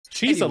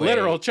She's a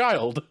literal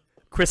child.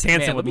 Chris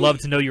Hansen would love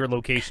to know your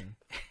location.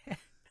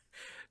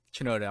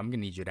 Chinoda, I'm gonna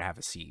need you to have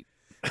a seat.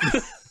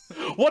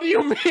 What do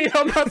you mean?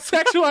 I'm not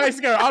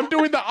sexualizing her. I'm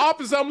doing the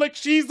opposite. I'm like,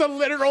 she's a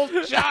literal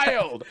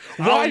child.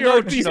 Why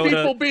are these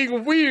people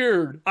being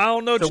weird? I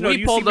don't know, so Chinoda.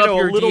 We pulled up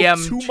your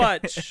DM too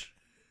much.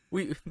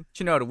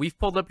 Chinoda, we've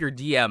pulled up your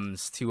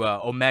DMs to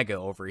Omega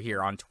over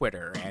here on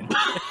Twitter, and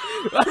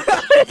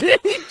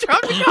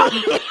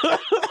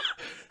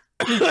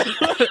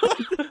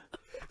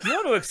You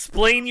want to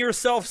explain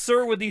yourself,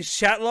 sir, with these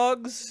chat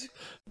logs?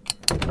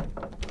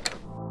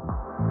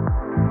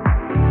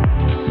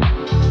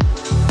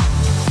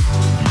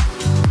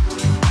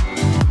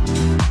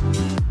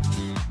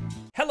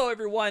 Hello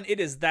everyone, it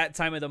is that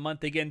time of the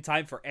month again,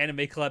 time for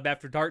Anime Club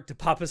After Dark to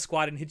pop a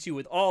squad and hit you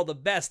with all the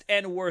best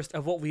and worst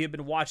of what we have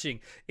been watching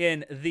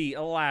in the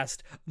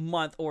last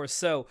month or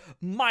so.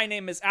 My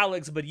name is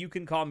Alex, but you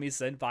can call me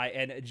Senpai,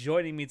 and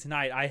joining me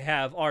tonight I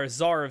have our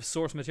czar of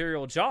source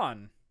material,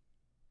 John.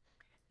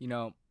 You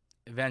know,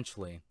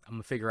 eventually I'm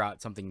gonna figure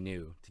out something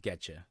new to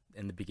get you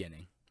in the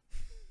beginning.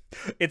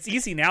 It's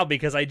easy now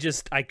because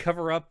I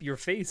cover up your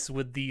face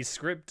with the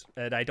script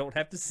and I don't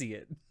have to see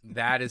it.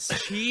 That is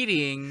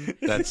cheating.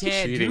 That's you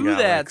can't cheating, do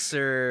that, Alex.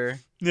 sir.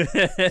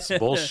 It's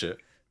bullshit.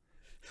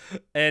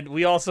 And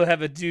we also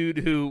have a dude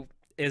who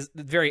is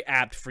very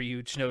apt for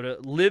you,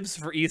 Chinoda, lives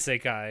for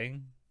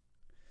Isekai.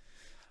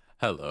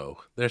 Hello.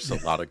 There's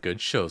a lot of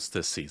good shows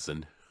this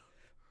season.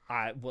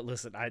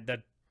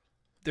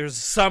 There's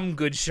some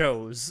good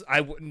shows.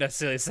 I wouldn't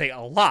necessarily say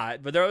a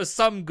lot, but there are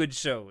some good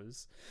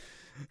shows.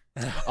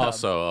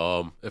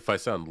 Also, if I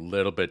sound a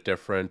little bit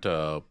different,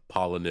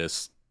 Pollen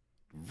is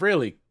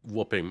really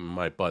whooping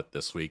my butt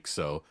this week,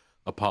 so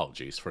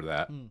apologies for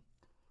that.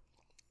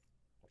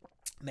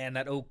 Man,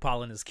 that oak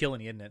pollen is killing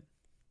you, isn't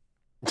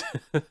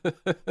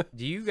it?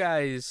 Do you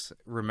guys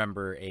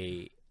remember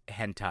a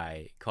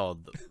hentai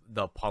called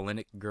The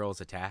Pollenic Girls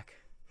Attack?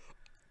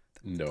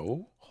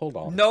 No? Hold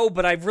on. No,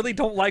 but I really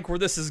don't like where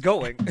this is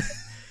going.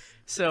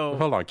 So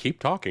hold on, keep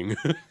talking.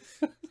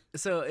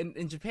 So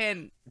in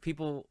Japan, a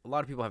lot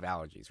of people have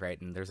allergies, right?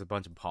 And there's a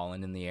bunch of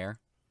pollen in the air.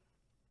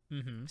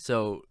 Mm-hmm.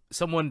 So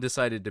someone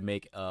decided to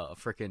make a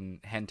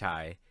frickin'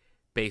 hentai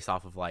based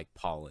off of like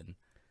pollen,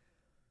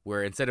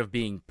 where instead of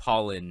being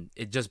pollen,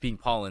 it just being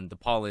pollen, the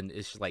pollen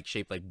is like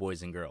shaped like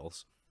boys and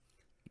girls,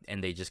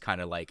 and they just kind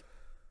of like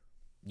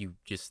you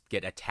just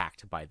get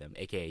attacked by them,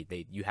 aka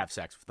you have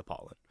sex with the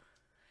pollen.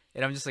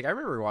 And I'm just like, I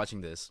remember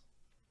watching this,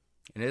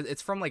 and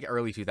it's from like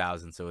early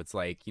 2000s, so it's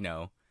like, you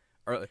know,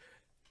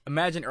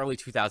 imagine early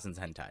 2000s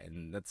hentai,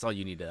 and that's all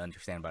you need to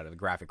understand about it, the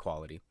graphic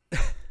quality.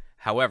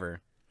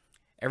 However,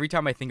 every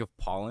time I think of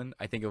pollen,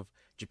 I think of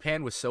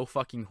Japan was so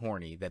fucking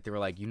horny that they were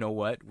like, you know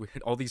what?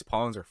 All these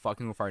pollens are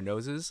fucking with our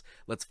noses.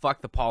 Let's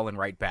fuck the pollen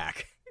right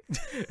back.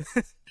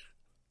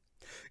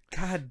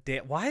 God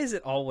damn, why is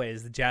it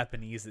always the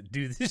Japanese that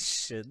do this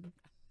shit?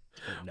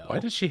 No. Why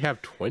does she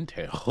have twin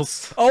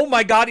tails? Oh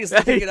my god, he's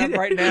looking it up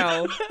right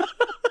now.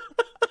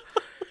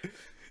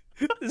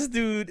 This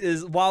dude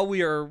is, while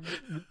we are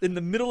in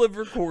the middle of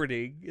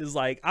recording, is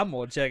like, I'm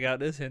gonna check out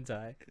this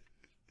hentai.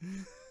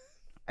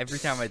 Every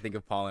time I think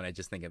of pollen, I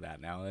just think of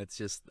that now. It's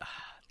just,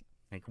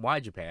 like, why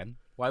Japan?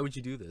 Why would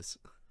you do this?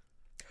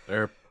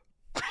 They're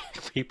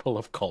people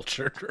of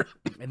culture.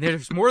 And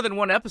there's more than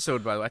one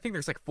episode, by the way. I think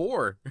there's like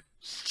 4.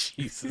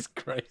 Jesus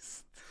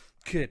Christ.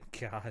 Good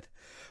God.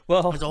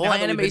 Well, there's a whole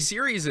anime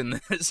series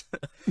in this.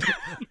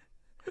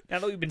 Now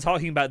that we've been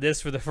talking about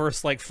this for the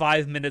first, like,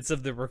 5 minutes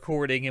of the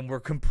recording, and we're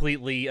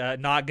completely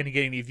not going to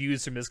get any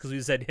views from this because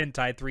we said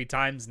hentai 3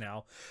 times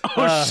now.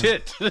 Oh,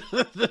 shit.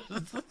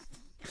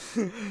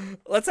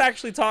 Let's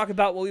actually talk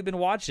about what we've been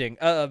watching.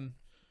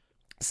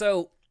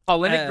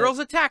 Pollenic Girls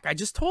Attack, I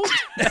just told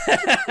you.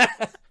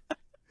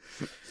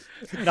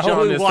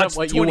 John, we watched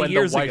 20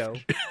 years ago.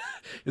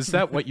 Is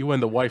that what you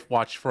and the wife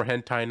watched for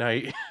hentai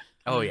night?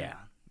 Oh, yeah.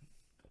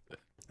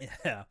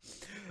 Yeah.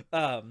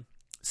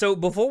 So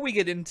before we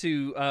get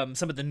into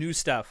some of the new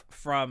stuff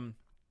from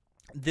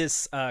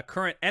this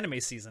current anime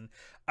season,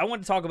 I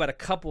want to talk about a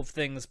couple of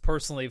things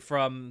personally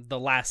from the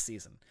last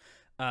season.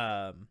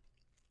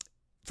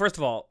 First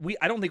of all,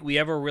 I don't think we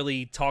ever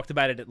really talked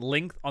about it at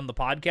length on the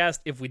podcast.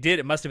 If we did,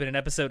 it must have been an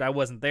episode I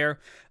wasn't there.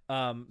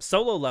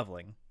 Solo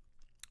leveling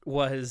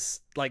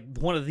was like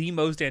one of the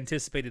most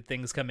anticipated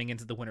things coming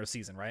into the winter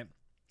season, right?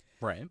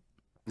 Right.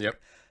 Yep.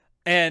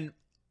 And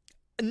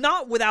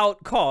not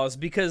without cause,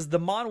 because the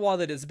manhwa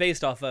that it's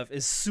based off of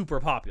is super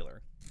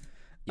popular.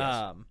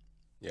 Yes.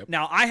 Yep.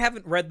 Now, I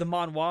haven't read the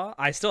manhwa.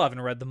 I still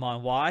haven't read the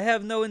manhwa. I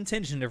have no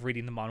intention of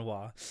reading the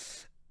manhwa.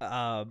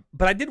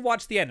 But I did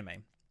watch the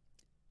anime.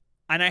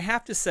 And I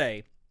have to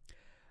say,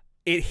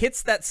 it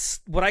hits that,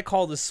 what I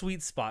call the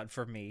sweet spot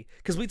for me.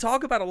 Because we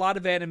talk about a lot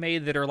of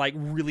anime that are like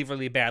really,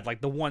 really bad,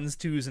 like the 1s,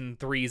 2s, and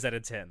 3s out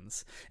of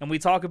 10s. And we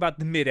talk about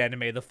the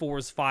mid-anime, the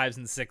 4s, 5s,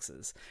 and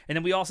 6s. And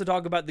then we also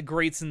talk about the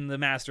greats and the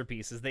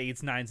masterpieces, the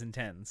 8s, 9s, and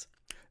 10s.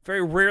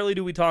 Very rarely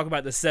do we talk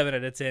about the 7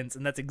 out of 10s,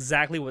 and that's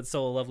exactly what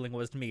Solo Leveling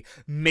was to me.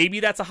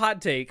 Maybe that's a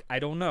hot take, I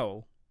don't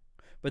know.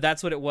 But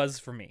that's what it was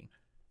for me.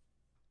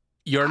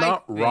 You're I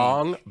not think-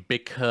 wrong,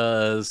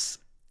 because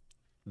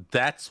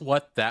that's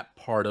what that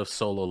part of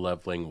Solo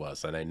Leveling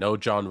was, and I know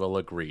John will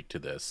agree to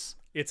this.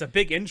 It's a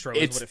big intro,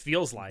 is what it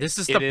feels like. This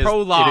is It the is-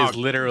 prologue. It is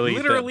literally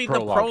the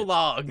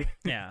prologue.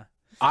 Yeah.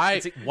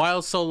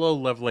 While Solo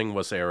Leveling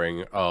was airing,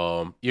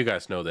 you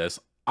guys know this,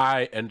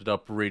 I ended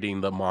up reading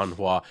the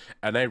manhwa,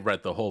 and I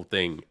read the whole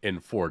thing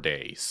in 4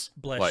 days.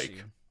 Bless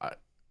you.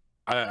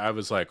 I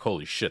was like,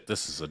 holy shit,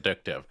 this is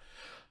addictive.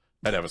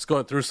 And I was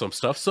going through some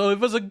stuff, so it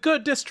was a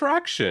good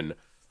distraction.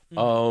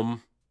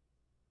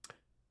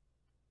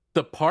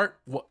 The part,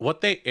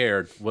 what they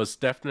aired was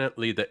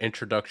definitely the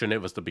introduction.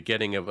 It was the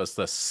beginning. It was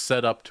the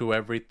setup to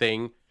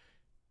everything.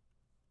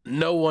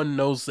 No one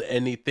knows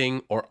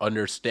anything or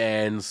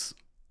understands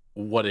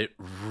what it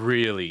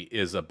really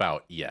is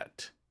about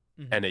yet.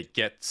 And it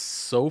gets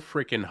so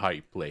freaking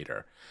hype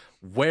later.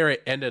 Where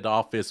it ended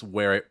off is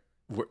where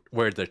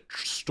the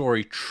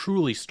story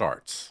truly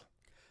starts.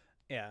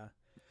 Yeah.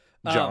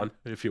 John,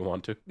 if you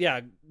want to.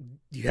 Yeah.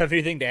 Do you have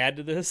anything to add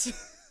to this?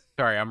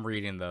 Sorry, I'm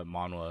reading the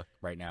manhwa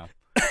right now.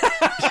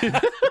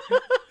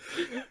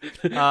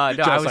 No, I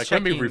was like,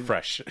 checking... let me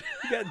refresh.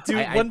 You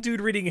got one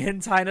dude reading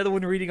hentai, another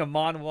one reading a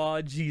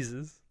manhwa.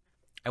 Jesus.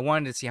 I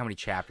wanted to see how many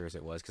chapters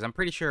it was, because I'm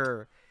pretty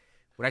sure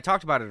when I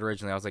talked about it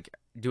originally, I was like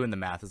doing the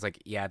math. It's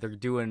like, yeah, they're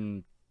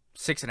doing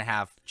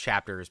 6.5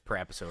 chapters per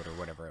episode or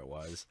whatever it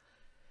was.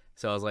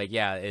 So I was like,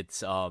 yeah,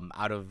 it's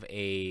out of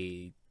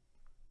a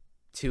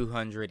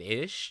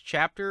 200-ish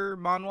chapter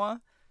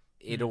manhwa,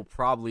 it'll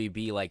probably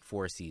be like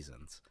 4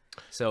 seasons.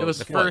 So It was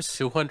the what, first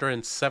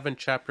 207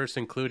 chapters,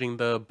 including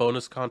the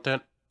bonus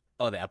content.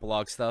 Oh, the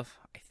epilogue stuff,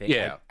 I think.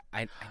 Yeah.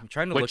 I'm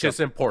trying to Which look is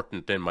up.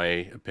 important, in my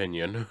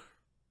opinion.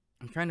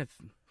 I'm trying to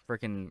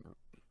freaking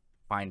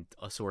find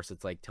a source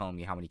that's like telling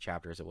me how many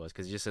chapters it was,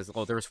 because it just says,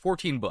 oh, there was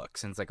 14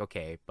 books, and it's like,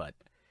 okay, but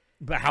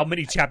how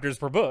many chapters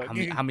per book?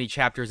 how many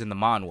chapters in the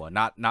manhwa,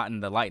 not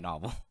in the light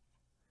novel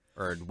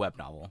or web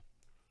novel.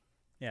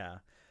 Yeah.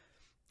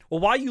 Well,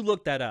 while you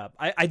look that up,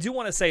 I do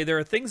want to say there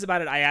are things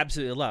about it I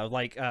absolutely love.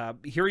 Like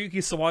Hiroyuki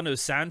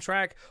Sawano's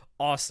soundtrack,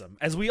 awesome,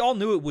 as we all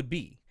knew it would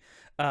be.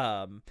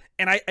 And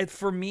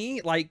for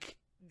me, like,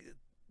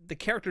 the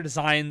character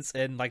designs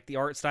and like the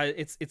art style,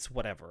 it's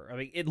whatever. I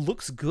mean, it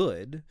looks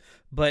good,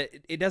 but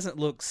it doesn't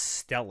look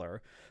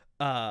stellar.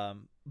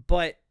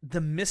 But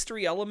the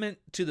mystery element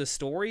to the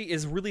story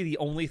is really the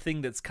only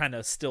thing that's kind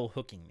of still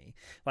hooking me.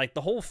 Like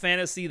the whole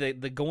fantasy, the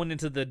going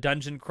into the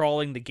dungeon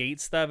crawling, the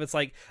gate stuff, it's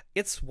like,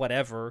 it's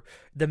whatever.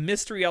 The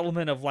mystery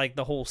element of like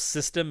the whole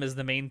system, as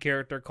the main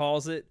character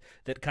calls it,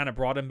 that kind of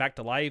brought him back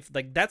to life,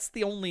 like that's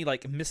the only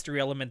like mystery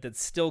element that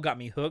still got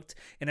me hooked,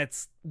 and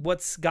it's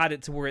what's got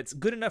it to where it's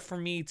good enough for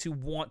me to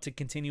want to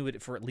continue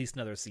it for at least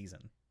another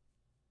season.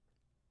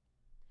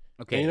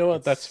 Okay, And you know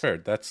what? That's fair.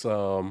 That's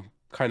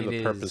kind of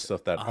the purpose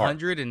of that arc.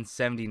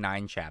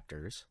 179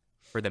 chapters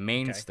for the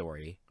main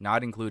story,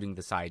 not including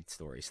the side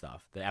story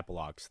stuff, the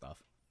epilogue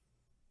stuff.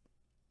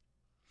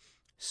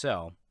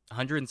 So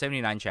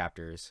 179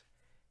 chapters,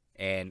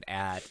 and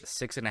at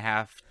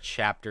 6.5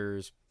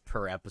 chapters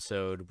per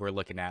episode, we're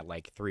looking at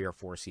like 3 or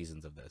 4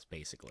 seasons of this,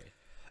 basically.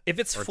 If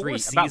it's Or 4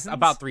 seasons,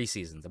 about 3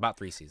 seasons, about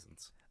 3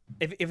 seasons.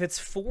 If it's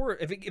 4,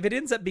 if it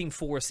ends up being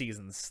 4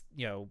 seasons,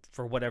 you know,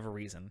 for whatever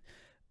reason,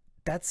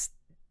 that's,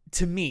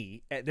 to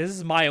me, this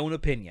is my own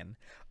opinion,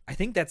 I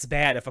think that's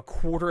bad if a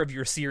quarter of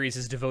your series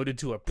is devoted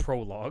to a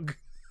prologue.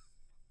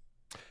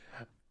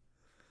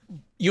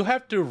 You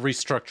have to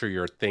restructure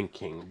your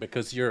thinking,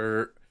 because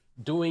you're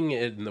doing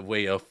it in the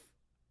way of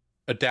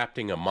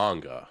adapting a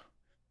manga.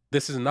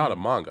 This is not a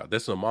manga.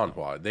 This is a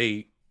manhwa.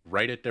 They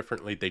write it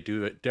differently. They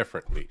do it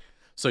differently.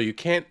 So you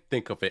can't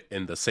think of it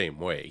in the same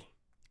way.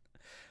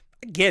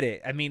 I get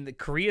it. I mean, the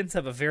Koreans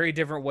have a very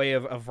different way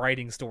of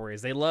writing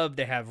stories. They love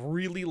to have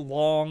really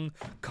long,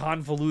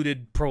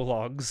 convoluted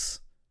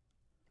prologues.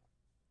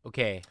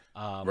 Okay.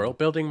 World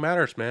building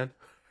matters, man.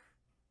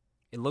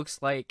 It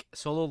looks like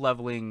Solo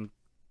Leveling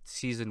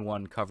Season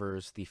 1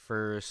 covers the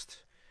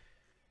first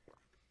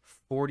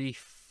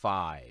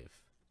 45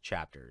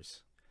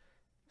 chapters.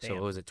 So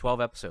Damn. was it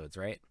 12 episodes,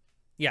 right?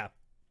 Yeah.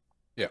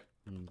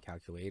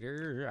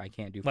 Calculator, I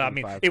can't do 45 Well,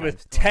 I mean, it was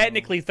times 12.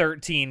 technically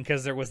 13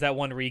 because there was that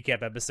one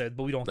recap episode,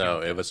 but we don't No,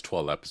 count it was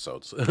 12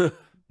 episodes.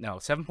 No,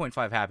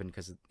 7.5 happened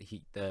because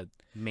the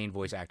main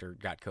voice actor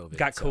got COVID.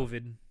 got so,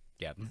 COVID.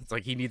 Yeah, it's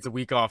like he needs a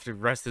week off to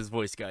rest his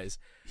voice, guys.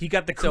 He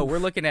got the So coof. we're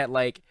looking at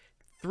like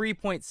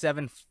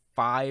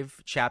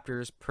 3.75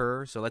 chapters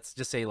per. So let's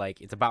just say like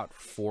it's about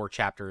 4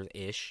 chapters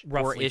ish,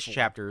 Roughly 4-ish 4.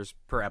 chapters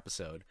per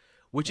episode,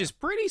 which is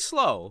pretty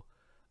slow.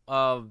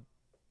 I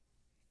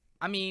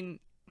mean,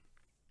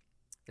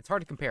 it's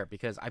hard to compare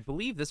because I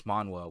believe this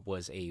manhwa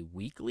was a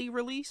weekly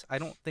release. I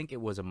don't think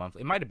it was a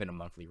monthly. It might have been a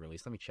monthly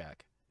release. Let me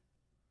check.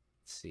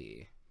 Let's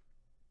see.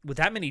 With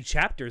that many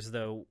chapters,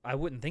 though, I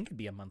wouldn't think it'd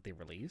be a monthly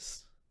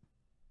release.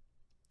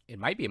 It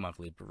might be a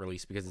monthly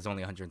release because it's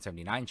only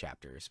 179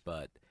 chapters,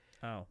 but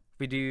Oh. if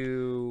we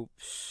do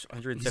He's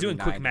 179 doing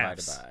quick divided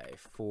maths. by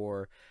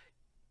 4,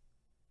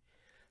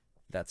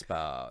 that's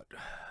about,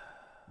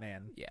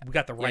 Man. yeah. We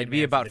got the Yeah, right it'd be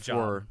man about for the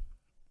 4. job.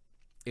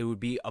 It would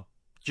be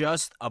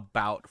just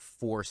about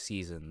 4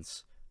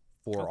 seasons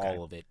for Okay.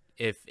 all of it,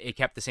 if it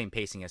kept the same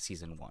pacing as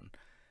season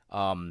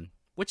 1.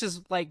 Which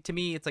is like, to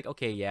me, it's like,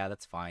 okay, yeah,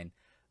 that's fine.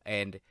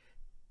 And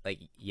like,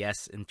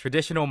 yes, in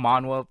traditional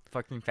manhwa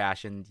fucking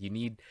fashion,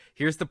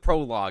 here's the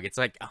prologue. It's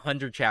like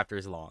 100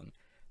 chapters long.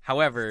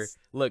 However,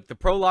 look, the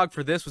prologue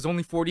for this was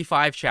only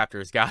 45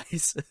 chapters,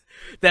 guys.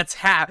 That's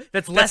half.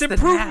 That's less than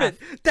improvement.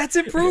 half. That's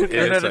improvement.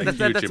 It's a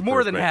That's huge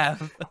more than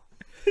improvement. half.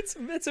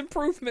 It's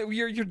improvement.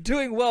 You're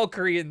doing well,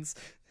 Koreans.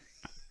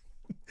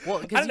 Well,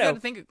 I because don't you got know. to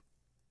think,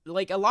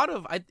 like, a lot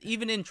of,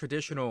 even in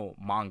traditional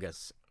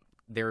mangas,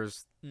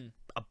 there's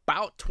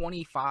about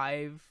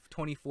 25,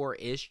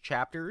 24-ish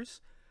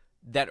chapters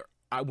that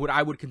I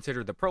would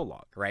consider the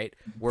prologue, right?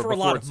 Where For a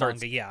before lot it of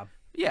starts, manga, yeah.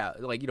 yeah,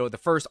 like, the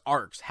first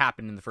arcs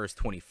happen in the first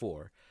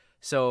 24.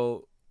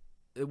 So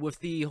with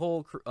the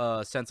whole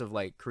sense of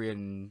like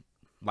Korean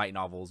light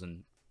novels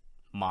and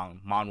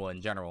manhwa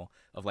in general,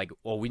 of like,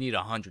 well, we need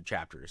 100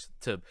 chapters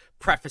to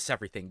preface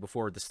everything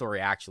before the story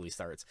actually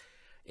starts.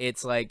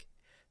 It's like,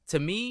 to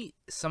me,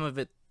 some of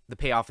it, the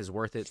payoff is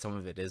worth it, some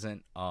of it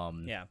isn't.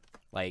 Yeah.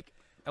 Like,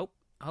 oh,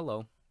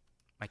 hello,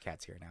 my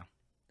cat's here now.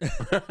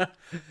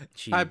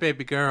 Hi,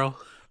 baby girl.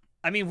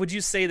 I mean, would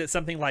you say that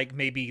something like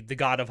maybe The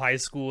God of High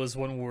School is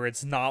one where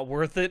it's not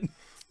worth it?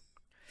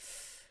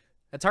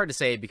 It's hard to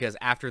say, because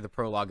after the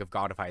prologue of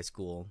God of High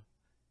School,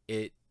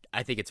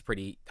 I think it's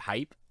pretty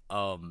hype.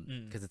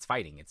 Because it's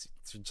fighting. It's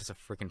just a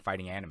freaking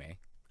fighting anime,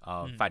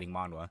 fighting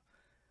manhwa.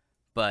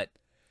 But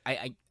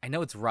I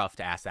know it's rough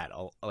to ask that.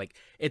 Like,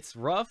 it's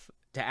rough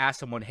to ask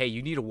someone, hey,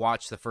 you need to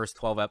watch the first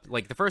 12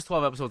 like the first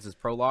 12 episodes is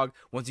prologue.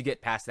 Once you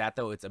get past that,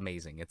 though, it's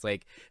amazing. It's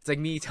like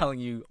me telling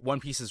you One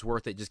Piece is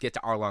worth it. Just get to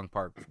Arlong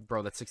Park,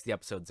 bro. That's 60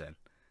 episodes in.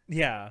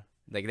 Yeah.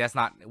 Like, that's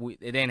not.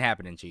 It ain't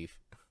happening, Chief.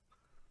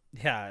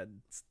 Yeah.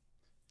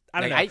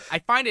 I don't Like, know. I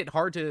find it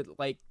hard to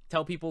like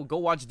tell people go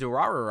watch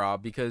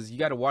Durarara, because you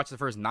got to watch the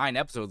first 9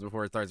 episodes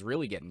before it starts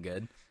really getting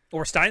good.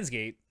 Or Steins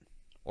Gate.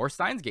 Or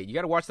Steins Gate. You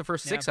got to watch the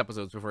first 6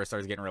 episodes before it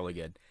starts getting really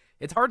good.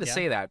 It's hard to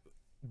say that,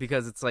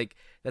 because it's like,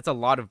 that's a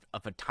lot of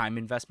a time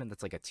investment.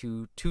 That's like a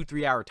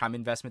 3 hour time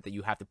investment that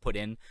you have to put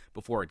in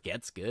before it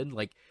gets good.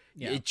 Like,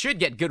 it should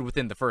get good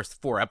within the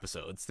first 4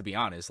 episodes, to be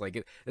honest.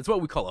 Like, it's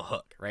what we call a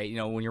hook, right?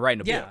 When you're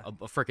writing a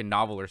freaking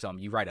novel or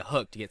something, you write a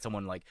hook to get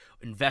someone like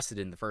invested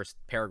in the first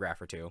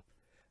paragraph or 2.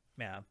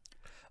 Yeah.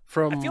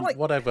 From I feel like-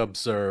 what I've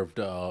observed,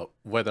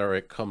 whether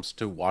it comes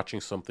to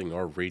watching something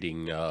or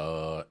reading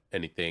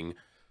anything,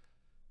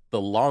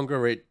 the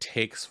longer it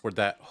takes for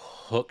that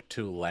hook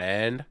to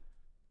land,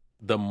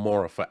 the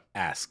more of an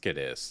ask it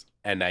is.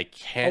 And I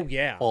can't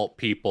fault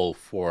people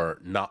for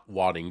not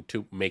wanting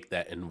to make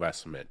that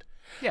investment.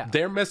 Yeah.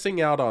 They're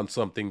missing out on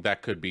something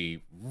that could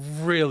be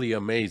really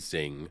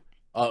amazing.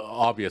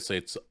 Obviously,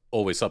 it's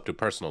always up to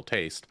personal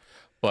taste,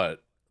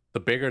 but the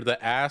bigger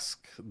the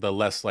ask, the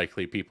less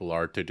likely people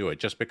are to do it,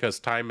 just because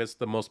time is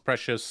the most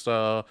precious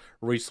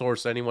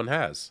resource anyone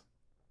has.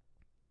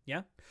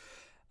 Yeah.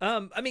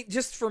 I mean,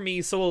 just for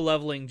me, Solo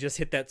Leveling just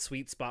hit that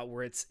sweet spot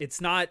where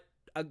it's not,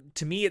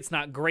 to me, it's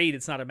not great.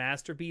 It's not a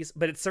masterpiece,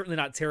 but it's certainly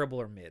not terrible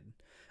or mid.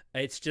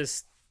 It's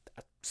just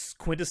a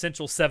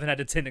quintessential 7 out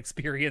of 10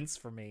 experience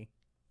for me.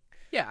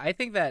 Yeah, I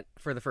think that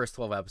for the first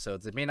 12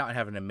 episodes, it may not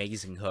have an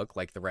amazing hook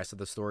like the rest of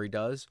the story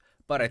does,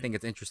 but I think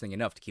it's interesting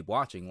enough to keep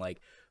watching.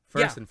 Like,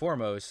 first and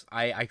foremost,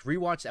 I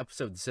rewatched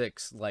episode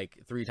 6 like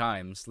 3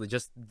 times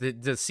just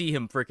to see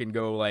him freaking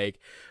go like,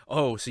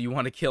 oh, so you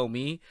want to kill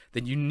me?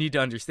 Then you need to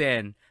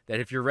understand that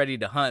if you're ready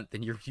to hunt,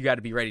 then you got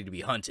to be ready to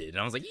be hunted. And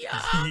I was like,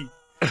 yeah.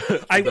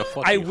 I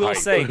will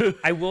say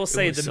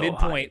was the so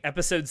midpoint, hype.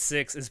 episode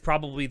 6 is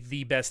probably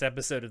the best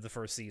episode of the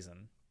first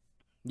season.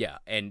 Yeah,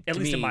 and At to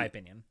least in me, my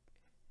opinion.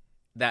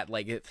 that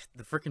like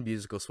the freaking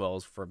musical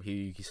swells from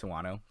Hiyuki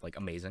Sawano, like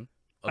amazing.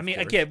 I mean,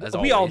 course, again, as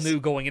we all always. knew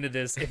going into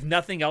this, if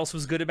nothing else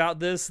was good about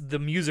this, the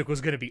music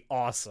was going to be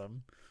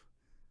awesome.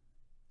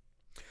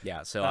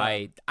 Yeah, so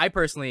I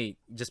personally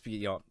just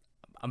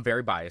I'm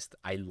very biased.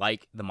 I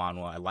like the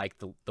manhwa. I like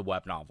the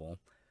web novel.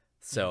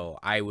 So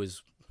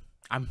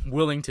I'm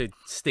willing to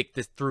stick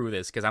through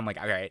this because I'm like,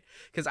 all right.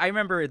 Because I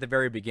remember at the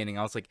very beginning,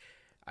 I was like,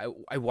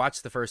 I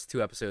watched the first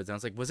 2 episodes and I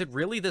was like, was it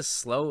really this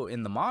slow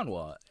in the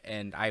manhwa?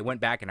 And I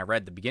went back and I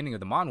read the beginning of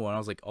the manhwa and I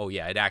was like, oh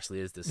yeah, it actually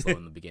is this slow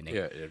in the beginning.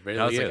 Yeah, it really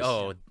and I was is. like,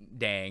 oh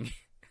dang.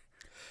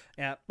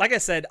 Yeah, like I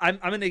said, I'm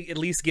going to at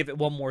least give it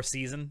one more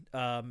season.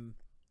 And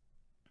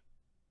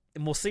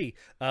we'll see.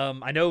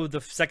 I know the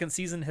second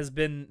season has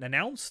been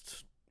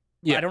announced.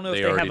 Yeah, I don't know if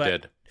they they already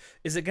have did.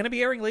 Is it going to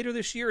be airing later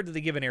this year, or did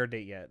they give an air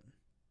date yet?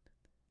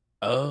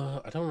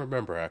 I don't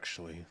remember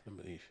actually.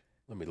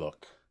 Let me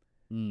look.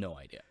 No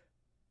idea.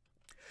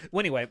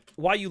 Well, anyway,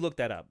 while you look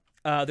that up,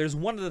 there's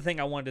one other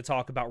thing I wanted to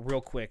talk about real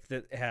quick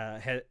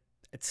that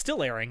it's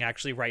still airing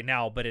actually right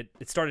now, but it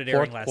started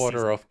airing last Fourth quarter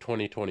season. of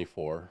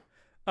 2024.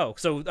 Oh,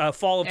 so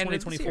fall of End of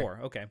this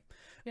 2024. Okay.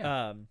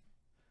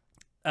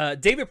 Yeah.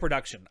 David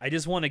Production. I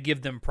just want to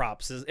give them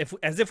props,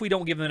 as if we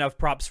don't give them enough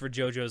props for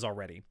JoJo's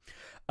already.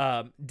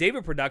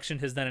 David Production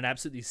has done an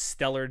absolutely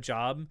stellar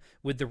job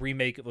with the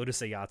remake of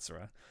Urusei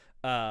Yatsura.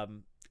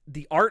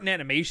 the art and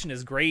animation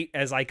is great,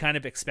 as I kind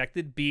of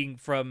expected, being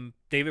from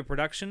David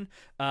Production.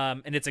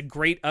 And it's a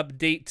great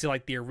update to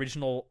like the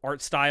original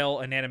art style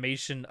and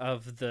animation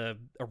of the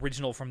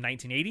original from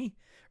 1980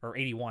 or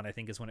 81, I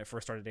think is when it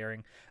first started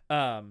airing.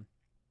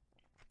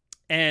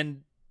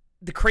 And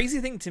the crazy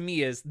thing to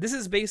me is this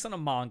is based on a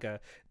manga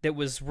that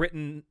was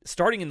written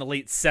starting in the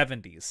late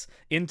 70s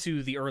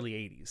into the early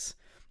 80s.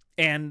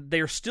 And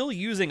they're still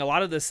using a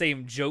lot of the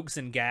same jokes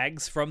and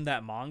gags from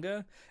that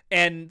manga.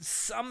 And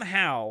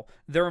somehow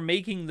they're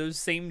making those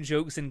same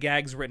jokes and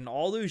gags written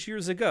all those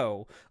years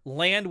ago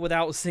land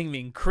without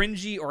seeming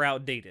cringy or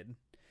outdated,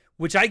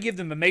 which I give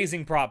them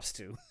amazing props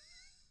to.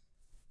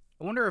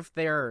 I wonder if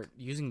they're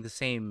using the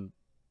same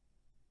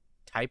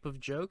type of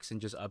jokes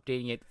and just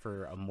updating it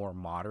for a more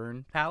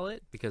modern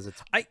palette, because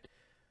it's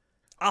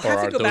I'll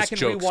have to go back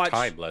and rewatch.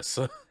 Timeless.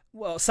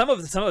 Well, some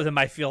of them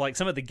I feel like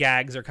some of the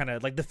gags are kind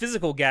of like the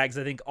physical gags.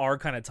 I think are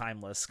kind of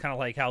timeless, kind of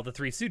like how the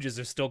Three Stooges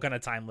are still kind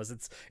of timeless.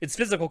 It's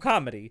physical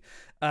comedy,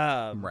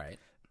 right?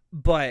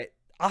 But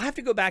I'll have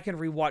to go back and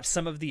rewatch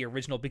some of the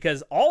original,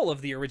 because all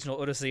of the original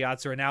Urusei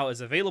Yatsura now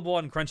is available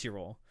on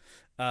Crunchyroll.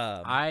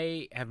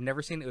 I have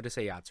never seen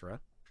Urusei Yatsura.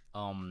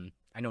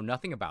 I know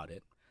nothing about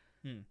it.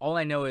 All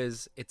I know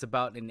is it's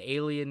about an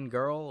alien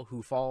girl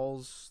who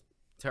falls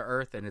to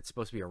Earth, and it's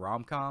supposed to be a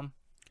rom-com.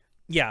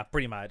 Yeah,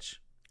 pretty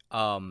much.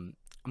 I'm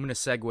gonna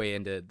segue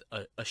into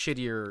a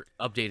shittier,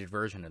 updated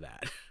version of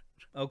that.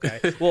 Okay.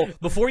 Well,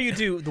 before you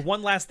do, the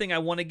one last thing I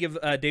want to give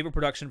David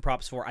Production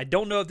props for. I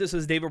don't know if this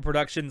was David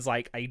Production's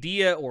like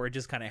idea or it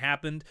just kind of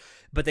happened,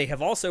 but they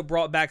have also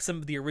brought back some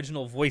of the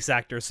original voice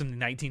actors from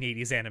the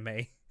 1980s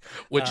anime,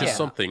 which is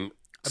something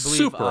I believe,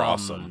 super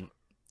awesome.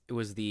 It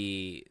was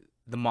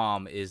the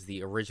mom is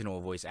the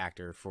original voice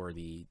actor for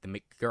the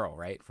girl,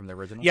 right, from the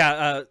original.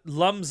 Yeah,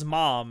 Lum's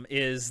mom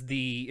is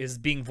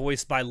being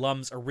voiced by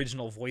Lum's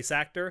original voice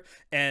actor,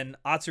 and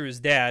Atsuru's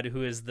dad,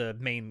 who is the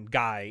main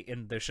guy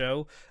in the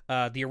show,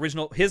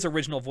 his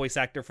original voice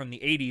actor from the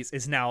 80s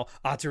is now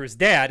Atsuru's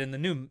dad in the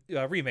new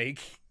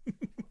remake.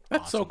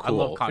 That's awesome. so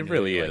cool. It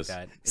really is.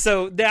 Like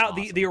so now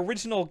awesome. the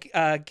original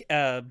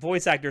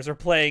voice actors are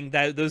playing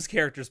those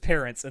characters'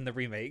 parents in the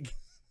remake.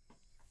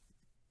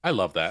 I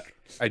love that.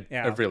 I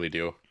really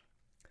do.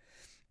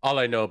 All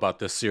I know about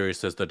this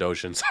series is the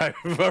doujins I've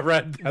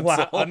read.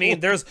 Wow. All. I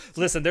mean, there's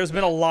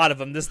been a lot of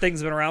them. This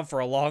thing's been around for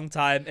a long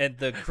time, and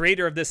the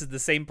creator of this is the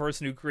same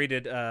person who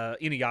created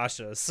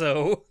Inuyasha.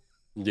 So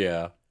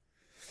yeah,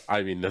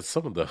 I mean,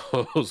 some of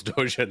those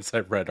doujins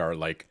I've read are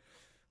like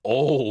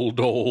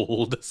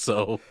old.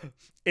 So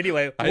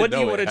anyway, what do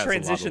you want to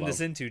transition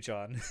this into,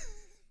 John?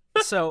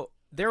 So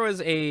there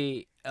was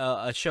a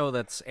show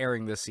that's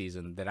airing this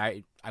season that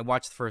I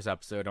watched the first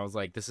episode, and I was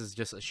like, this is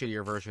just a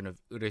shittier version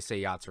of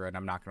Urusei Yatsura, and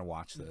I'm not going to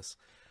watch this.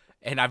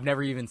 And I've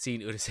never even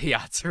seen Urusei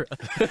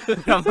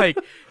Yatsura. I'm like,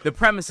 the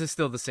premise is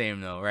still the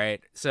same, though,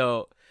 right?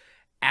 So,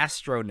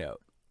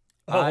 Astronaut.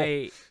 Oh.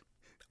 I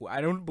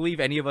don't believe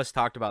any of us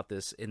talked about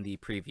this in the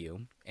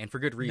preview, and for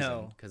good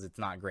reason, because it's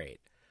not great.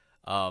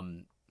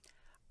 In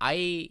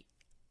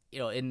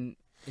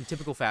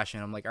typical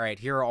fashion, I'm like, all right,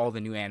 here are all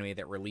the new anime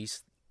that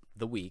released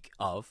the week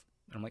of,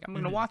 and I'm like, I'm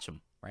going to watch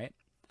them, right?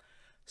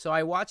 So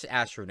I watched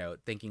Astronaut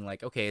thinking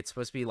like, okay, it's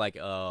supposed to be like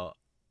a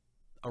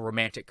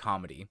romantic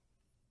comedy,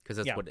 because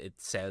that's what it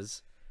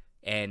says.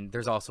 And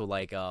there's also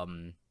like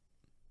the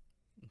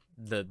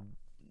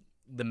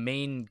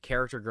main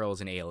character girl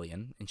is an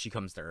alien, and she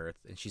comes to Earth,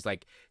 and she's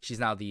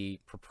now the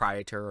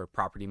proprietor or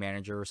property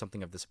manager or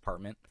something of this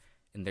apartment,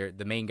 and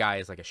the main guy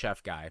is like a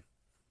chef guy.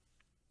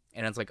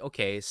 And it's like,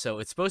 okay, so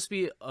it's supposed to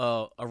be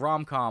a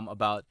rom-com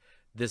about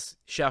this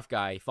chef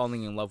guy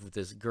falling in love with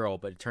this girl,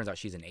 but it turns out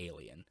she's an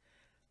alien.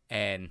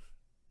 And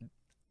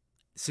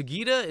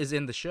Sugita is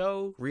in the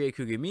show. Rie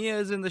Kugimiya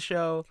is in the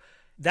show.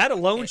 That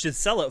alone should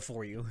sell it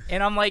for you.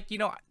 And I'm like,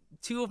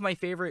 two of my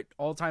favorite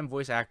all-time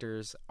voice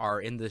actors are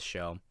in this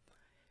show.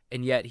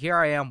 And yet here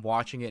I am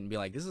watching it and be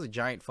like, this is a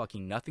giant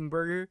fucking nothing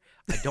burger.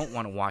 I don't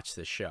want to watch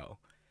this show.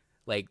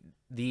 Like,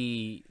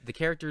 the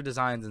character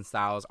designs and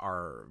styles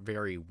are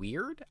very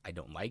weird. I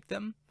don't like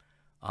them.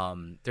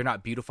 They're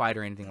not beautified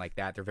or anything like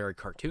that. They're very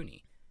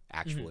cartoony,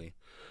 actually.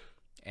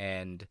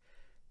 And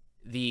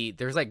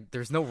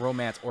there's no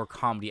romance or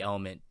comedy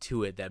element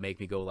to it that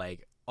make me go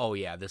like, oh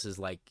yeah, this is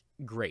like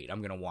great,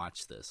 I'm gonna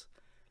watch this.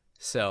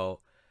 So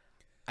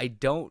I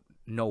don't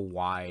know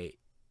why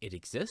it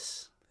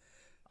exists.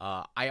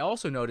 I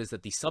also noticed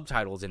that the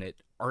subtitles in it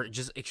are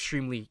just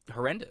extremely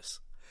horrendous.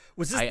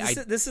 Was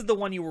this is the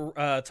one you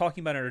were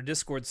talking about on our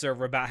Discord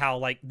server about how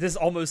like this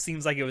almost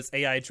seems like it was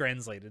AI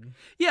translated?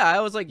 Yeah, I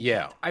was like,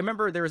 yeah. I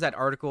remember there was that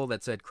article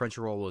that said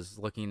Crunchyroll was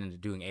looking into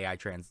doing AI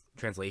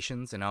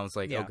translations, and I was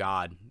like, oh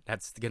god,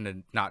 that's gonna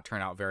not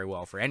turn out very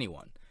well for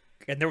anyone.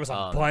 And there was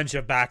a bunch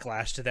of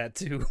backlash to that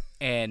too.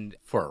 And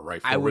for a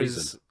rightful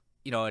reason,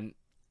 and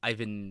I've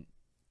been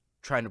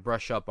trying to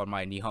brush up on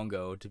my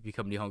Nihongo to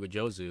become Nihongo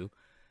Jozu,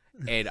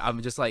 and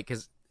I'm just like,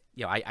 because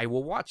I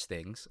will watch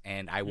things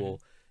and I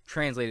will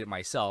translate it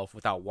myself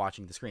without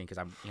watching the screen, because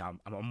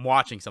I'm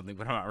watching something,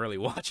 but I'm not really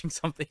watching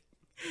something.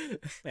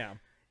 Yeah.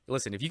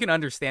 listen, if you can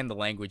understand the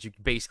language,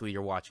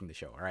 you're watching the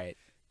show, all right?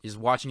 You're just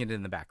watching it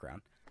in the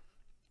background.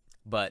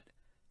 But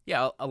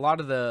yeah, a lot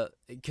of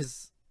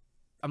because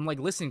I'm like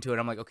listening to it,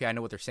 I'm like, okay, I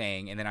know what they're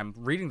saying, and then I'm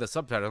reading the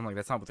subtitles, I'm like,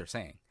 that's not what they're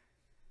saying.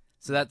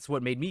 So that's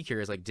what made me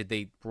curious. Like, did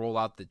they roll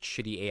out the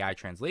shitty AI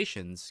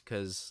translations?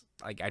 Because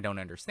like I don't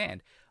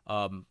understand.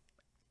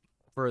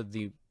 For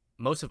the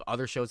most of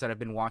other shows that I've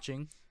been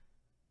watching,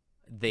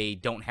 they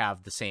don't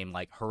have the same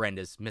like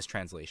horrendous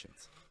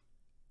mistranslations.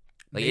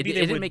 Like it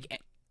didn't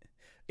make.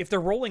 If they're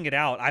rolling it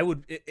out, I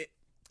would.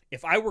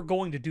 If I were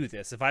going to do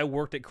this, if I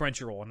worked at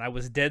Crunchyroll and I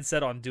was dead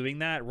set on doing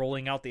that,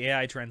 rolling out the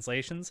AI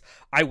translations,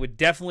 I would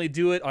definitely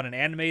do it on an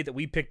anime that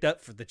we picked up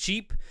for the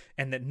cheap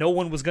and that no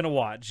one was going to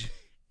watch.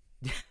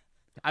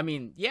 I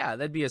mean, yeah,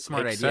 that'd be a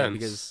smart Makes idea sense.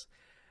 because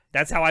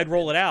that's how I'd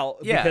roll it out.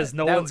 Yeah, because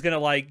no one's going to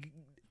like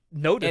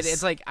notice.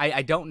 it's like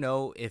I don't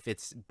know if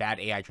it's bad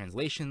AI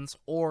translations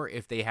or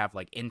if they have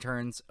like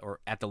interns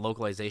or at the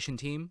localization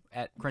team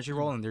at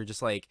Crunchyroll and they're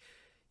just like,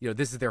 you know,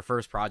 this is their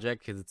first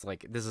project because it's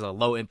like this is a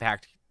low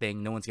impact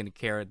thing. No one's gonna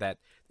care that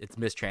it's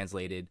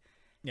mistranslated.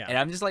 Yeah, and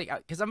I'm just like,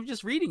 because I'm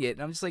just reading it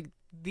and I'm just like,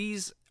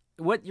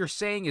 what you're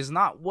saying is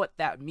not what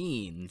that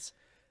means.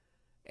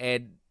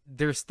 And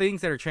there's things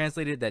that are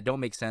translated that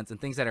don't make sense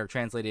and things that are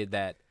translated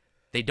that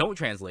they don't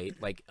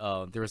translate. Like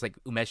there was like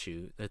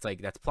umeshu. It's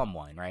like that's plum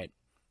wine, right?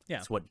 Yeah,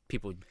 it's what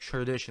people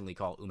traditionally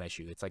call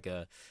umeshu. It's like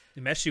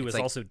umeshu is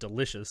like, also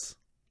delicious.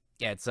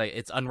 Yeah, it's like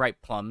it's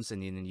unripe plums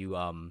and then you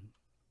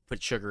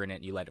put sugar in it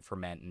and you let it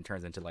ferment and it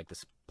turns into like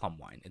this plum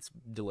wine. It's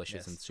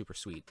delicious and super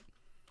sweet.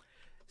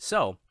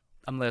 So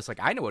I'm just like,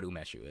 I know what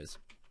umeshu is.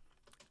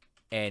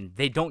 And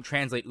they don't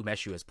translate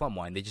umeshu as plum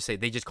wine. They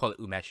just call it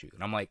umeshu.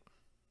 And I'm like,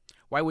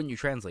 why wouldn't you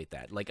translate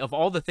that? Like of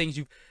all the things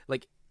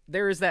like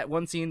there is that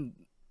one scene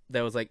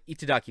that was like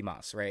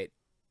itadakimasu, right?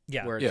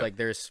 Yeah. Where it's like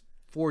there's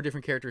 4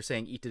 different characters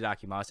saying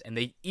itadakimasu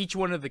and each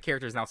one of the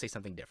characters now say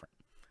something different.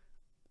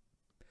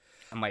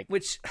 I'm like,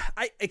 which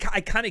I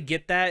kind of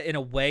get that in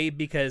a way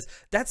because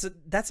that's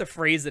a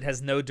phrase that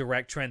has no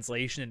direct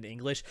translation into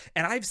English,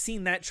 and I've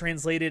seen that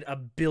translated a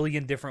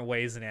billion different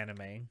ways in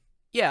anime.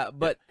 Yeah,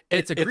 but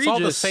it's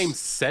all the same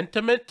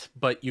sentiment,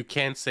 but you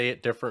can say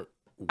it different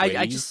ways.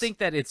 I just think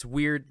that it's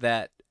weird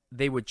that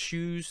they would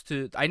choose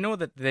to. I know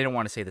that they don't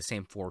want to say the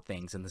same 4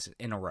 things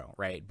in a row,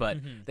 right? But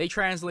they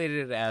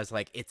translated it as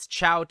like it's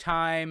chow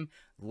time,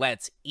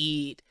 let's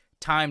eat,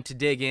 time to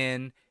dig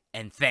in,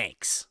 and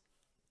thanks.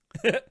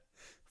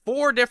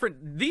 4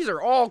 different. These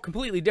are all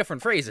completely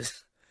different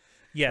phrases.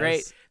 Yes.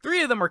 Right.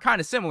 3 of them are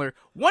kind of similar.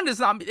 One does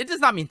not. It does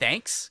not mean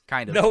thanks.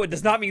 Kind of. No, it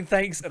does not mean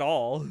thanks at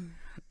all.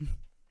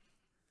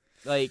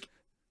 Like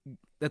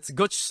that's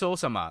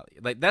gochisousama.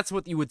 Like that's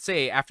what you would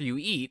say after you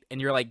eat,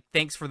 and you're like,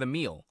 thanks for the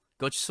meal,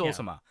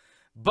 gochisousama. Yeah.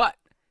 But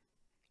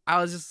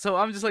I'm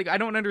just like, I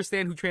don't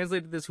understand who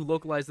translated this, who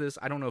localized this.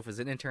 I don't know if it's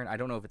an intern. I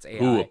don't know if it's AI.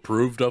 Who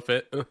approved of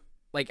it?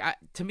 Like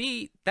to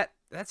me,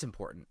 that's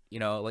important. You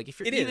know, like if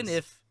you're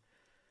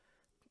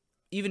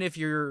even if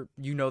you're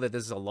that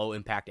this is a low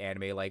impact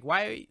anime, like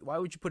why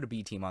would you put a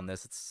B team on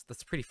this?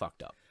 That's pretty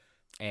fucked up.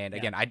 And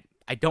again,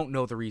 I don't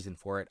know the reason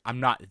for it. I'm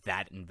not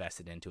that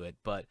invested into it,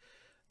 but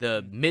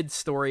the mid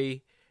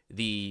story,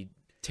 the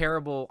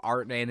terrible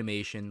art and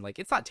animation, like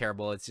it's not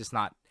terrible. It's just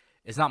not.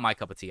 It's not my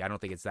cup of tea. I don't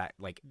think it's that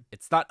like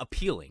it's not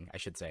appealing. I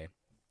should say,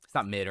 it's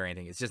not mid or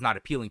anything. It's just not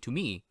appealing to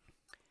me.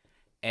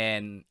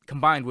 And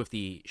combined with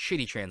the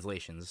shitty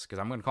translations, because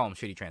I'm going to call them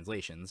shitty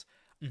translations.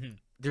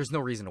 There's no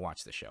reason to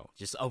watch the show.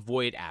 Just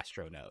avoid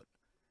Astronaut.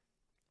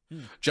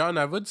 John,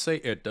 I would say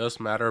it does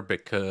matter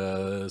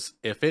because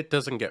if it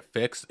doesn't get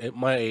fixed, it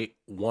might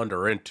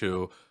wander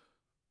into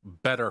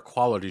better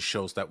quality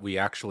shows that we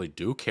actually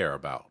do care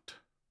about.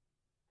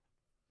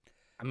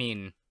 I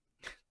mean,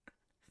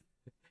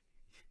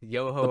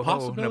 yo ho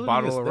ho and a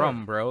bottle of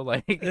rum, bro.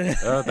 Like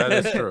that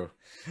is true.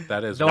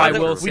 That is. Though I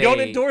will say, we don't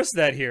endorse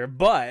that here,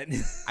 but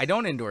I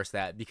don't endorse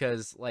that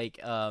because like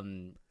I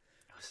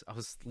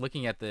was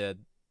looking at the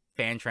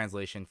fan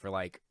translation for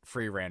like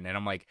Free Ren, and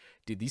I'm like,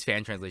 dude, these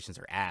fan translations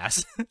are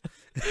ass.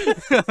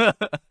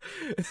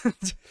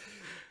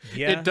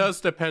 Yeah, it does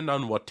depend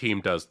on what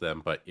team does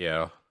them, but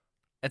yeah,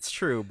 that's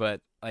true.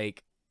 But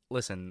like,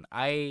 listen,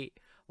 a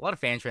lot of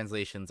fan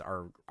translations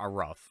are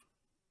rough.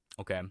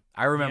 Okay,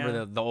 I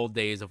remember the old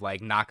days of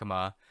like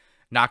Nakama.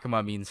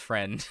 Nakama means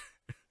friend.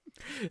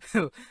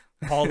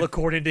 All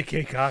according to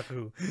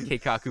Keikaku.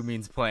 Keikaku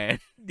means plan.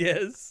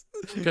 Yes.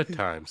 Good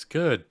times.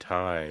 Good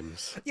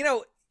times. You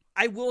know,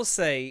 I will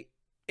say,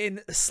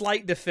 in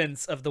slight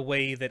defense of the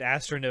way that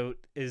Astronaut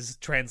is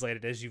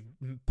translated, as you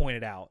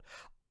pointed out,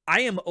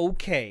 I am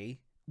okay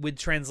with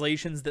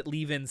translations that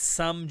leave in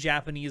some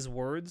Japanese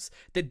words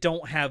that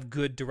don't have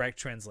good direct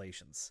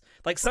translations.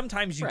 Like,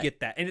 sometimes you get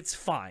that, and it's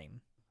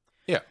fine.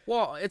 Yeah.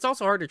 Well, it's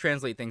also hard to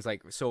translate things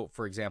like, so,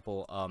 for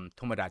example,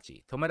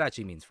 tomodachi.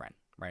 Tomodachi means friend,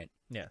 right?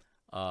 Yeah.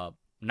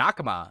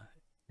 Nakama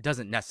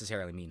doesn't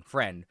necessarily mean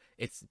friend.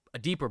 It's a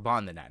deeper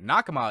bond than that.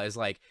 Nakama is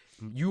like,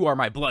 you are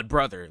my blood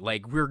brother.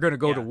 Like, we're going to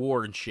go to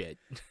war and shit.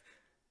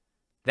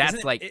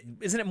 That's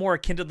isn't it more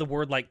akin to the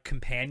word like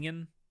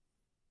companion?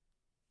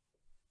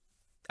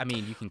 I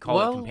mean, you can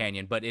call it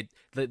companion, but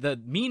the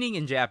meaning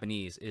in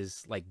Japanese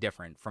is like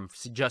different from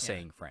just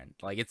saying friend.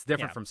 Like it's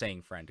different from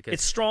saying friend because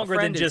it's stronger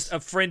than just a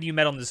friend you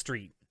met on the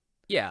street.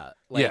 Yeah,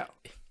 like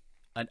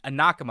a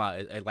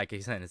nakama, like I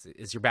said,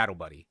 is your battle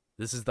buddy.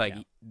 This is like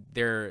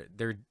their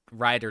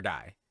ride or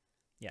die.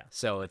 Yeah.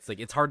 So it's like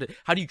it's hard to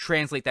how do you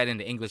translate that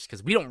into English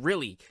because we don't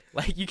really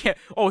like you can't.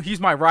 Oh, he's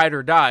my ride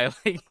or die.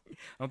 Like I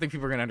don't think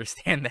people are gonna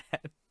understand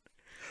that.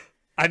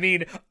 I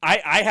mean,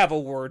 I have a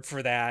word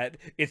for that.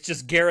 It's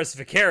just Garrus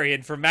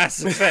Vicarian from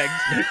Mass Effect.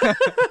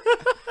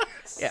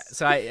 Yeah,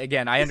 so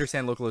I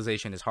understand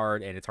localization is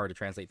hard and it's hard to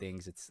translate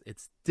things.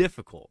 It's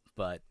difficult,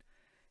 but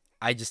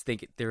I just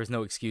think there is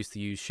no excuse to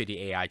use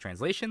shitty AI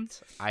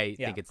translations. I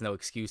think it's no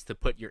excuse to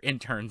put your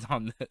interns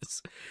on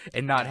this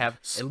and not have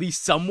at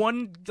least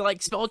someone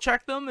like spell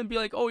check them and be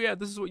like, "Oh yeah,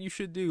 this is what you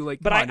should do." Like,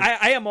 but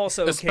I am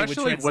also okay with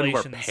translations. Especially when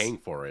we're paying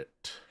for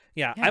it.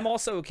 Yeah, I'm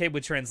also okay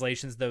with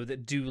translations though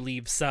that do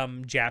leave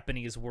some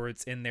Japanese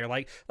words in there.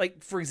 Like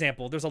for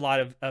example, there's a lot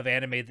of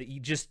anime that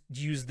you just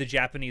use the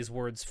Japanese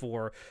words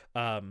for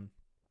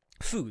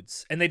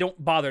foods and they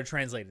don't bother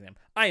translating them.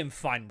 I am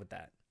fine with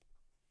that.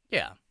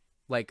 Yeah.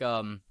 Like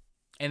and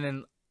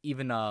then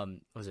even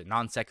was it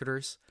non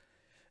sequiturs?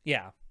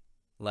 Yeah.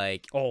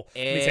 Like let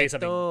me say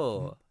something.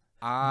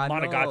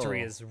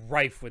 Monogatari is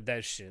rife with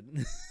that shit.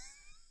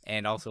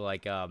 And also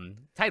like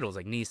titles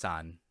like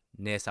Nissan,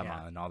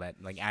 Nesama, and all that,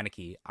 like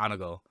Aniki,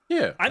 Anago.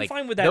 Yeah, I'm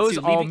fine with that those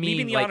too. all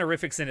Leaving the like,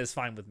 honorifics in is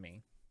fine with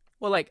me.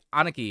 Well, like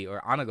Aniki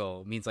or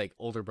Anago means like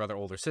older brother,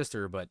 older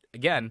sister, but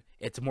again,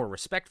 it's more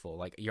respectful.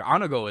 Like your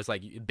Anago is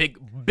like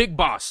big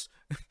boss.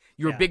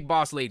 You're a big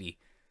boss lady,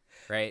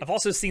 right? I've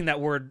also seen that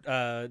word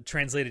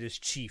translated as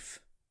chief,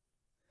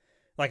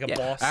 like a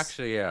boss.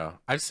 Actually, yeah,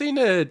 I've seen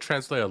it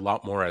translate a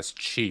lot more as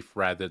chief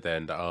rather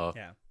than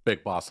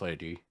big boss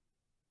lady.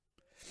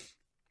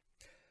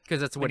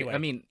 Because that's what I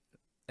mean.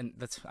 And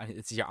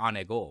it's your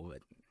anego, but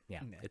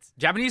it's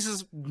Japanese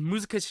is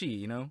muzukashi,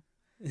 you know.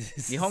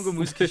 Nihongo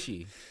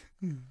muzukashi.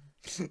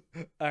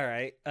 All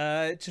right,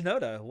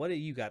 Chinoda, what do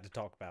you got to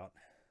talk about?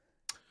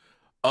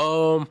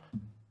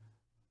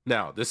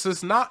 Now this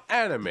is not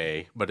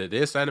anime, but it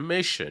is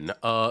animation.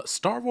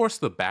 Star Wars: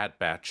 The Bad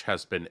Batch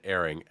has been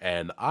airing,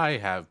 and I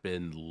have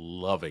been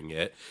loving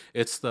it.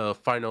 It's the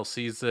final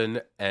season,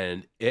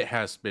 and it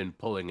has been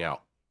pulling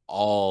out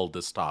all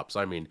the stops.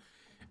 I mean,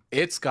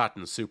 it's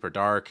gotten super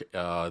dark.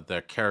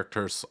 The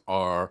characters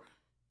are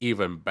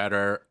even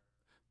better.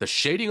 The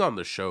shading on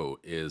the show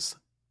is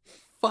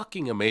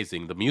fucking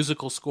amazing. The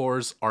musical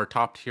scores are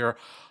top tier.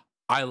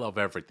 I love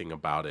everything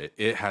about it.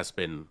 It has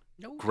been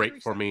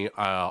great for me.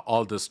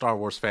 All the Star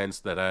Wars fans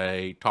that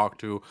I talk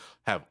to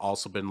have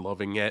also been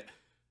loving it.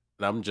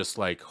 And I'm just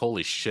like,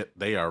 holy shit,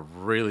 they are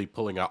really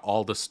pulling out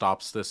all the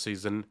stops this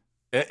season.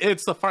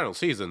 It's the final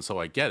season, so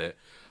I get it.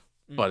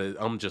 But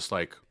I'm just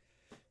like,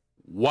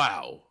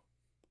 wow.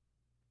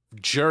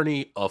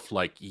 Journey of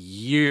like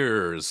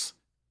years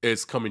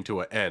is coming to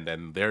an end,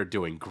 and they're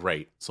doing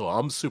great. So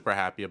I'm super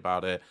happy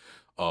about it.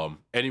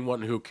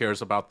 Anyone who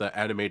cares about the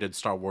animated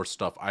Star Wars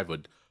stuff, I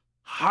would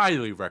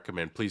highly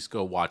recommend. Please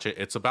go watch it.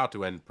 It's about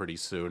to end pretty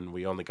soon.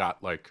 We only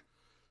got like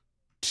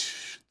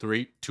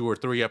two or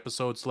three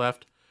episodes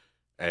left,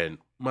 and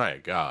my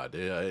God,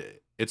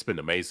 it's been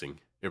amazing.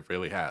 It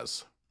really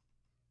has.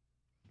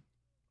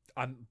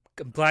 I'm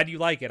glad you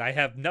like it. I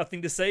have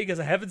nothing to say because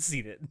I haven't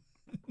seen it.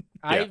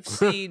 I've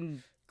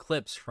seen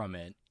clips from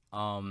it.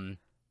 I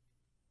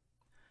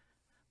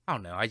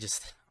don't know. I'm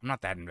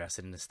not that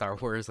invested in the Star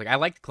Wars. Like I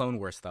liked Clone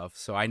Wars stuff,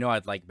 so I know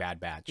I'd like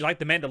Bad Batch. You like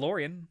The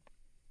Mandalorian?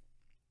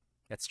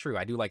 That's true.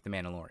 I do like The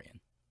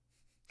Mandalorian.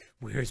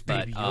 Where's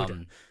Baby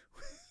Yoda?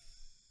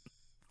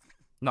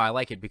 No, I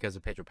like it because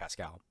of Pedro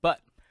Pascal.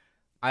 But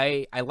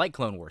I like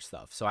Clone Wars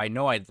stuff, so I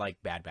know I'd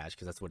like Bad Batch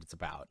because that's what it's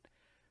about.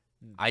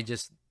 I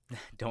just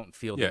don't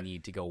feel the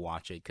need to go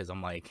watch it because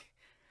I'm like,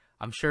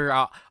 I'm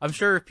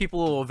sure people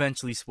will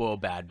eventually spoil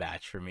Bad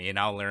Batch for me, and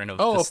I'll learn of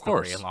the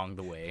story along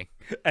the way.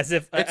 As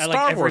if it's like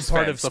Star every Wars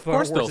part fans. of Star Of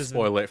course Wars they'll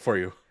spoil it for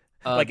you.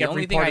 Like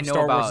every part of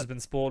Star Wars has been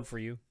spoiled for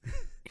you.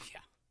 Yeah.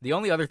 The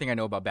only other thing I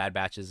know about Bad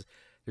Batch is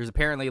there's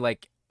apparently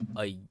like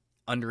a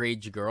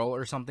underage girl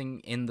or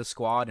something in the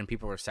squad, and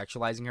people are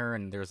sexualizing her,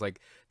 and there's like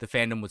the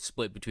fandom was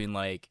split between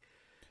like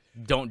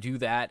don't do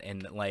that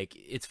and like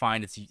it's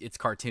fine, it's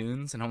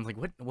cartoons, and I'm like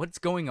what's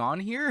going on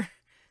here?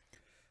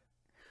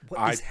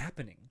 What is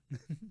happening?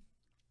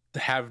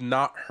 Have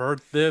not heard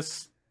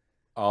this.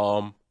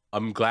 I'm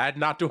glad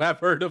not to have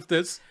heard of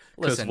this.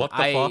 Listen, what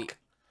the fuck?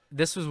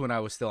 This was when I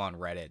was still on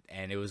Reddit,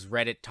 and it was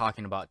Reddit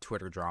talking about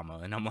Twitter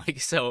drama, and I'm like,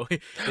 so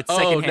it's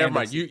never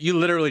mind. You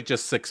literally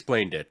just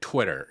explained it.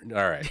 Twitter.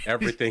 All right.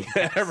 Everything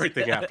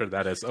after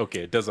that is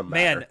okay. It doesn't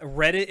matter. Man,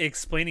 Reddit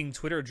explaining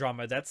Twitter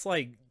drama. That's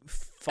like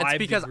 5 It's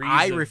because degrees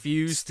I of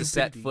refuse to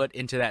set stupidity. foot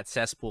into that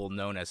cesspool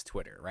known as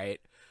Twitter, right?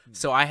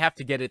 So I have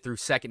to get it through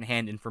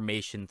secondhand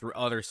information through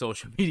other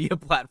social media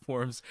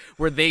platforms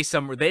where they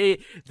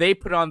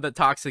put on the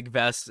toxic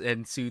vests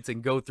and suits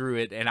and go through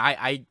it, and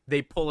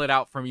they pull it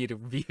out for me to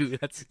review.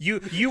 That's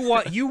You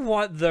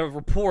want the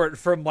report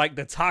from like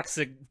the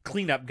toxic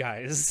cleanup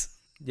guys.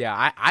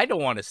 Yeah, I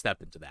don't want to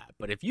step into that.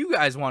 But if you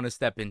guys want to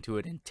step into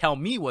it and tell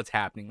me what's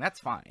happening, that's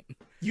fine.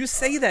 You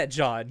say that,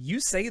 John. You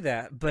say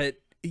that, but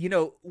you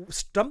know,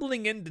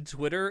 stumbling into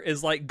Twitter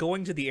is like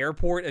going to the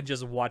airport and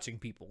just watching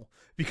people,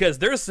 because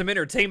there's some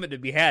entertainment to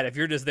be had if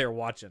you're just there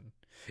watching.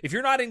 If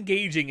you're not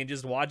engaging and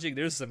just watching,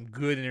 there's some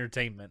good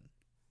entertainment.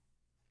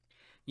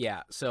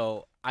 Yeah,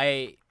 so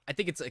I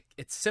think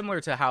it's similar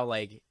to how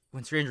like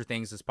when Stranger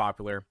Things is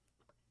popular,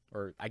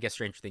 or I guess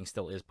Stranger Things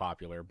still is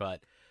popular,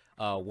 but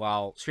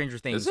while Stranger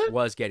Things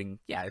was getting,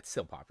 yeah, it's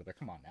still popular.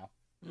 Come on now.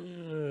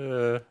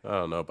 I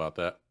don't know about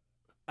that.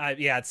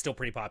 Yeah, it's still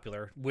pretty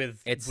popular.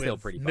 It's still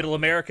pretty popular. Middle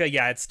America,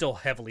 yeah, it's still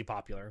heavily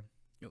popular.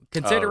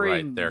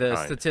 Considering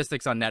the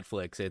statistics on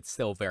Netflix, it's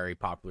still very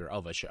popular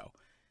of a show.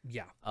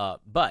 Yeah.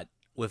 But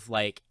with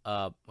like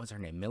what's her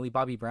name? Millie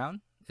Bobby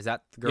Brown? Is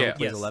that the girl who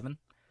plays 11?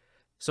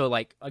 So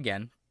like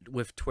again,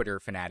 with Twitter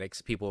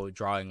fanatics, people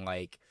drawing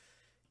like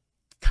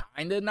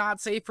kind of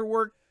not safe for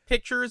work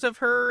pictures of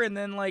her and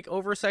then like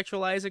over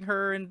sexualizing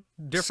her and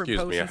different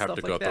posts and stuff like that.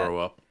 Excuse me, I have to go throw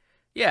up.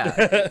 Yeah.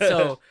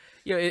 So,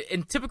 you know,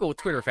 in typical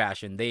Twitter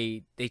fashion,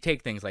 they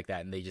take things like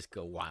that and they just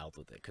go wild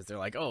with it because they're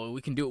like, oh,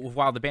 we can do it with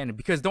Wild Abandon.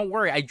 Because don't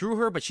worry, I drew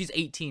her, but she's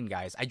 18,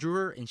 guys. I drew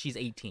her and she's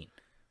 18.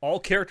 All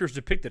characters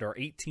depicted are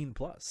 18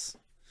 plus.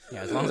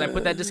 Yeah, as long as I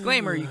put that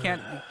disclaimer, you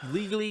can't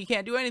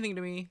can't do anything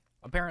to me,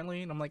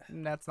 apparently. And I'm like,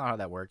 that's not how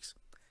that works.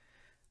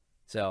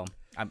 So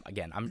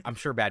I'm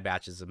sure Bad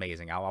Batch is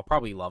amazing. I'll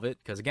probably love it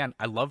because again,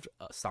 I loved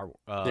Star Wars.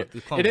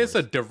 The Clone Wars. Is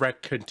a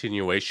direct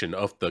continuation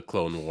of the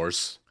Clone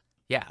Wars.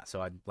 Yeah,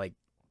 so I'd like,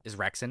 is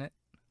Rex in it?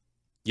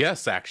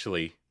 Yes,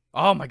 actually.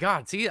 Oh my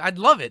God! See, I'd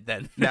love it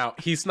then. Now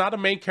he's not a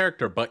main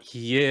character, but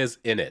he is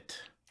in it.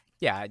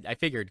 Yeah, I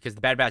figured because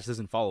the Bad Batch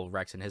doesn't follow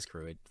Rex and his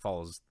crew; it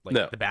follows like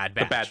the Bad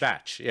Batch. The Bad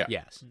Batch. Yeah.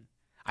 Yes,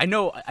 I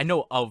know. I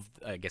know a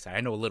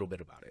little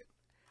bit about it.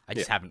 I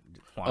just haven't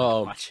wanted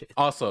to watch it.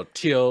 Also,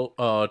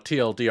 TLDR,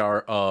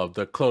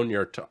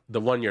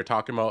 the one you're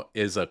talking about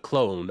is a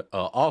clone.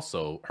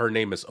 Also, her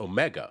name is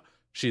Omega.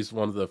 She's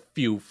one of the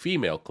few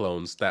female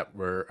clones that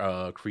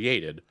were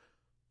created.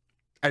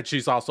 And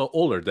she's also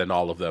older than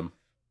all of them,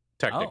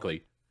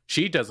 technically.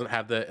 She doesn't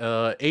have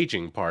the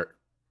aging part,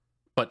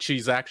 but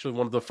she's actually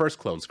one of the first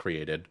clones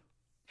created.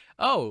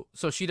 Oh,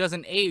 so she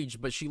doesn't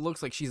age, but she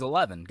looks like she's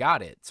 11.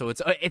 Got it. So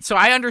it's so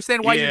I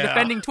understand why you're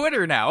defending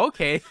Twitter now.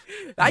 Okay,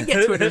 I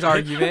get Twitter's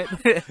argument.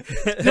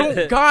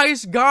 No,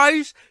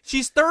 guys,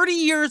 she's 30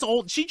 years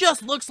old. She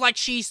just looks like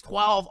she's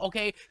 12.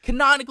 Okay,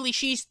 canonically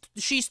she's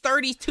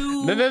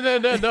 32.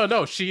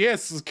 No. She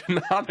is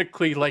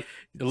canonically like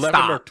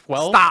 11 or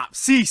 12. Stop.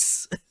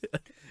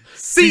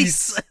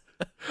 Cease.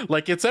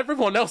 Like it's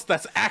everyone else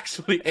that's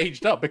actually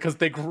aged up because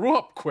they grew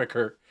up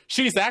quicker.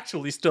 She's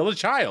actually still a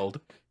child.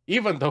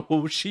 Even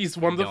though she's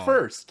one of the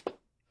first.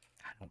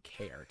 I don't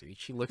care, dude.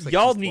 She looks like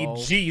y'all she's need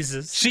 12.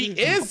 Jesus. She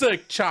is a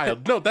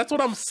child. No, that's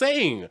what I'm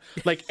saying.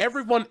 Like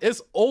everyone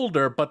is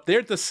older, but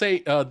they're the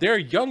same. They're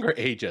younger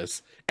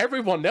ages.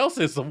 Everyone else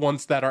is the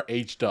ones that are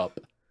aged up.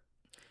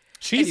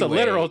 She's a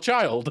literal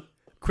child.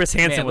 Chris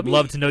Hansen would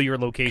love to know your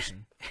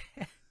location.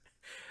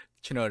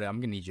 Chinoda,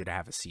 I'm gonna need you to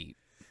have a seat.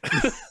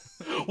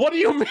 What do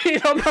you mean?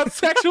 I'm not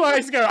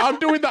sexualizing her. I'm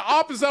doing the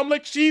opposite. I'm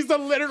like, she's a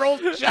literal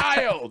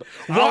child.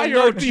 Why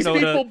are these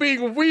people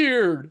being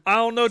weird? I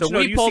don't know. So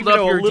we pulled up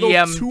your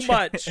DM too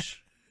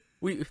much.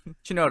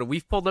 Chinoda,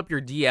 we've pulled up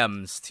your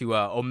DMs to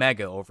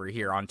Omega over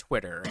here on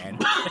Twitter,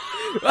 and you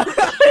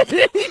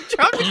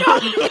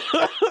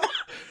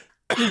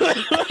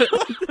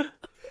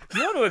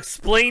want to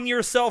explain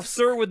yourself,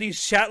 sir, with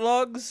these chat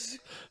logs?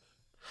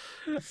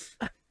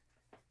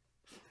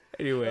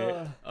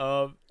 Anyway,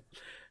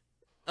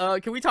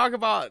 can we talk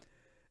about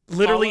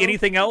literally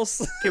anything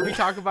else? Can we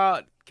talk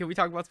about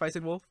Spice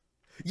and Wolf?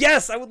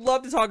 Yes, I would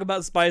love to talk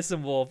about Spice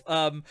and Wolf.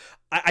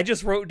 I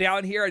just wrote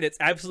down here, and it's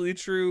absolutely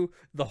true.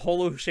 The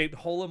holo-shaped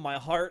hole in my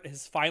heart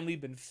has finally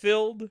been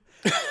filled.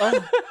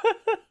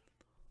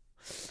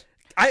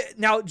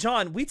 Now,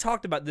 John, we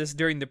talked about this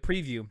during the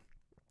preview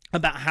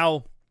about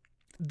how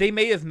they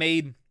may have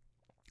made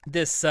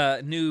this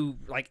new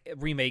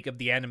remake of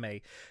the anime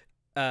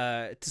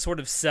to sort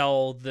of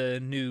sell the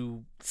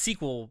new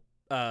sequel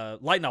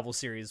light novel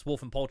series,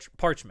 Wolf and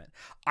Parchment.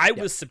 I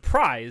was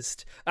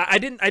surprised. I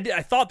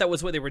thought that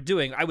was what they were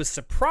doing. I was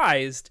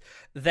surprised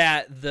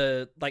that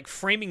the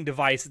framing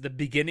device at the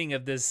beginning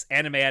of this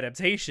anime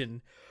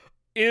adaptation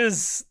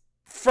is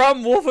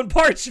from Wolf and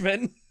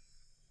Parchment.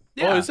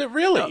 Yeah. Oh, is it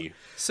really?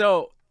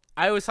 So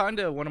I was talking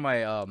to one of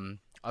my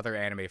other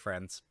anime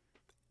friends,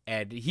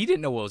 and he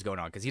didn't know what was going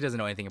on because he doesn't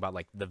know anything about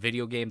the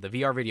video game, the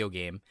VR video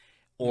game,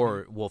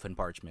 or Wolf and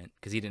Parchment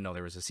because he didn't know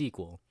there was a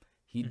sequel.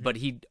 But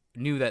he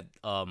knew that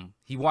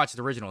he watched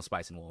the original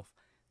Spice and Wolf.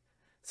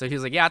 So he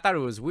was like, yeah, I thought it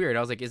was weird. I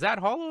was like, is that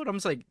Hollow? And I'm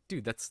just like,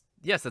 dude, that's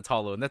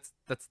Hollow, and that's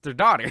their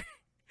daughter.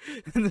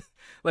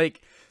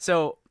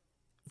 So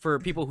for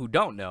people who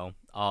don't know,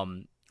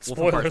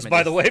 spoilers,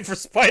 by the way, for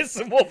Spice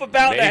and Wolf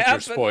about to happen.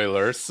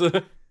 Spoilers.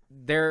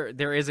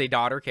 There is a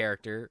daughter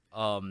character.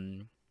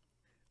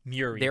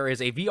 Muri. there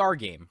is a VR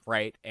game,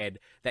 right? And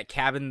that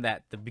cabin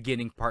that the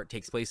beginning part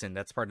takes place in,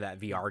 that's part of that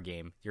VR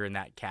game. You're in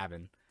that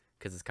cabin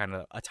because it's kind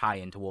of a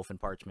tie-in to Wolf and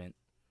Parchment.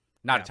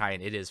 Not a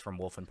tie-in, it is from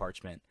Wolf and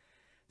Parchment.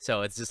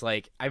 So it's just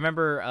like, I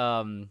remember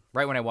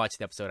right when I watched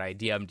the episode, I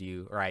DM'd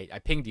you, or I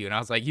pinged you, and I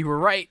was like, you were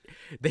right.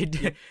 They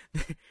did.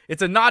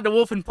 It's a nod to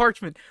Wolf and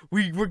Parchment.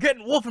 We're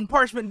getting Wolf and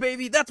Parchment,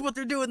 baby. That's what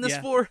they're doing this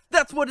for.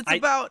 That's what it's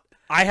about.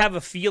 I have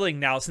a feeling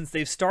now, since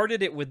they've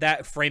started it with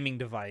that framing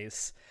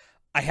device,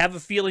 I have a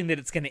feeling that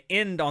it's going to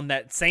end on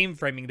that same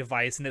framing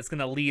device, and it's going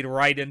to lead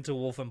right into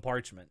Wolf and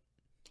Parchment.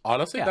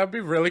 Honestly, that'd be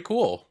really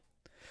cool.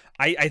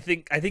 I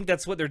think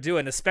that's what they're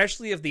doing,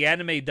 especially if the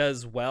anime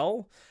does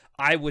well.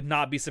 I would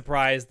not be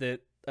surprised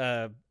that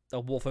a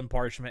Wolf and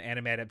Parchment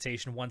anime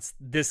adaptation, once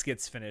this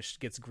gets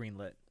finished, gets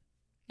greenlit.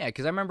 Yeah,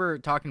 because I remember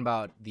talking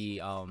about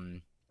the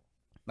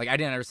like, I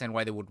didn't understand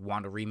why they would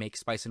want to remake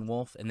Spice and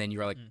Wolf, and then you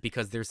were like,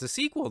 because there's a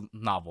sequel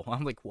novel.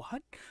 I'm like,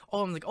 what?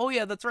 Oh, I'm like, oh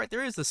yeah, that's right,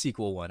 there is a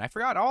sequel one. I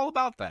forgot all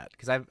about that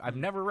because I've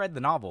never read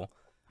the novel.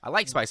 I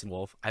like Spice and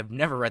Wolf. I've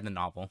never read the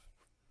novel.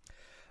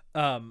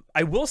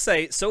 I will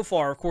say, so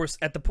far, of course,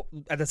 at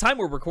the time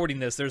we're recording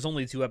this, there's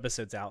only 2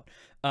 episodes out.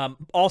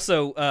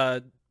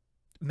 Also,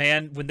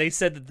 man, when they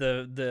said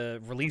that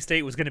the release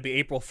date was going to be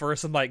April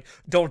 1st, I'm like,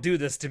 don't do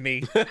this to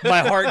me.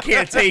 My heart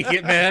can't take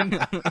it, man.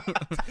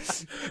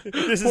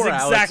 This Poor is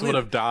Alex exactly would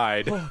have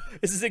died.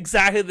 This is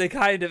exactly the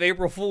kind of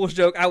April Fool's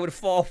joke I would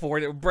fall for,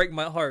 and it would break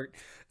my heart.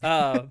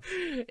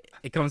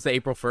 It comes to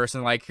April 1st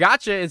and like,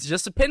 gotcha, it's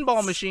just a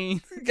pinball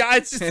machine.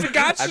 Guys, it's just a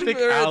gotcha. I think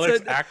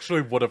Alex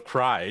actually would have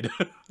cried.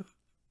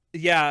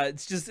 Yeah,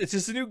 it's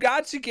just a new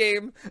gotcha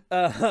game.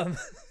 I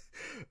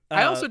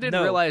also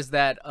didn't realize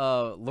that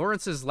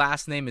Lawrence's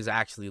last name is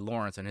actually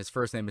Lawrence, and his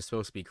first name is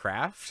supposed to be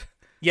Kraft.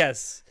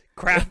 Yes,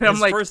 Kraft. His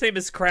first name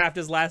is Kraft.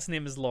 His last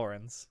name is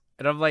Lawrence.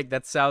 And I'm like,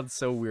 that sounds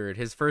so weird.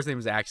 His first name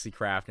is actually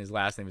Kraft, and his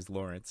last name is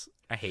Lawrence.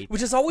 I hate that.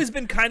 Which has always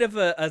been kind of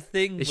a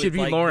thing. It should be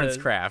like Lawrence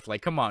Kraft.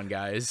 Like, come on,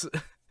 guys.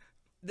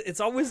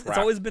 It's always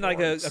been like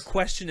a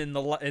question in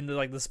the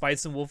like the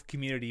Spice and Wolf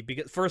community,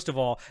 because first of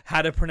all,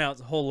 how to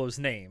pronounce Holo's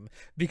name,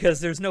 because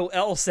there's no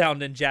L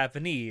sound in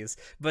Japanese,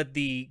 but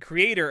the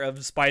creator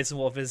of Spice and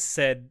Wolf has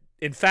said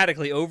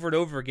emphatically over and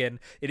over again,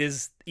 it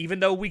is, even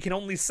though we can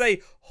only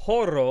say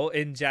Horo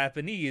in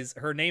Japanese,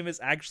 her name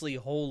is actually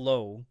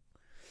Holo.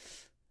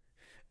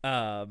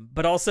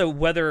 But also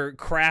whether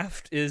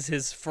Kraft is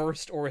his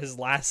first or his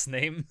last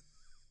name,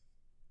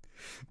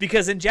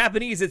 because in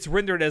Japanese it's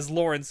rendered as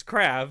Lawrence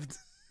Kraft.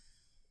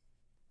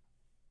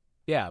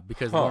 Yeah,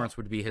 because Lawrence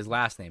would be his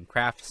last name.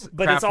 Kraft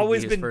but it's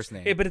always been been his first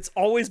name. But it's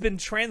always been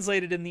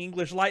translated in the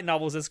English light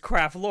novels as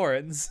Kraft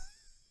Lawrence.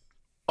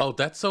 Oh,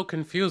 that's so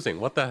confusing.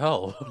 What the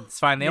hell? It's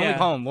fine. They only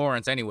call him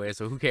Lawrence anyway,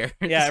 so who cares?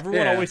 Yeah,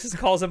 everyone always just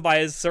calls him by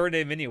his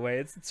surname anyway.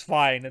 It's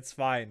fine. It's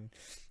fine.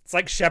 It's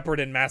like Shepard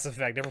in Mass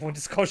Effect. Everyone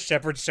just calls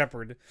Shepard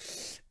Shepard.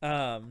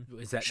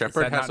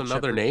 Shepard has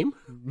another name?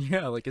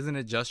 Yeah, like, isn't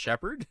it just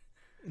Shepard?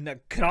 No,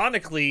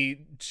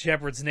 canonically,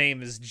 Shepard's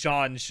name is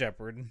John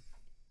Shepard.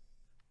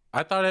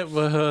 I thought it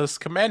was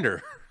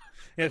Commander.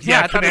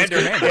 Yeah,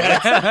 Commander.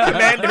 Yeah,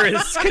 Commander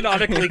is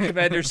canonically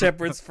Commander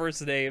Shepard's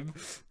first name.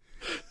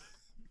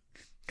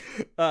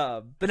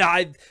 But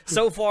no,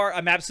 so far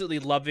I'm absolutely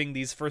loving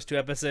these first 2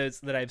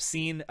 episodes that I've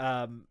seen.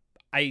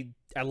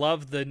 I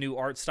love the new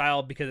art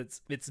style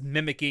because it's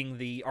mimicking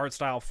the art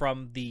style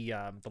from the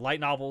light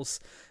novels.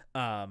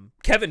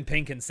 Kevin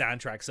Pinkin's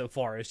soundtrack so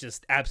far is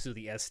just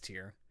absolutely S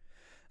tier.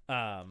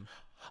 I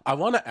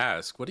want to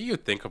ask, what do you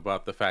think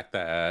about the fact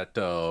that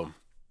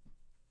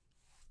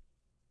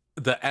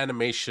the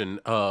animation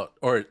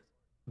or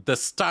the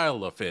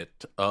style of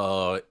it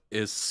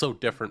is so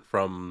different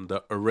from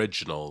the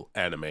original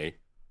anime?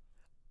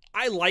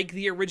 I like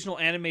the original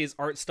anime's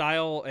art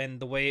style and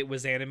the way it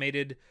was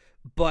animated,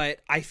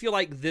 but I feel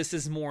like this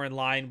is more in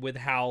line with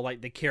how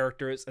like the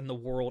characters and the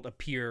world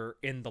appear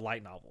in the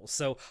light novels.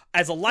 So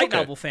as a light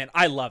novel fan,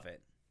 I love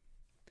it.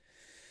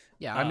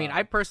 Yeah, I mean,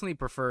 I personally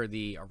prefer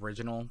the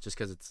original just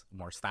because it's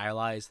more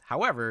stylized.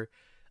 However,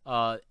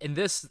 in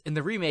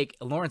the remake,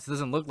 Lawrence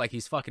doesn't look like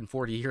he's fucking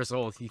 40 years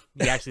old. He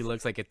actually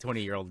looks like a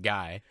 20-year-old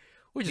guy,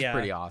 which is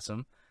pretty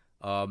awesome.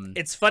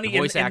 It's funny, the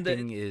voice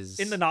acting is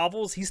in the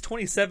novels, he's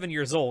 27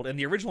 years old. In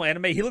the original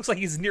anime, he looks like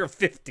he's near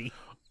 50.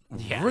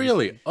 Yeah,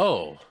 really?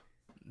 Oh.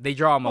 They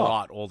draw him a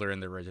lot older in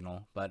the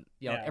original, but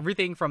you know,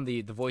 everything from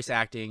the voice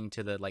acting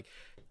to the, like,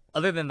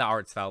 other than the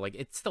art style, like,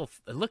 it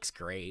looks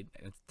great.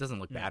 It doesn't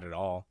look bad at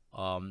all.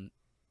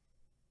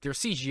 There's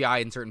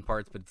CGI in certain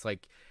parts, but it's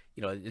like,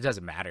 you know, it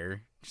doesn't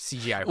matter.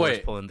 CGI horse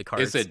pulling the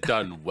carts. Is it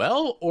done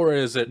well or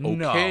is it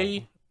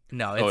okay?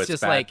 No, it's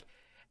just bad. Like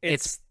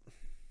it's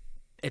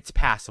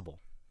passable.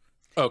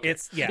 Okay.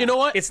 You know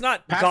what? It's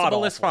not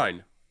passable is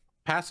fine.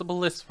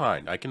 Passable is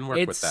fine. I can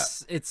work with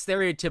that. It's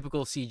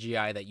stereotypical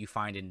CGI that you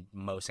find in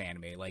most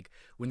anime. Like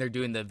when they're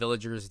doing the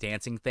villagers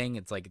dancing thing,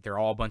 it's like they're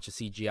all a bunch of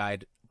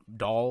CGI'd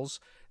dolls.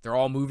 They're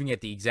all moving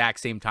at the exact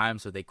same time,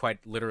 so they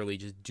quite literally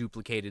just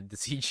duplicated the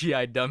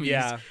CGI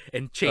dummies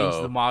and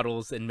changed the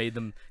models and made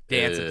them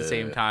dance at the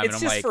same time. It's and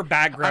I'm just like, for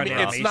background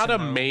animation. It's not a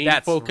though. main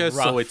That's focus,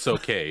 rough. so it's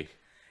okay.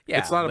 Yeah,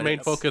 it's not a but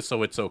main focus,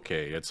 so it's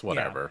okay. It's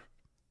whatever.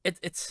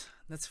 It's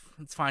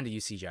fine to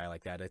use CGI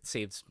like that. It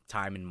saves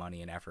time and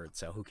money and effort,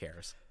 so who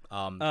cares?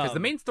 Because the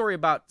main story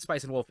about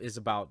Spice and Wolf is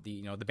about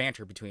the the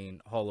banter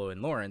between Holo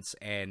and Lawrence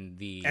and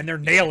they're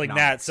nailing that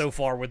economics. so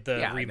far with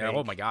the remake.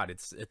 Oh my god,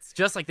 it's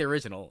just like the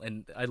original,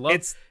 and I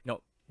love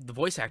the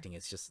voice acting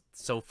is just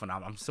so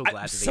phenomenal. I'm so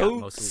glad that they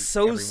got mostly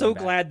everyone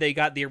back. Glad they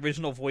got the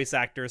original voice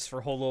actors for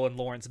Holo and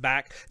Lawrence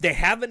back. They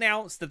have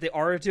announced that they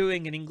are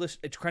doing an English.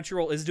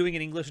 Crunchyroll is doing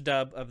an English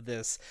dub of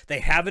this. They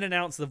haven't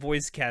announced the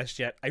voice cast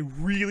yet. I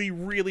really,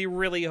 really,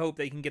 really hope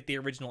they can get the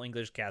original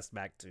English cast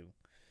back too.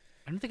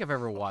 I don't think I've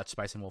ever watched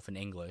Spice and Wolf in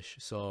English,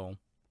 so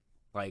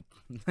like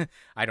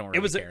I don't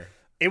really care.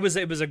 It was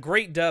a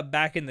great dub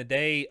back in the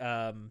day.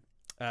 Brina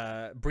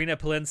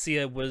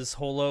Palencia was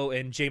Holo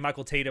and J.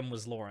 Michael Tatum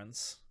was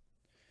Lawrence.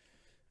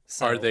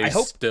 So Are they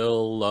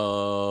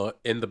still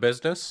in the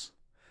business?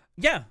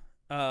 Yeah.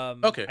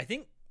 Okay. I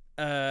think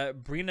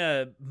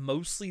Brina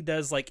mostly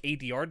does like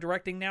ADR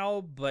directing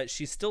now, but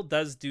she still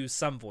does do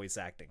some voice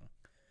acting.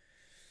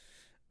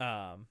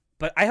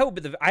 But I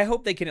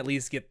hope they can at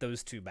least get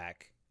those two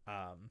back,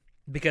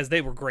 because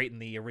they were great in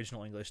the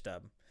original English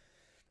dub.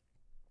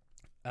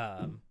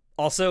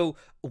 Also,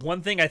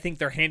 one thing I think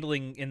they're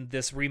handling in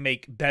this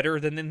remake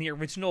better than in the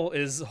original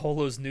is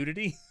Holo's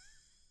nudity.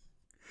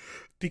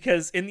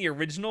 Because in the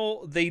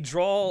original, they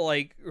draw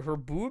like her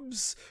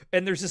boobs,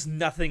 and there's just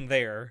nothing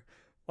there,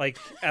 like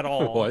at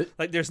all. What?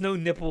 Like there's no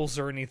nipples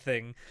or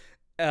anything.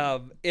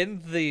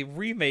 In the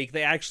remake,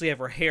 they actually have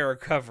her hair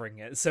covering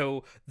it,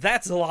 so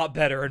that's a lot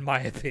better in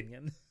my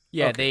opinion.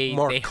 Yeah, Okay,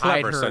 they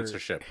hide her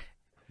censorship.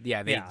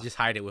 Yeah, they just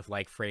hide it with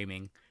like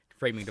framing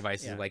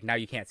devices. Yeah. Like now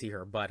you can't see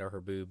her butt or her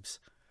boobs.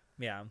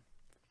 Yeah.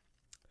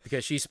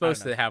 Because she's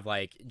supposed to have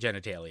like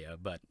genitalia,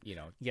 but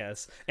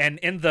Yes, and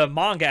in the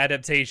manga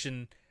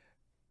adaptation,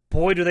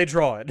 boy, do they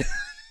draw it.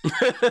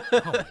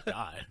 Oh my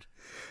god.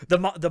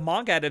 The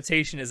manga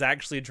adaptation is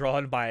actually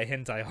drawn by a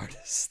hentai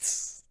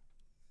artist.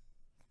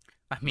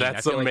 I mean,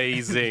 That's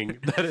amazing.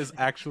 That is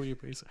actually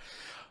amazing.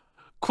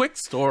 Quick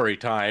story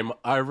time.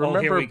 I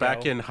remember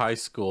back in high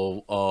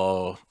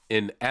school,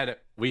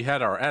 we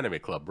had our anime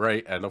club,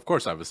 right? And of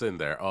course I was in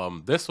there.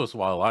 This was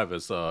while I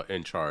was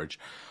in charge.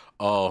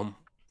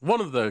 One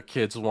of the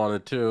kids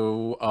wanted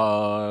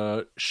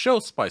to show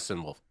Spice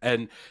and Wolf.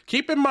 And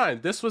keep in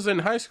mind, this was in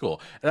high school.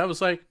 And I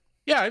was like,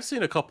 yeah, I've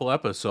seen a couple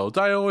episodes.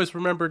 I always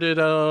remembered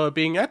it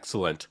being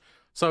excellent.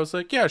 So I was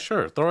like, yeah,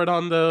 sure, throw it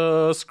on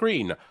the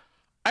screen.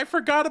 I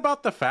forgot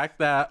about the fact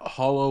that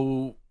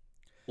Holo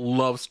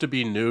loves to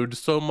be nude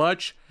so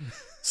much.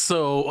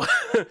 So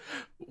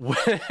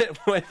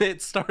when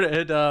it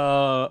started,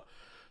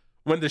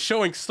 when the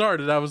showing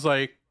started, I was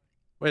like,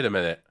 wait a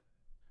minute.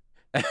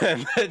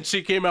 And then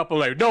she came up and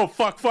like, no,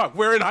 fuck,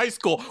 we're in high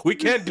school. We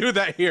can't do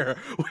that here.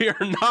 We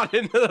are not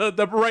in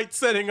the right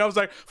setting. I was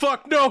like,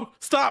 fuck, no,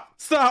 stop,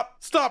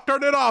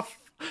 turn it off.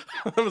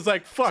 I was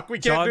like, fuck, we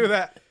can't do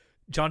that.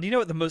 John, do you know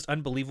what the most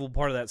unbelievable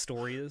part of that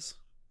story is?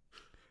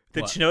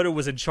 That What? Shinoda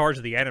was in charge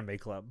of the anime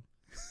club.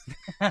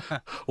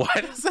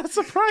 Why does that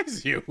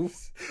surprise you?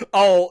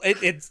 Oh,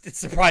 it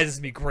surprises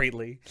me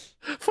greatly.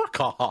 Fuck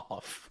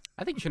off.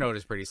 I think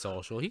Shinoda's pretty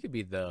social. He could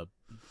be the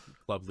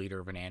club leader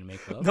of an anime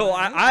club. No,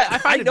 I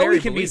find it know very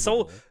he can be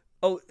believable.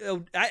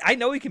 I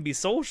know he can be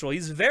social.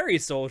 He's very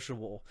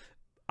sociable.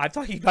 I'm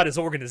talking about his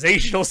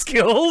organizational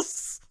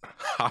skills.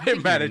 I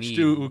managed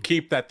to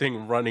keep that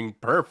thing running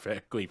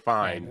perfectly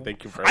fine.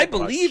 Thank you very much. I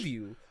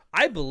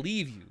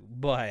believe you,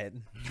 but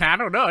I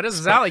don't know. It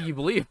doesn't sound like you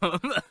believe him.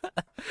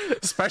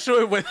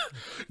 Especially with,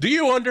 do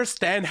you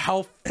understand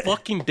how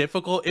fucking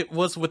difficult it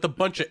was with a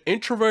bunch of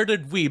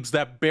introverted weebs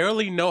that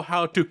barely know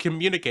how to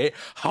communicate?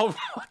 How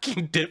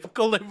fucking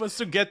difficult it was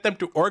to get them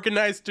to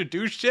organize to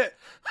do shit?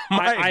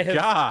 My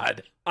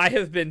God. I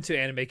have been to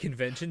anime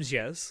conventions,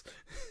 yes.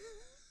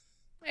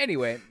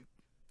 Anyway,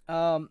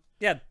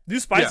 Yeah, new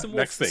Spice and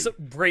Wolf, next thing.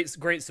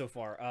 Great so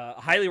far.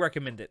 Highly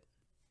recommend it.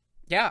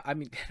 yeah, I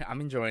mean,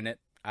 I'm enjoying it.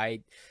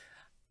 I'm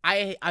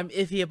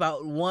iffy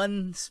about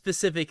one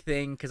specific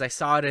thing because I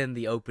saw it in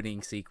the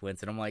opening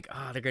sequence, and I'm like,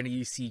 oh, they're gonna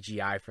use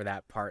CGI for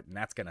that part, and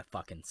that's gonna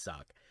fucking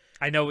suck.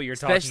 I know what you're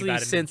talking Especially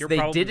about. since you're they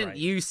probably didn't right.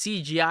 use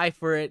CGI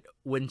for it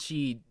when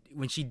she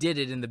did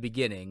it in the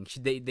beginning.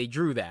 They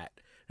drew that.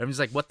 I'm just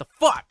like, what the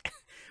fuck?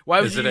 Why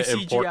would Is you it use an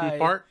CGI? important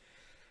part?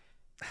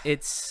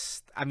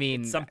 I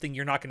mean, something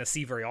you're not going to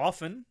see very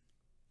often.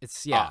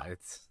 it's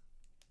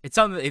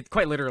something. It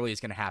quite literally is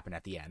going to happen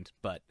at the end.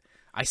 But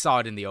I saw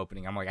it in the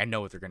opening. I'm like, I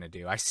know what they're going to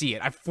do. I see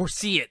it. I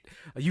foresee it.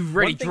 You've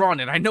already drawn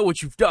it. I know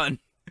what you've done.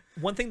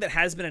 One thing that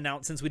has been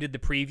announced since we did the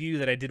preview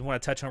that I did want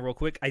to touch on real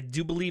quick, I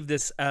do believe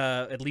this,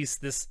 at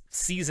least this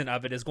season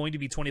of it, is going to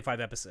be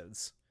 25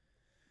 episodes.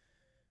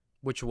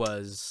 Which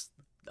was,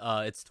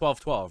 it's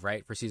 12-12,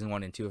 right, for season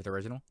 1 and 2 of the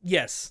original.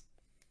 Yes.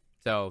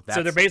 So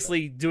So they're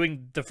basically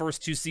doing the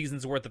first 2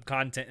 seasons worth of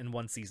content in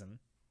one season.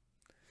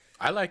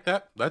 I like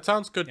that. That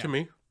sounds good to Yeah.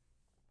 me.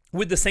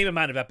 with the same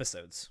amount of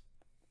episodes.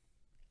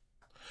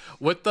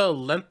 With the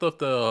length of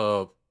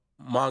the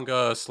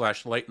manga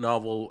slash light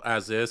novel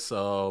as is,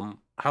 how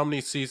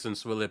many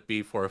seasons will it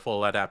be for a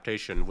full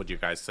adaptation, would you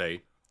guys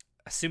say?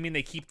 Assuming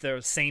they keep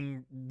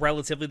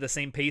relatively the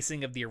same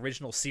pacing of the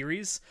original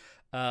series,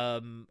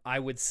 I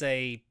would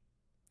say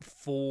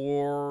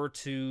 4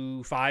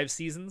 to 5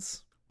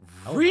 seasons.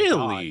 Oh my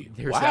Really? God,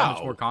 there's Wow. that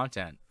much more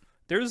content.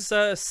 There's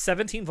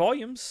 17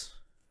 volumes.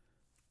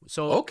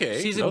 So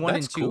Okay, season no, 1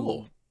 that's and 2,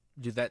 cool.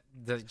 that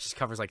just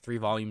covers like 3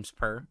 volumes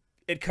per.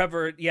 It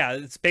covered, yeah,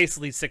 it's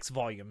basically 6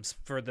 volumes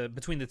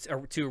between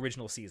the 2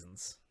 original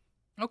seasons.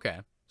 Okay,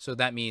 so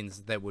that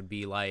means that would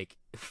be like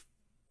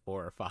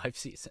 4 or 5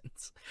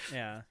 seasons.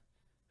 Yeah.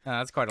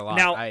 That's quite a lot.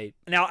 Now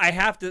I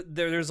have to.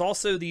 There's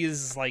also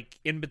these like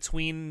in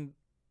between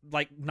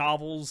like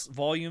novels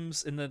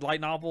volumes in the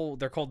light novel.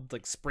 They're called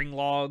like spring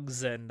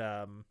logs and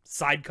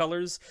side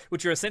colors,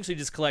 which are essentially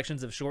just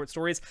collections of short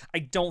stories. I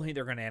don't think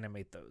they're going to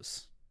animate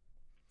those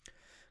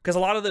because a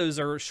lot of those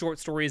are short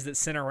stories that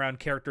center around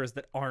characters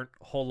that aren't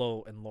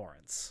Holo and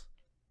Lawrence.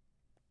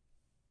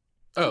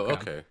 Oh,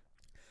 okay.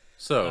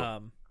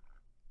 So,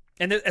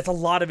 and it's a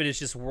lot of it is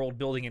just world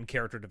building and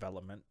character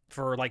development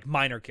for like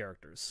minor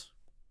characters.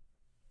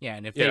 yeah,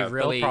 and if yeah, they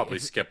really they'll probably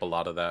skip a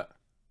lot of that.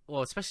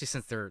 well, especially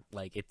since they're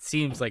like, it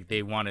seems like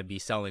they want to be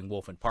selling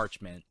Wolf and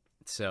Parchment.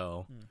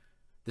 So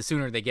the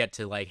sooner they get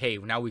to like, hey,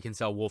 now we can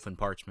sell Wolf and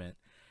Parchment.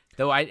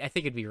 Though I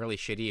think it'd be really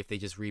shitty if they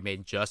just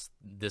remade just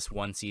this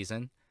one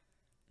season,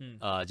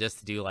 just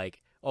to do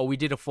like, oh, we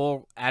did a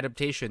full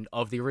adaptation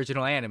of the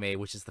original anime,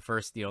 which is the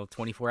first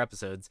 24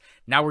 episodes.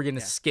 Now we're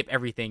gonna skip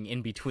everything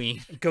in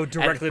between. Go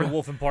directly to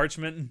Wolf and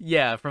Parchment.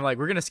 Yeah, from like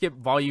we're gonna skip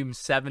volume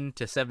 7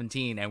 to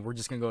 17, and we're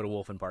just gonna go to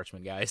Wolf and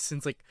Parchment, guys.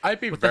 It's like I'd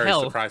be what the very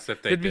hell? surprised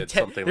if they There'd be did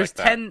 10 something there's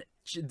like that. 10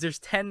 there's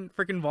 10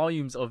 freaking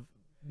volumes of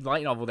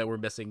light novel that we're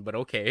missing, but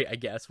okay, I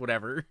guess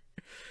whatever.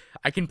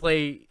 I can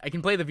play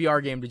the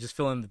VR game to just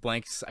fill in the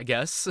blanks, I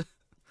guess.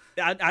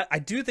 I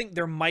do think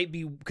there might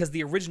be, because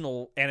the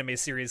original anime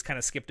series kind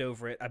of skipped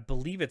over it. I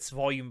believe it's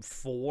volume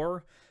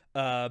 4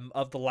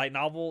 of the light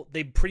novel.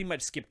 They pretty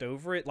much skipped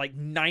over it. Like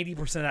 90%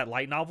 of that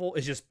light novel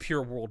is just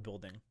pure world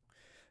building.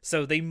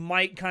 So they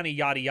might kind of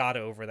yada yada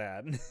over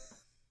that.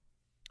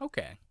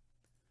 Okay.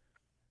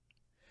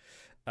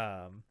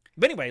 But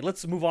anyway,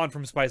 let's move on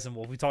from Spice and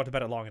Wolf. We talked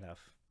about it long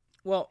enough.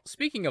 Well,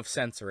 speaking of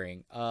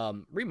censoring,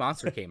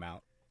 Remonster came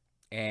out,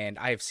 and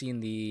I have seen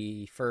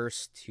the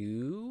first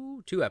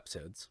two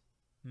episodes.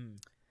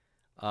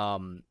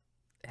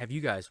 Have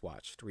you guys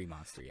watched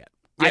Remonster yet?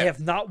 I Yeah. have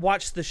not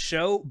watched the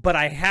show, but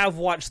I have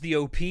watched the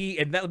OP,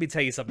 and let me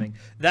tell you something.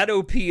 That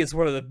OP is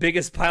one of the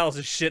biggest piles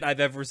of shit I've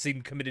ever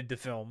seen committed to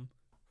film.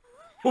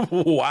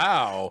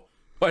 Wow.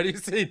 Why do you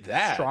say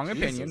that? Strong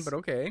opinion, Jesus. but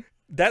okay.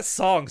 That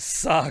song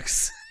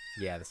sucks.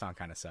 Yeah, the song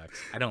kind of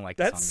sucks. I don't like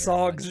That the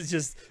song song very much. is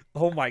just,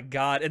 oh my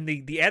god. And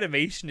the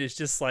animation is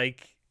just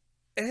like,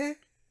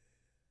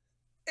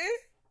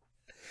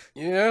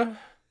 Yeah.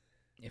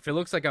 If it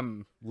looks like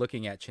I'm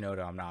looking at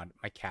Chinoda, I'm not.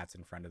 My cat's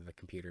in front of the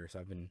computer, so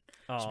I've been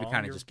kind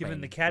of you're just giving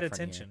playing the cat in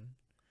front of here. attention.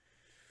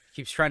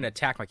 Keeps trying to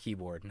attack my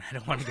keyboard, and I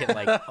don't want to get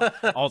like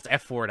Alt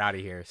F4 out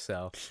of here.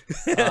 So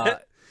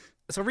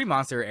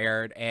Remonster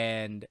aired,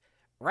 and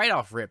right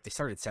off rip, they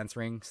started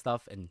censoring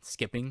stuff and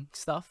skipping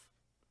stuff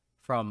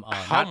from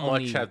How not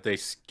much only... have they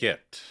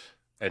skipped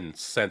and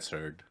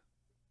censored?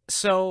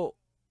 So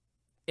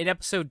in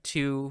episode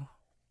 2,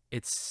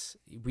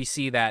 we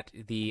see that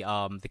the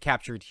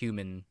captured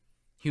humans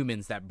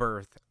that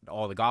birth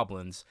all the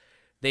goblins,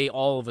 they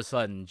all of a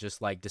sudden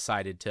just like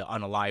decided to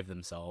unalive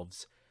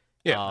themselves.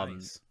 Yeah.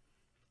 Nice.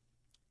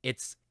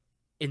 It's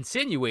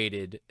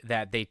insinuated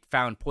that they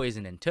found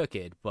poison and took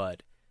it,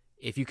 but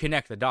if you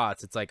connect the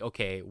dots, it's like,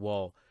 okay,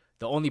 well,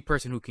 the only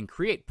person who can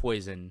create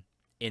poison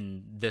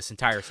in this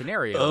entire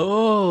scenario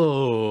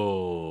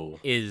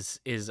is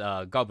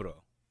Goburo,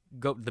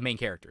 the main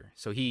character.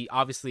 So he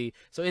obviously,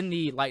 in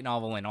the light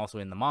novel and also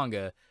in the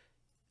manga,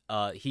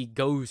 he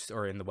goes,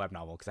 or in the web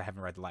novel, because I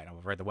haven't read the light novel,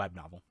 I've read the web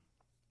novel.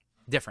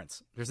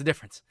 There's a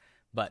difference.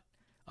 But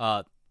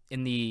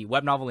in the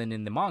web novel and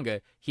in the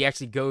manga, he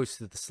actually goes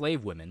to the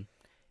slave women,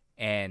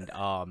 and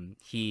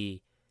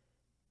he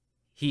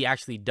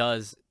actually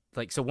does,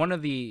 like, so one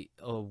of the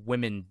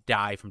women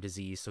die from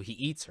disease, so he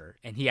eats her,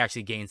 and he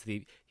actually gains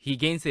the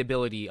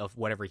ability of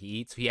whatever he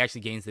eats. So he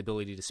actually gains the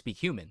ability to speak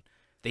human.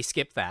 They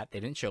skipped that. They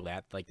didn't show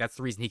that. Like, that's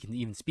the reason he can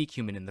even speak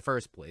human in the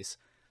first place.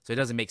 So it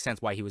doesn't make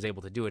sense why he was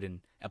able to do it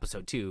in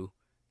episode 2.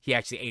 He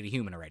actually ate a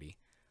human already.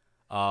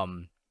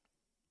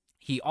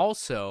 He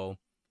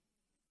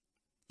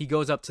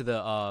goes up to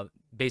the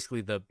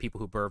basically the people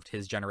who birthed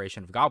his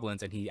generation of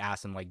goblins, and he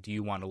asks them, like, do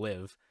you want to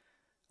live?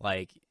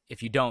 Like,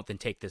 if you don't, then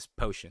take this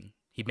potion.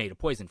 He made a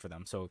poison for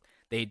them. So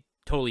they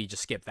totally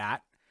just skipped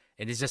that.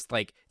 And it's just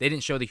like, they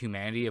didn't show the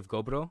humanity of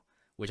Goburo,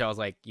 which I was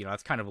like,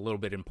 that's kind of a little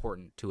bit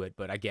important to it,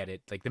 but I get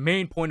it. Like, the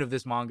main point of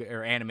this manga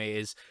or anime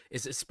is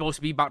it's supposed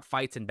to be about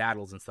fights and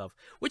battles and stuff,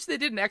 which they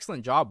did an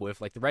excellent job with.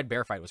 Like, the Red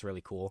Bear fight was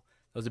really cool.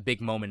 That was a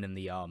big moment in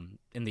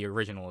the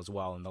original as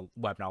well, in the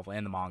web novel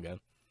and the manga.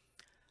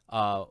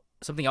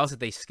 Something else that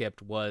they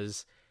skipped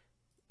was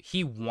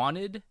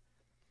Gaburo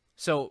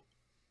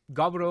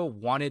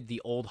wanted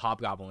the old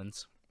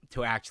hobgoblins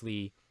to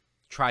actually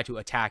try to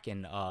attack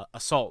and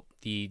assault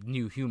the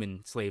new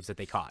human slaves that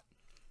they caught,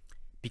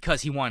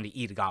 because he wanted to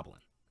eat a goblin.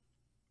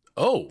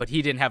 Oh. But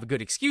he didn't have a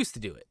good excuse to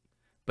do it.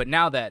 But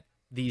now that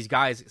these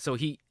guys,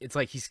 it's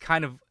like he's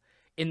kind of,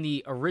 in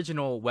the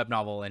original web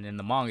novel and in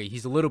the manga,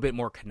 he's a little bit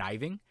more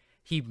conniving.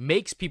 He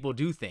makes people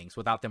do things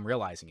without them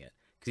realizing it.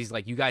 Because he's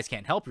like, you guys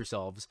can't help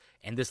yourselves,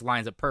 and this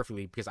lines up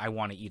perfectly because I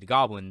want to eat a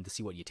goblin to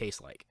see what you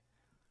taste like.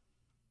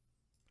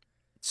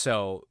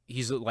 So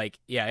he's like,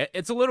 yeah,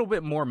 it's a little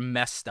bit more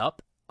messed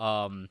up.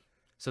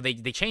 So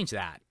they changed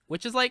that,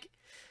 which is like,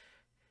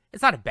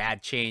 it's not a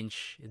bad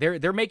change.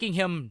 They're making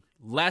him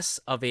less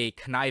of a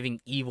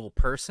conniving evil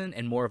person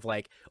and more of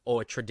like,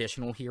 a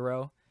traditional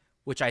hero,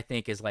 which I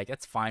think is like,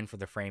 that's fine for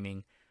the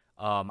framing.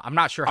 I'm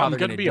not sure how they're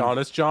going to be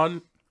honest,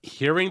 John.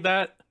 Hearing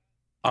that,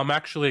 I'm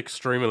actually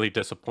extremely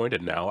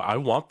disappointed now. I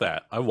want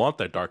that. I want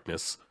that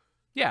darkness.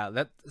 Yeah,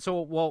 I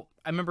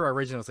remember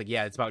originally it's like,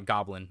 yeah, it's about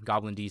Goblin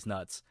D's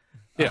nuts.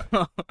 Yeah.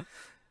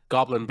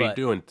 Goblin be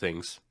doing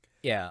things.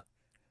 Yeah.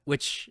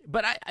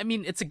 But I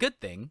mean, it's a good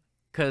thing,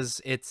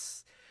 because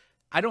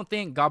I don't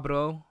think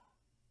Gaburo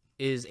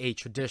is a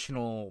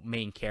traditional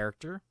main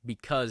character,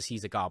 because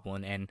he's a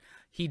goblin and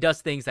he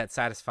does things that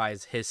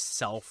satisfies his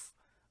self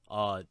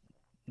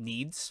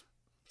needs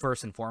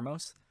first and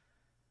foremost.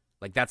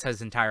 Like, that's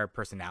his entire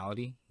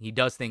personality. He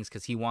does things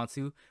because he wants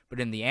to.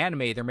 But in the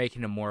anime, they're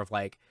making him more of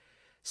like...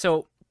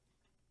 So,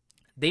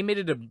 they made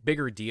it a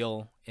bigger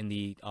deal in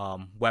the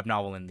web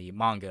novel and the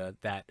manga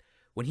that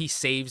when he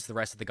saves the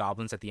rest of the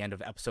goblins at the end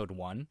of episode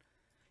 1,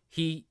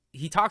 he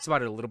talks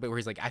about it a little bit where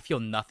he's like, I feel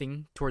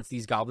nothing towards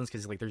these goblins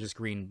because like they're just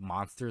green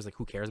monsters. Like,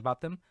 who cares about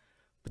them?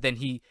 But then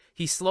he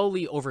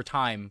slowly, over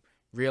time,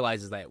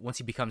 realizes that once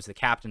he becomes the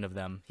captain of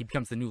them, he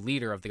becomes the new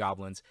leader of the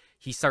goblins,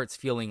 he starts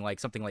feeling like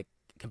something like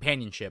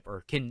companionship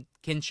or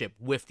kinship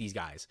with these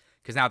guys,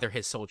 because now they're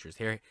his soldiers,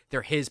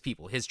 they're his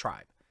people, his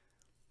tribe.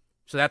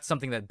 So that's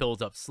something that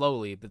builds up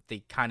slowly, but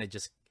they kind of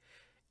just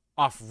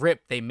off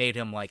rip, they made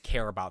him like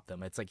care about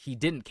them. It's like he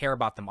didn't care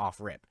about them off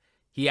rip.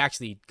 He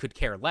actually could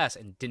care less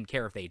and didn't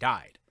care if they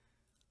died.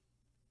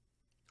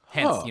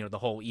 Hence, the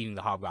whole eating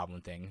the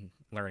hobgoblin thing,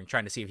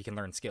 trying to see if he can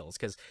learn skills,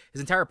 because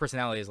his entire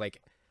personality is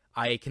like,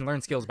 I can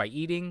learn skills by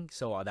eating,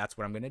 so that's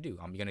what I'm going to do.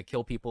 I'm going to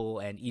kill people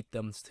and eat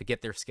them to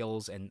get their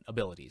skills and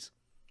abilities.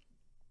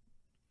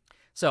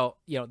 So,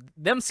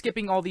 them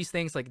skipping all these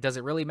things, like, does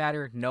it really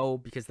matter? No,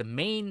 because the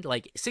main,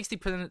 like,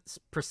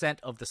 60%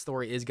 of the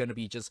story is going to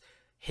be just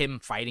him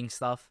fighting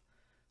stuff.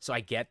 So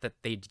I get that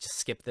they just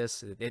skip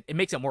this. It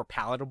makes it more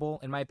palatable,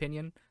 in my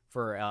opinion,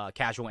 for a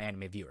casual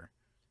anime viewer.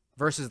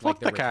 Versus, like,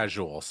 the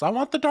casuals. I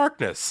want the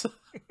darkness.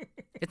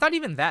 It's not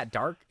even that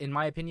dark, in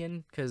my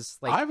opinion, because,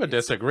 like... I would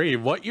disagree.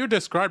 What you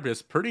described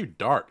is pretty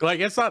dark.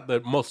 Like, it's not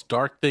the most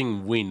dark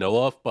thing we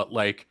know of, but,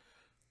 like,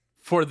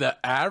 for the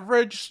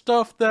average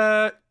stuff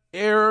that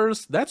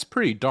airs, that's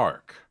pretty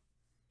dark.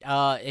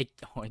 It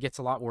gets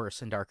a lot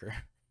worse and darker.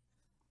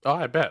 Oh,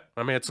 I bet.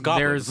 I mean, it's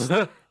goblins.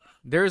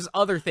 There's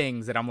other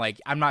things that I'm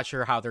like, I'm not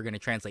sure how they're going to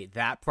translate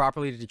that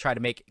properly to try to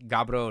make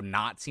Gaburo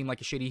not seem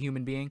like a shitty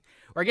human being.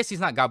 Or I guess he's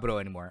not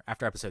Gaburo anymore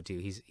after episode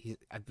 2.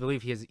 I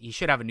believe he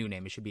should have a new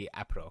name. It should be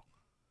Apro.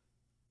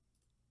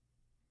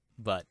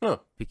 But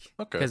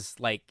because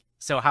like,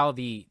 so how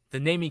the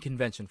naming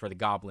convention for the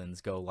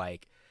goblins go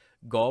like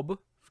gob,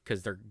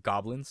 because they're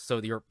goblins. So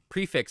your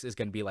prefix is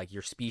going to be like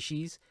your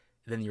species.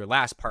 Then your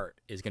last part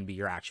is going to be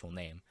your actual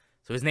name.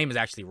 So his name is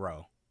actually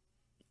Ro.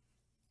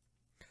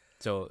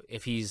 So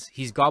if he's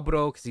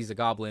Gaburo because he's a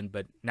goblin,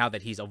 but now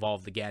that he's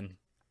evolved again,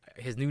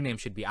 his new name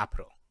should be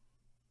Apro.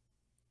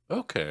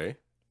 Okay,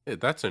 yeah,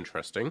 that's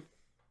interesting.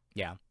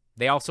 Yeah,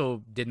 they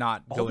also did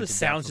not go into this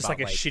sounds just about,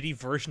 like a shitty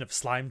version of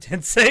Slime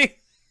Tensei.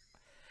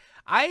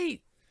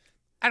 I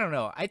don't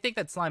know. I think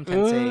that Slime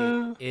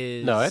Tensei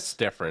is no, it's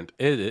different.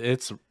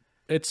 It's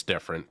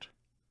different.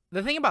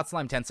 The thing about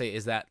Slime Tensei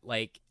is that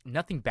like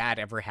nothing bad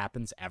ever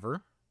happens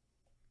ever.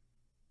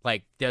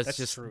 Like that's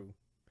just true.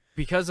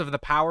 Because of the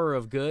power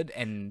of good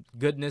and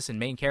goodness and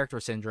main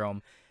character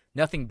syndrome,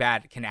 nothing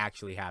bad can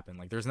actually happen.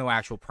 Like, there's no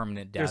actual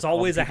permanent death. There's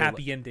always a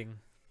happy ending.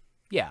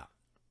 Yeah.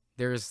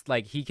 There's,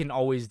 like, he can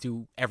always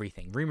do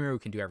everything. Rimuru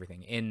can do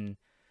everything. In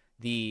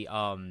the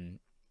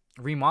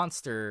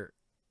Remonster,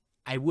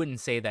 I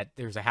wouldn't say that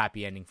there's a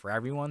happy ending for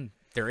everyone.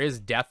 There is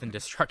death and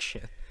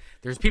destruction.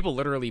 There's people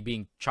literally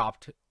being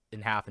chopped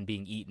in half and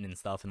being eaten and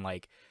stuff, and,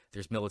 like,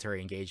 there's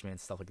military engagement and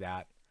stuff like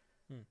that.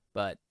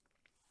 But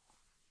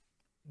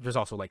there's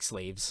also like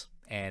slaves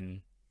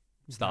and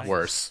stuff.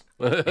 Worse.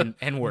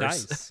 and worse.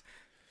 Nice.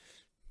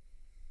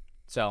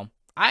 So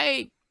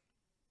I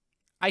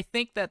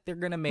think that they're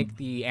gonna make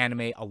the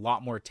anime a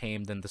lot more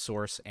tame than the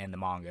source and the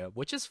manga,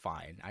 which is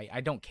fine. I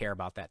don't care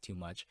about that too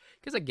much.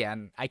 Because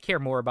again, I care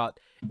more about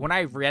when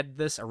I read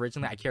this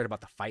originally, I cared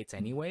about the fights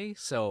anyway,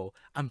 so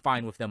I'm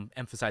fine with them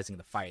emphasizing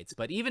the fights.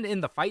 But even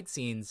in the fight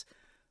scenes,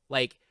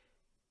 like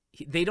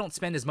they don't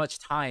spend as much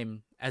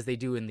time as they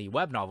do in the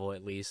web novel,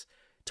 at least,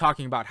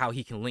 talking about how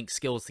he can link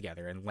skills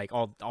together and like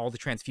all the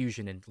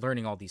transfusion and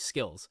learning all these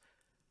skills.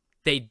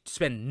 They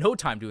spend no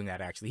time doing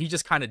that, actually. He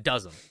just kind of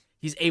does them.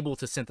 He's able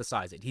to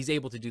synthesize it. He's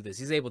able to do this.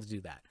 He's able to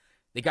do that.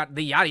 They got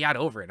the yada yada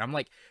over it. I'm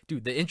like,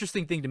 dude, the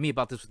interesting thing to me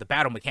about this was the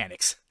battle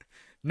mechanics.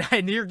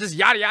 And you're just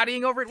yada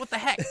yadaing over it? What the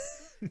heck?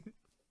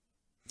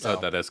 So,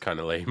 that is kind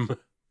of lame.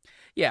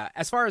 Yeah,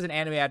 as far as an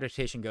anime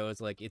adaptation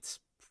goes, like, it's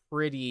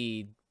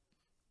pretty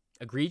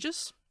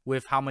egregious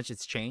with how much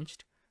it's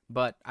changed.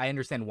 But I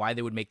understand why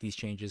they would make these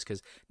changes,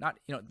 because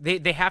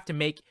they have to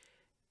make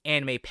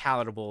anime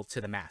palatable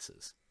to the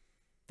masses.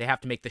 They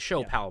have to make the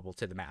show palatable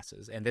to the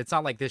masses. And it's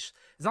not like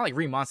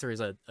Remonster is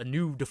a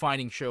new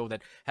defining show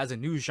that has a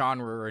new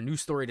genre or a new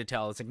story to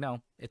tell. It's like,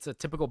 no, it's a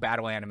typical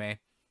battle anime.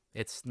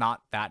 It's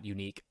not that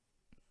unique.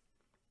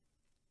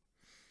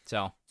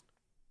 So,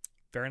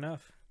 fair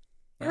enough.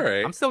 All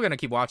right. I'm still going to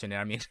keep watching it.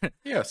 I mean,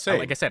 yeah, same.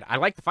 Like I said, I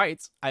like the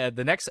fights.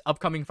 The next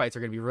upcoming fights are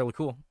going to be really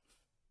cool.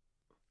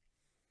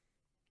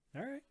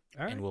 All right.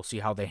 And we'll see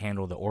how they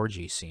handle the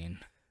orgy scene.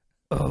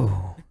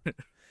 Oh.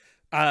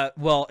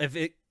 Well,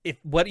 if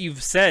what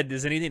you've said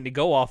is anything to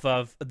go off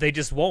of, they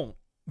just won't.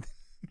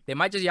 They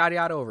might just yada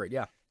yada over it,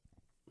 yeah.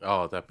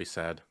 Oh, that'd be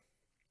sad.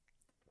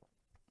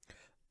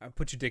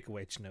 Put your dick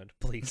away, Chinode,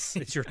 please.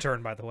 It's your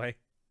turn, by the way.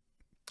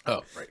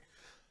 Oh,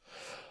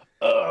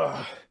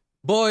 right.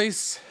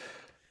 Boys,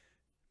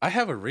 I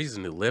have a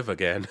reason to live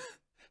again.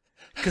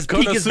 Because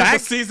Peak is back.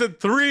 Season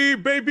 3,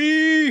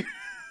 baby!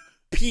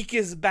 Peak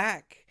is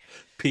back.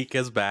 Peak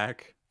is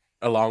back,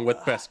 along with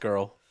Best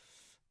Girl.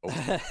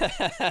 Oh.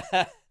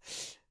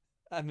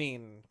 I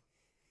mean...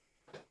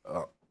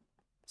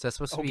 Is that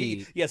supposed to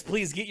be... Yes,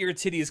 please get your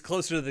titties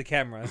closer to the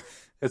camera.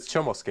 It's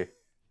Chomosuke.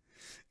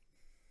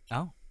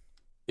 Oh.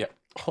 Yeah,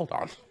 hold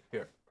on.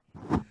 Here.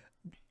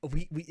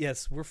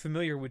 Yes, we're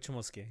familiar with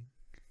Chomosuke.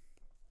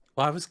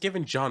 Well, I was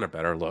giving John a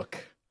better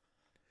look.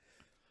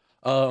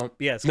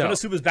 Yes,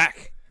 Konosuba's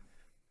back.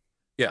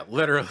 Yeah,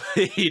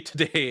 literally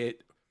today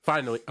it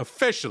finally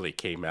officially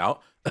came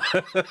out.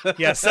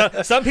 Yeah,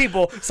 some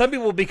people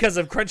because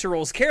of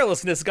Crunchyroll's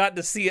carelessness got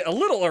to see it a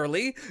little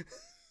early.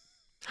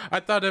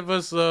 I thought it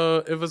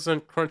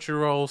wasn't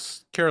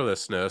Crunchyroll's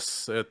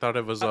carelessness. I thought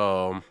it was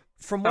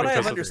From what I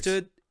have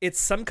understood, it's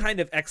some kind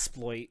of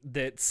exploit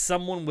that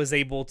someone was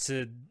able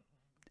to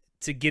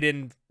get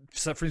in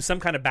through some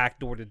kind of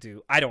backdoor to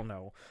do. I don't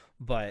know,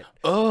 but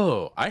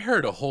I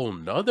heard a whole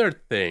nother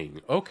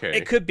thing. Okay,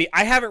 it could be.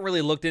 I haven't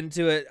really looked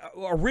into it.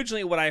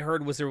 Originally, what I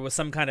heard was there was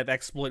some kind of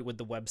exploit with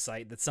the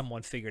website that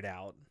someone figured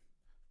out.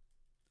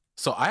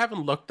 So I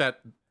haven't looked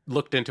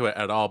into it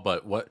at all.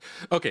 But what?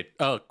 Okay,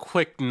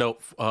 quick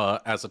note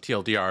as a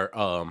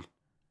TLDR.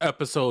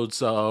 Episodes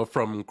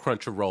from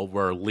Crunchyroll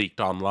were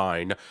leaked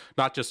online,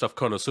 not just of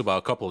Konosuba,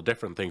 a couple of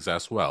different things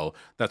as well.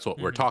 That's what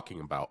we're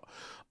talking about.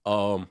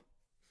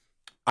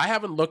 I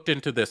haven't looked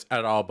into this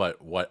at all,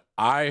 but what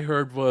I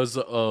heard was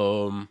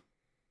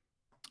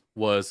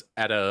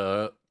at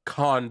a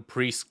con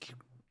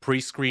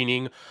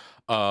pre-screening,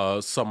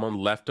 someone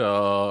left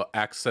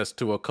access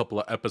to a couple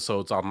of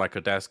episodes on like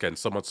a desk and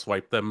someone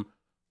swiped them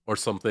or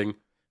something.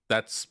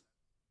 That's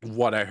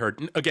what I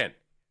heard. Again,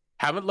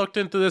 haven't looked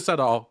into this at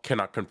all,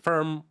 cannot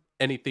confirm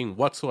anything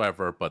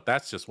whatsoever, but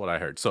that's just what I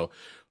heard. So,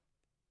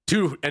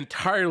 two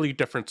entirely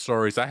different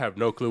stories. I have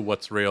no clue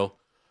what's real.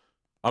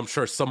 I'm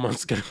sure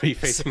someone's going to be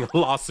facing a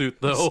lawsuit,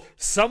 though.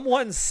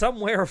 Someone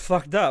somewhere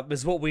fucked up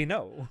is what we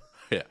know.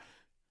 Yeah.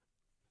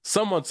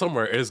 Someone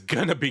somewhere is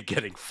going to be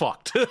getting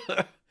fucked.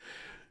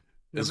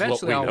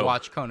 Eventually, I'll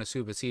watch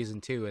Konosuba Season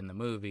 2 in the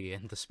movie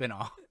and the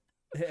spinoff.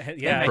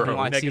 Yeah, I can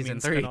watch Season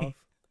 3. Spin-off.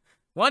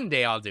 One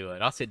day I'll do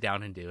it. I'll sit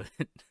down and do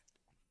it.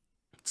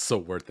 It's so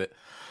worth it.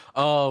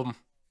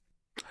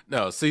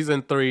 No,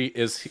 Season 3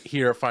 is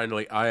here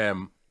finally. I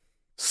am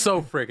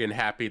so friggin'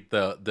 happy.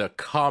 The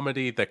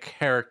comedy, the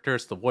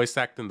characters, the voice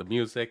acting, the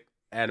music,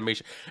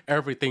 animation,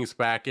 everything's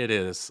back. It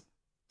is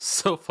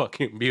so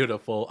fucking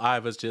beautiful. I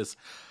was just,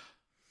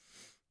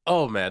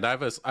 oh man, I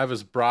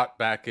was brought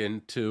back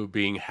into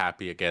being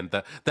happy again.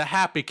 The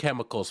happy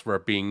chemicals were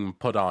being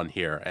put on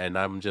here, and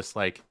I'm just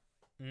like,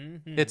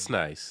 it's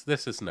nice.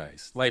 This is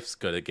nice. Life's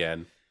good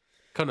again.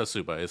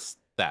 Konosuba is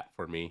that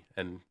for me,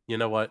 and you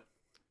know what?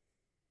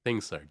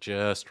 Things are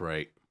just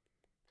right.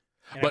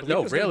 And but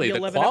no, really,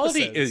 the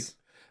quality episodes. is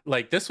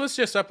like, this was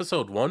just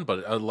episode 1,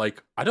 but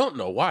like, I don't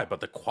know why, but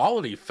the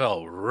quality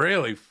felt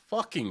really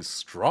fucking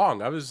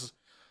strong.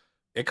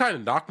 It kind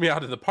of knocked me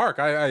out of the park.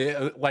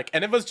 I like,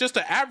 and it was just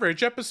an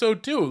average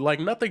episode too. Like,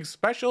 nothing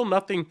special,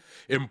 nothing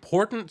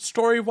important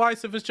story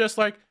wise. It was just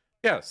like,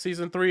 yeah,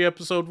 season 3,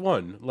 episode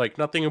 1. Like,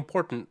 nothing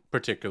important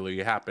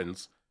particularly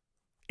happens.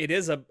 It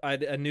is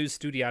a new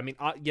studio. I mean,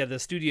 yeah, the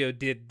studio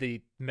did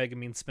the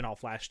Megumin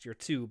spinoff last year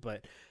too,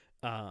 but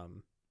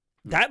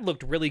that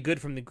looked really good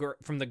from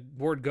the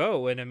word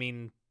go. And I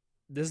mean,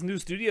 this new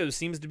studio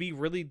seems to be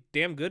really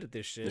damn good at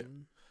this shit.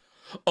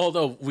 Yeah.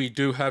 Although we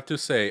do have to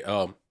say,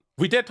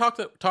 we did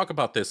talk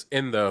about this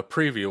in the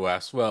preview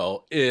as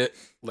well. It,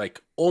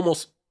 like,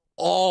 almost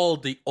all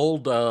the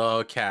old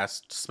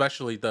cast,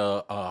 especially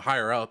the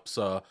higher ups,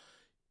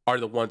 are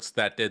the ones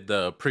that did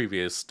the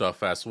previous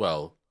stuff as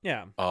well.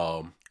 Yeah.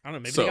 I don't know.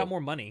 Maybe so they got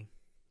more money.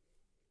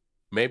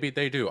 maybe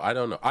they do. I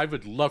don't know. I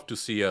would love to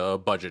see a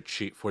budget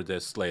sheet for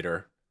this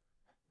later.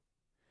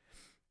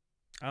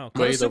 Oh,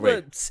 Well, either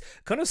way.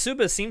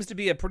 Konosuba seems to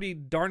be a pretty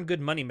darn good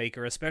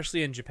moneymaker,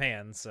 especially in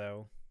Japan.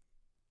 So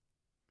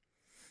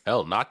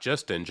Hell, not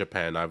just in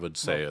Japan, I would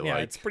say. well, yeah,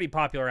 like it's pretty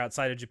popular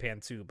outside of Japan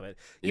too. But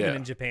even Yeah.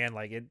 in Japan,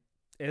 like it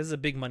is a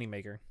big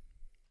moneymaker.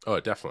 Oh,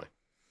 definitely.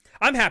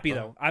 I'm happy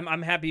though.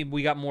 I'm happy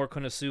we got more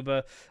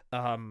Konosuba.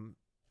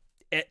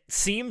 It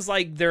seems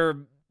like they're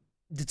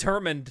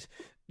determined,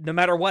 no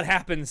matter what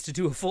happens, to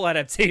do a full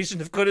adaptation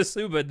of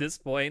Konosuba at this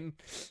point.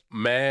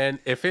 Man,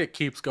 if it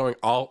keeps going,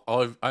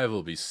 I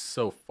will be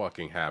so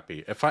fucking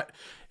happy. If I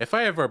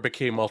ever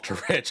became ultra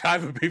rich, I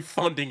would be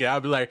funding it.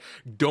 I'd be like,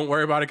 don't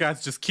worry about it,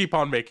 guys. Just keep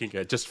on making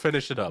it. Just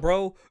finish it up.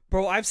 Bro,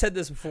 I've said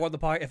this before on the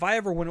podcast. If I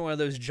ever win one of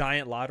those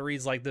giant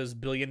lotteries, like those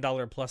 $1 billion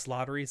plus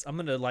lotteries, I'm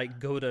gonna like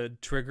go to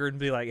Trigger and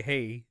be like,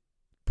 hey,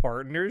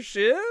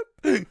 partnership?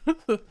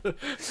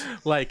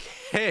 Like,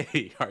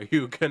 hey, are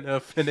you gonna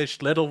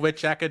finish Little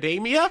Witch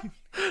Academia?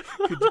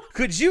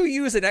 Could you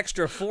use an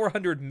extra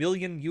 $400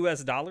 million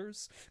US? I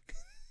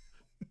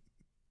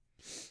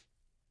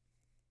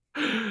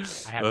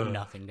have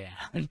nothing to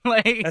add.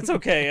 Like, That's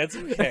okay. That's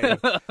okay.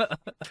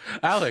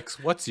 Alex,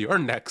 what's your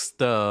next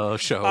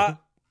show?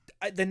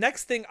 The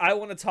next thing I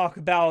want to talk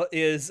about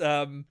is,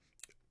 you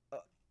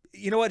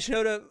know what,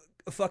 Shinoda?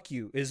 Fuck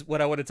you is what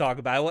I want to talk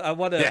about. I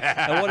want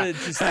to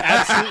just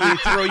absolutely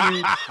throw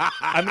you.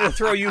 I'm going to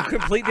throw you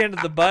completely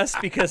under the bus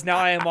because now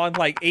I am on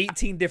like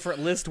 18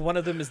 different lists. One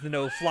of them is the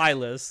no-fly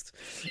list.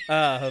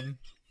 You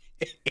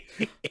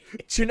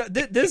know,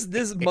 this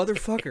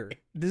motherfucker,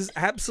 this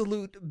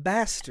absolute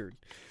bastard,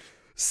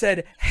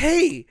 said,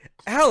 "Hey,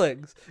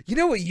 Alex, you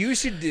know what you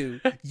should do?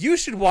 You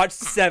should watch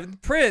The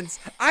Seventh Prince.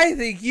 I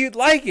think you'd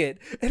like it."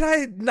 And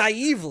I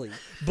naively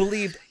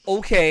believed,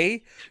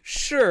 okay,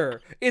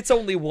 sure, it's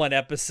only one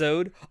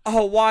episode.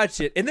 I'll watch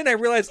it. And then I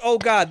realized, oh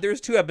God,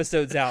 there's 2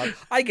 episodes out.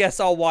 I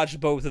guess I'll watch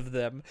both of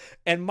them.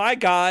 And my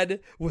God,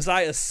 was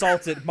I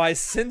assaulted. My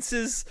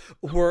senses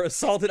were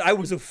assaulted. I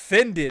was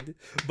offended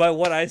by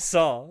what I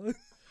saw.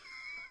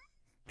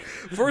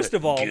 First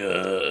of all,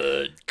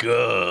 good.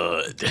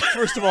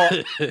 First of all,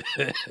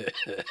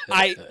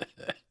 I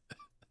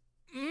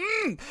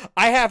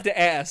have to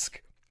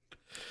ask,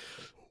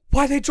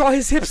 why they draw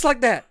his hips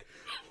like that?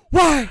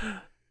 Why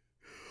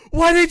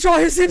they draw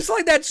his hips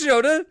like that,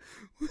 Shinoda?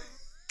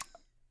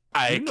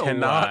 I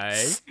cannot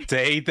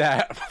say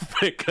that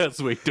because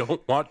we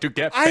don't want to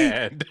get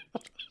banned.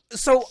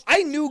 So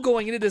I knew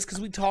going into this because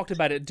we talked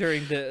about it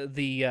during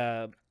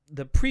the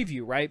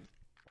preview, right?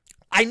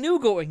 I knew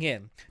going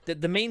in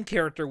that the main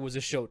character was a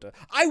Shota.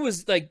 I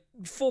was like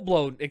full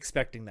blown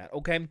expecting that.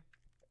 Okay.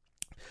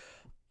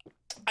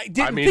 I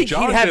didn't think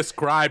John he'd have...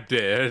 described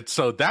it,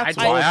 so that's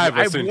why I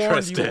was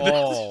interested.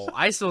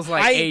 I still was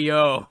like, "Hey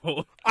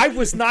yo!" I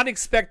was not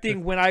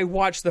expecting when I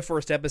watched the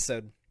first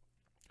episode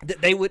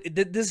that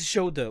this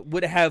Shota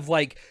would have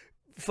like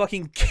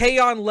fucking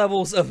K-On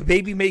levels of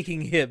baby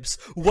making hips.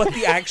 What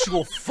the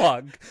actual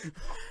fuck?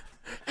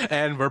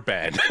 And we're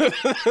banned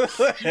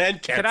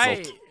and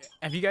canceled.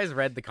 Have you guys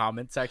read the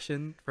comment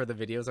section for the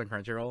videos on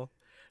Crunchyroll?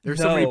 There's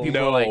No. so many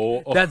people like,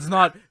 that's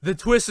not, the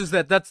twist is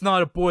that's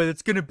not a boy,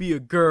 that's gonna be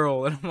a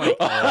girl. And I'm like,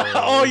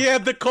 oh yeah,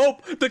 the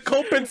cope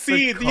and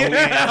seed. cope,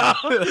 Yeah.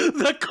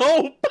 The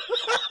cope.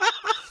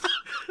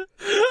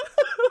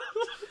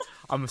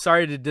 I'm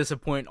sorry to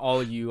disappoint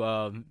all you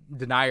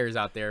deniers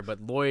out there,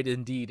 but Lloyd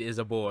indeed is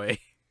a boy.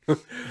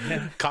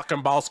 Cock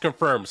and balls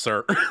confirmed,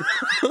 sir.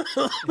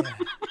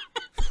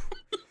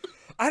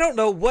 I don't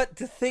know what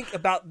to think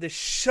about this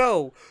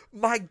show.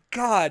 My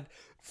God.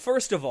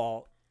 First of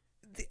all,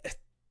 the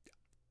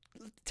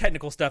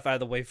technical stuff out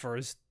of the way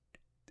first.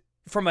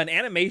 From an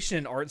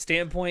animation art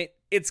standpoint,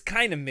 it's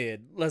kind of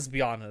mid, let's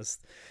be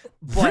honest.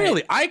 But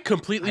Really? I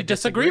completely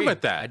disagree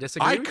with that. I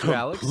disagree with you,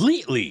 Alex.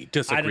 completely I don't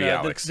disagree, know.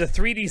 Alex. The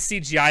 3D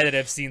CGI that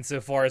I've seen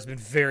so far has been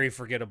very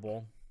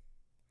forgettable.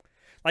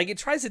 Like, it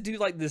tries to do,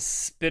 like, this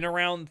spin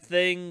around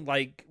thing,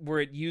 like,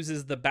 where it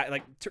uses the back,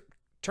 like,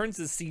 turns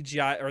the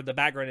CGI or the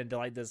background into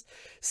like this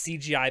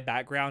CGI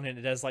background, and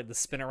it does like the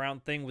spin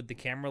around thing with the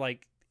camera.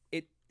 Like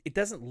it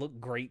doesn't look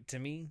great to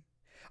me.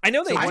 I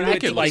know they do it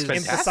to like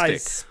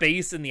emphasize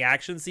space in the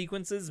action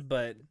sequences,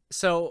 but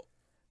so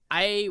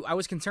I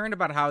was concerned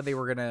about how they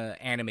were gonna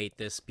animate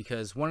this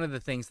because one of the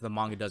things the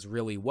manga does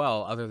really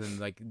well, other than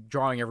like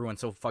drawing everyone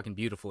so fucking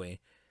beautifully,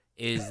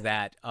 is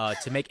that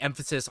to make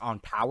emphasis on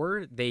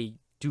power, they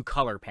do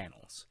color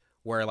panels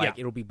where like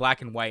it'll be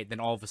black and white, then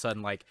all of a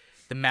sudden like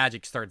the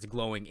magic starts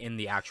glowing in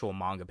the actual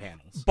manga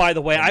panels. By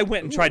the way, I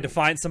went and tried to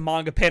find some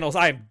manga panels.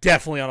 I am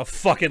definitely on a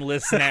fucking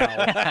list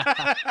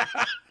now.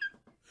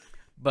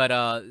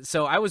 But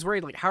so I was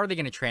worried, like, how are they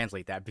going to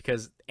translate that?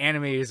 Because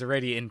anime is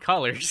already in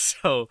color,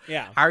 so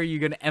yeah. How are you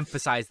going to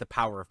emphasize the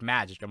power of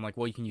magic? I'm like,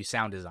 well, you can use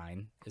sound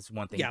design is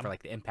one thing for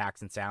like the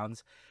impacts and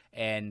sounds.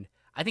 And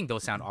I think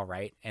those sound all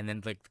right. And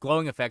then the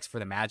glowing effects for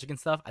the magic and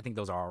stuff, I think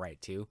those are all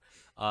right too.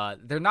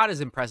 They're not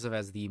as impressive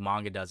as the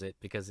manga does it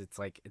because it's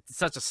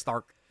such a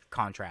stark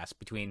contrast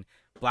between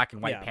black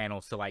and white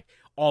panels to like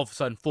all of a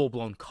sudden full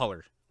blown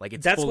color. Like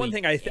that's one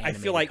thing I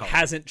feel like color.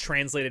 Hasn't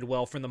translated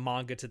well from the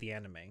manga to the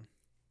anime.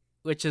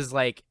 Which is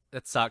like,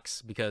 that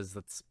sucks because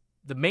that's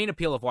the main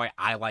appeal of why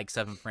I like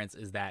Seven Prince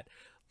is that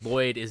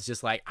Lloyd is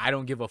just like, I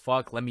don't give a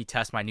fuck. Let me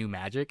test my new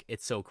magic.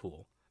 It's so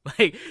cool.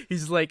 Like,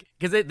 he's like,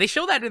 because they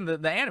show that in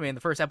the anime in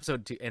the first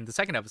episode and the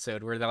second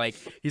episode where they're like,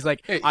 he's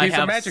like, hey, I he's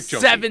have a magic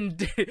seven.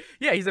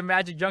 Yeah, he's a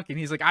magic junkie. And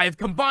he's like, I have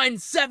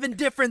combined 7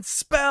 different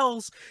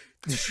spells.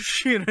 And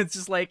it's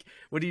just like,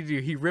 what do?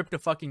 He ripped a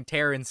fucking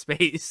tear in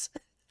space.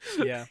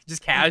 Yeah,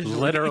 just casually,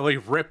 literally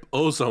rip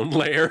ozone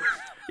layer.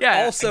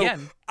 Yeah. Also,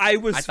 again, I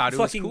thought it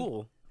was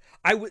cool.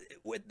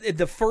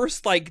 The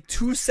first like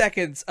 2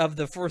 seconds of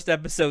the first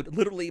episode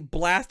literally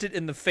blasted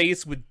in the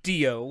face with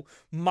Dio.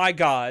 My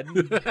God.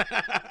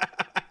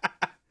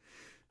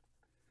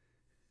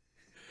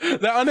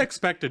 The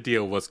unexpected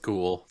deal was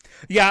cool.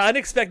 Yeah,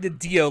 unexpected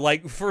Dio.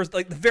 Like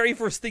the very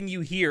first thing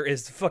you hear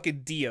is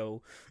fucking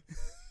Dio.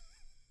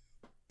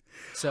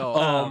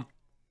 So,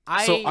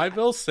 I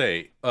will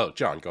say, oh,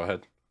 John, go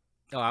ahead.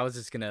 Oh, I was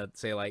just gonna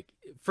say, like,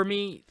 for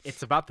me,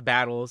 it's about the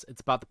battles, it's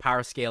about the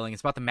power scaling,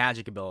 it's about the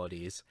magic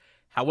abilities.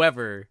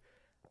 However,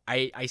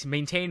 I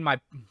maintain my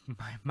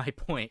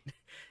point.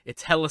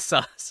 It's hella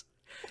sus.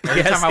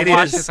 Every time I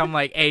watch this, I'm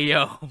like, hey,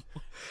 yo.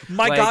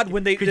 My like, God,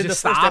 when they did the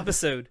first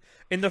episode.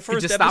 In the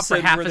first just episode, stop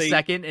for half a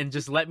second and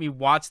just let me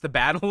watch the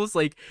battles.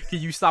 Like, can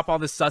you stop all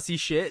this sussy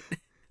shit?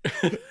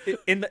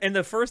 In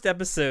the first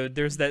episode,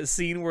 there's that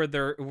scene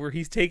where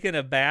he's taking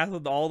a bath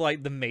with all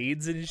like the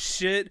maids and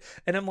shit,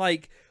 and I'm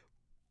like,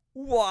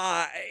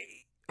 why?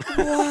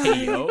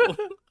 Hey yo,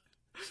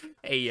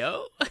 hey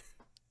yo,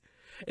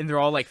 and they're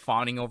all like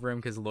fawning over him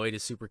because Lloyd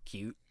is super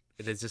cute.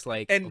 And it's just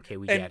like, okay,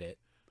 we get it.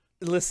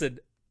 Listen,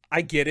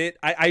 I get it.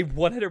 I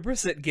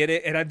 100% get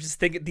it, and I'm just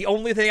thinking the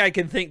only thing I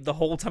can think the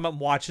whole time I'm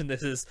watching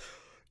this is,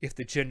 if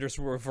the genders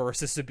were reversed,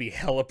 this would be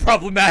hella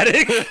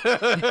problematic.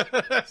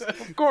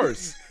 Of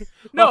course.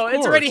 No,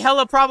 it's already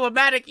hella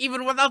problematic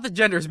even without the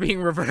genders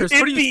being reversed.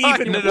 What are you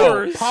talking about?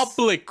 Worse.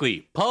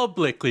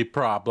 Publicly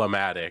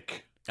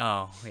problematic.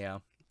 Oh, yeah.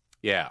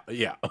 Yeah.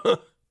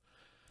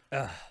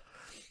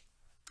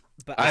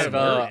 But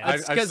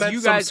I've sent you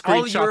some guys,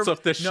 screenshots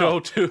of this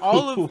show too.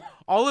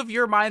 All of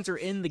your minds are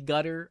in the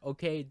gutter,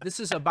 okay? This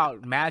is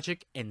about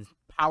magic and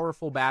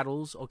powerful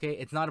battles, okay?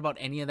 It's not about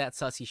any of that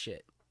sussy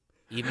shit.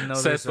 Even though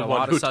says the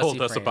one who told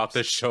us about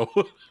this show.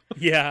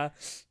 Yeah.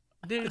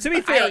 Dude, to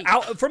be fair,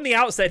 from the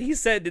outset, he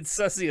said it's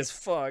sussy as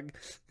fuck.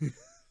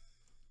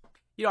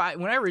 You know,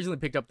 when I originally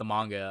picked up the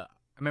manga,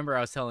 I remember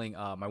I was telling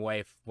my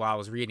wife while I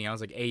was reading, I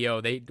was like, hey,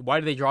 yo, why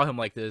do they draw him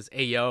like this?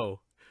 Hey,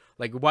 yo.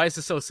 Like, why is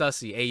this so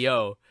sussy? Hey,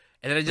 yo.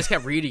 And then I just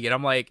kept reading it.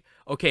 I'm like,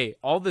 okay,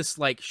 all this,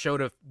 like, show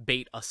to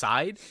bait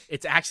aside,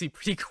 it's actually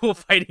pretty cool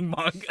fighting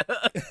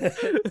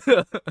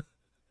manga.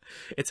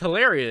 It's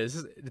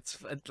hilarious. It's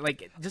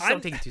like, just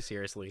don't take it too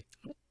seriously.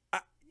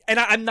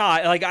 I'm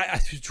not like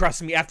I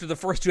trust me. After the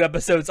first 2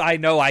 episodes, I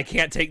know I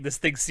can't take this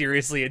thing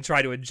seriously and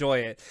try to enjoy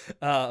it.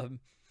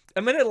 I'm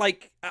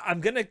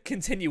gonna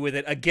continue with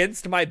it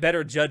against my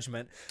better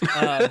judgment.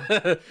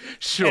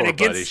 Sure,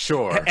 buddy.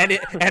 Sure. And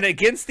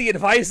against the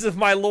advice of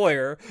my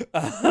lawyer.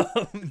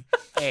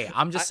 Hey,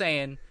 I'm just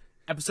saying.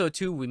 Episode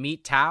 2, we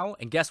meet Tao,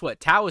 and guess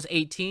what? Tao is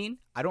 18.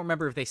 I don't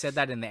remember if they said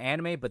that in the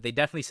anime, but they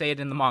definitely say it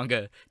in the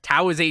manga.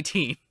 Tao is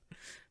 18.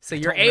 So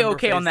you're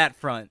A-okay on that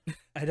front.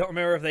 I don't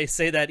remember if they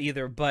say that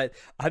either, but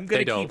I'm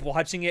going to keep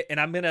watching it, and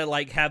I'm going to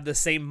like have the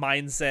same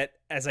mindset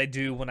as I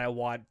do when I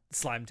watch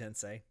Slime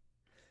Tensei.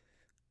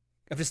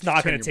 I'm just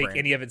not going to take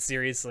any of it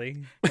seriously.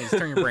 Just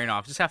turn your brain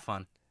off. Just have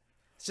fun.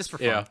 It's just for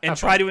fun. Yeah, and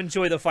try to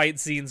enjoy the fight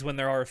scenes when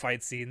there are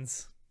fight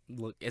scenes.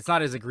 Look, it's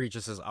not as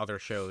egregious as other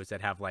shows that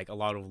have like a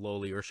lot of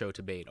loli or show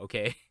to bait,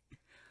 okay?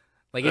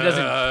 Like it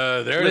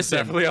doesn't. There's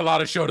definitely a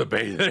lot of show to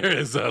bait. There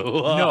is a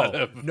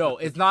lot. No,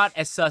 it's not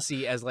as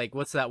sussy as like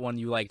what's that one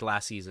you liked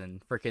last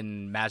season?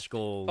 Freaking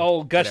magical.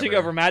 Oh, gushing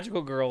over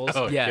magical girls.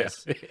 Oh,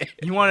 yes. Yeah.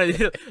 You want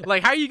to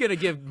like? How are you gonna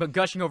give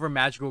gushing over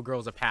magical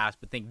girls a pass,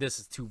 but think this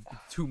is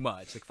too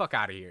much? Like fuck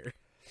out of here.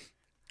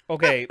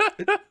 Okay.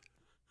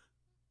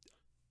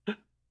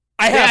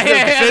 I have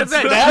defense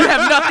for that. You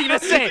have nothing to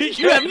say.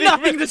 You have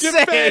nothing to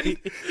say.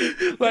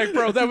 Like,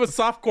 bro, that was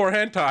softcore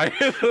hentai.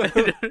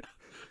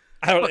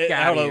 I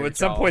don't know. At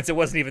some points, it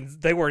wasn't even.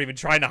 They weren't even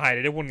trying to hide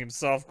it. It wasn't even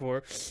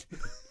softcore.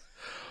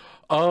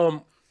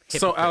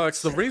 So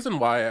Alex, the reason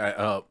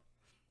why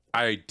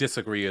I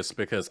disagree is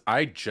because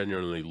I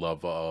genuinely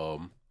love a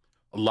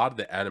lot of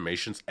the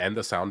animations and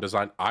the sound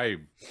design.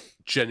 I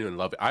genuinely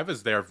love it. I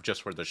was there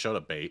just for the show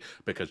to bait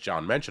because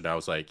John mentioned it. I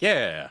was like,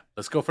 yeah,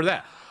 let's go for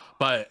that.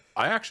 But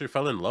I actually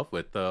fell in love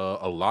with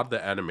a lot of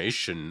the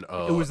animation.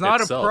 It was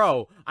not itself. A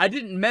pro. I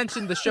didn't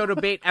mention the show to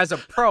bait as a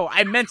pro.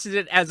 I mentioned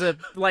it as a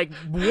like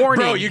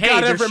warning. Bro, you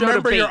gotta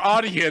remember your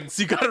audience.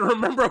 You gotta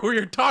remember who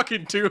you're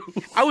talking to.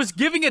 I was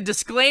giving a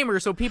disclaimer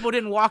so people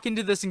didn't walk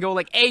into this and go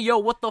like, "Hey, yo,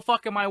 what the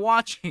fuck am I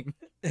watching?"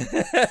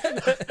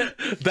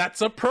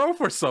 That's a pro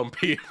for some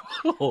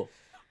people.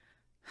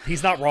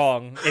 He's not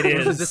wrong. It It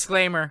was a is.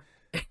 disclaimer.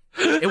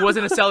 It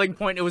wasn't a selling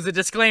point. It was a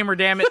disclaimer.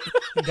 Damn it.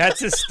 That's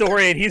his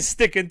story, and he's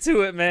sticking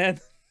to it, man.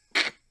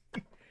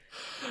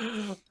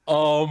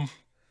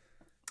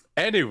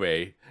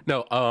 Anyway,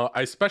 no,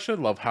 I especially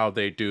love how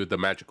they do the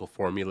magical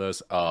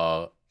formulas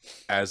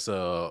as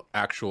a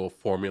actual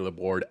formula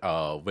board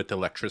with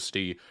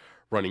electricity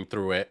running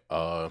through it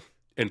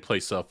in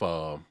place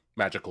of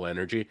magical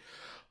energy.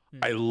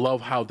 I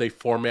love how they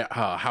format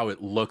how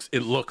it looks.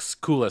 It looks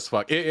cool as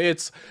fuck.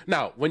 It's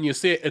now when you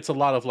see it, it's a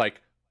lot of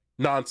like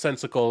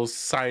nonsensical,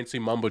 sciencey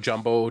mumbo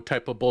jumbo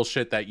type of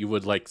bullshit that you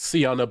would like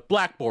see on a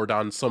blackboard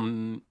on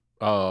some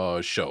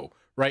show,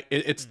 right?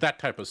 It's that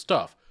type of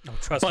stuff. Oh,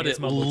 trust But me, it's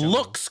it mumbo jumbo.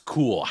 looks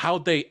cool. How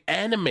they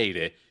animate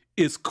it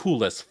is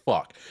cool as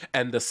fuck.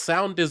 And the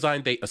sound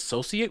design they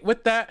associate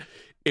with that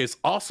is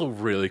also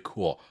really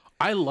cool.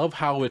 I love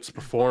how it's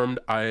performed.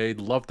 I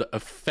love the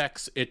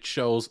effects it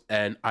shows.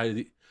 And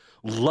I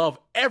love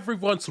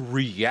everyone's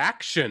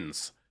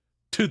reactions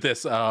to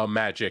this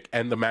magic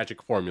and the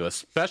magic formula,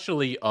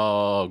 especially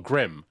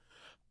Grimm.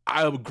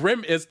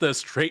 Grimm is the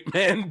straight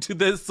man to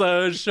this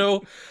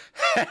show,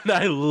 and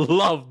I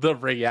love the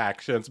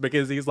reactions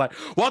because he's like,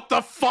 what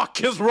the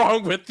fuck is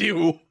wrong with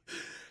you?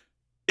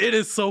 It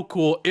is so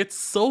cool. It's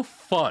so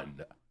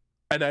fun.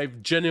 And I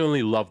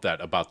genuinely love that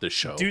about this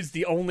show. Dude's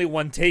the only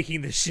one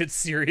taking this shit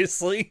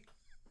seriously.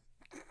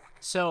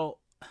 So,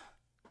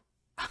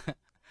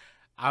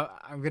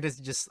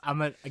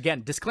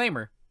 again,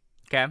 disclaimer.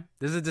 Okay,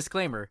 this is a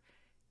disclaimer.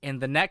 In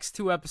the next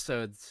 2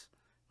 episodes,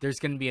 there's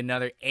gonna be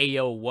another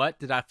Ayo, what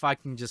did I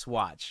fucking just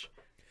watch?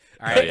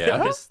 All right, yeah?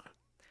 This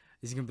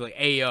is gonna be like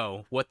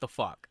Ayo, what the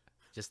fuck?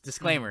 Just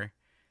disclaimer.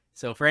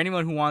 So for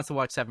anyone who wants to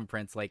watch Seven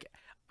Prince, like,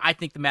 I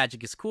think the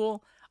magic is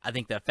cool. I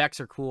think the effects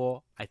are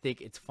cool. I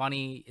think it's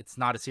funny. It's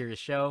not a serious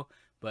show,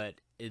 but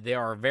there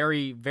are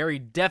very, very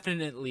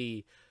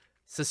definitely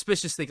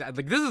suspicious things.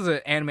 Like, this is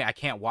an anime I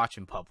can't watch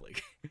in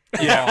public.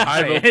 Yeah,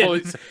 I will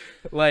fully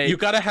like, you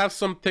gotta have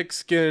some thick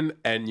skin,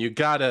 and you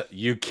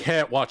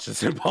can't watch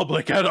this in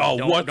public at all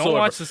whatsoever. don't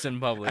watch this in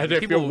public. And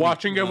if People you're will be-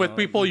 watching it with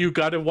people, you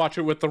gotta watch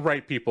it with the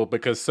right people,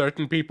 because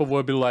certain people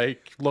will be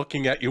like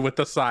looking at you with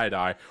the side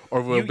eye,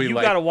 or will be you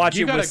like, gotta watch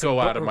 "You it gotta with go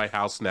some- out of my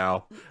house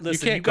now."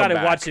 Listen, you you can't gotta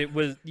come watch back. it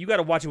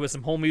with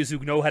some homies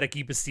who know how to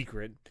keep a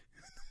secret.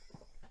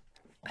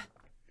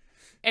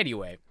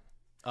 Anyway,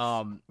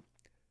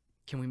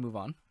 can we move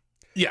on?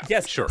 Yeah,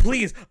 Yes, sure.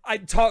 please.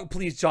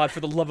 Please, John, for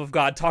the love of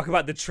God, talk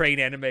about the train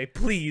anime,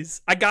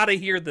 please. I gotta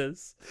hear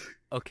this.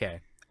 Okay,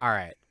 all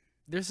right.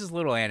 There's this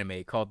little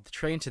anime called The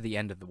Train to the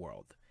End of the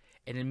World,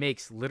 and it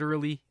makes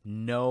literally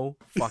no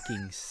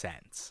fucking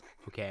sense.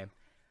 Okay.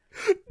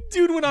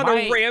 Dude went on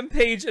My- a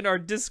rampage in our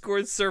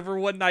Discord server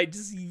one night,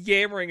 just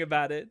yammering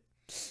about it.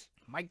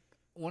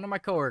 One of my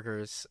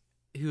coworkers,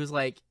 he was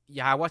like,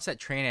 "Yeah, I watched that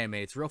train anime.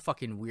 It's real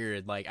fucking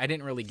weird. Like, I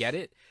didn't really get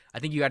it. I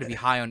think you got to be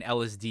high on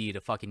LSD to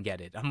fucking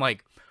get it." I'm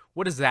like,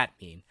 "What does that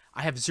mean?"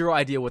 I have zero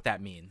idea what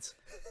that means.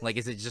 Like,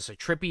 is it just a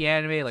trippy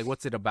anime? Like,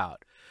 what's it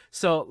about?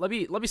 So let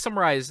me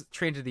summarize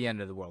Train to the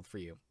End of the World for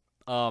you.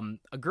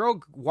 A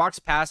girl walks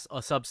past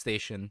a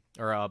substation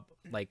or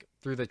like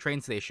through the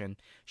train station.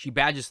 She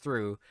badges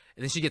through,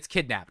 and then she gets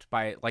kidnapped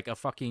by like a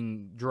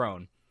fucking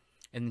drone,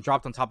 and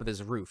dropped on top of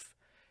this roof.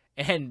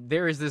 And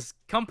there is this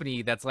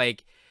company that's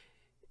like,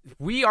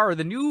 "We are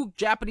the new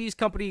Japanese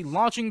company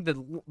launching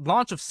the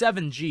launch of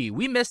 7G.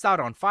 We missed out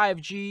on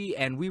 5G,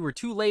 and we were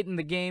too late in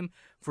the game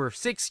for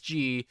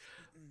 6G.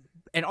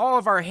 And all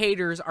of our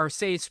haters are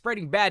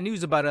spreading bad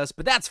news about us,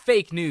 but that's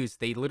fake news."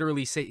 They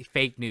literally say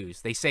fake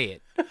news. They say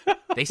it.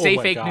 They say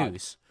my fake God.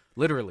 news.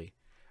 Literally.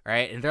 All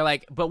right? And they're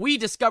like, "But we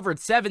discovered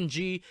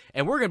 7G,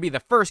 and we're going to be the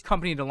first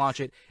company to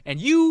launch it. And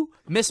you,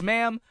 Miss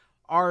Ma'am,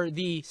 are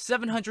the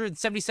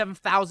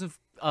 777,000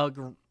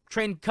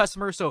 trained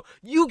customer, so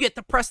you get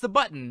to press the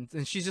button."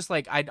 And she's just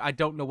like, I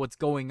don't know what's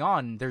going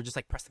on. They're just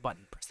like, press the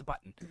button, press the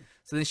button.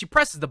 So then she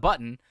presses the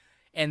button,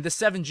 and the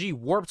 7G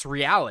warps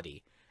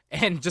reality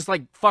and just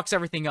like fucks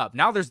everything up.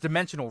 Now there's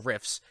dimensional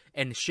rifts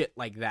and shit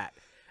like that.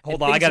 Hold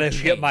And on, I things gotta have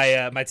get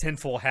changed. my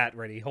tinfoil hat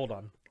ready. Hold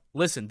on.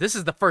 Listen, this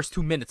is the first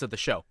 2 minutes of the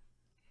show.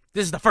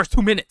 This is the first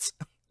 2 minutes.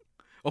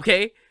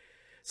 Okay?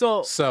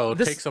 So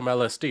this, take some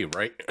LSD,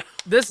 right?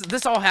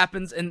 this all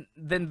happens, and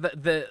then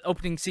the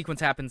opening sequence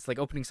happens, like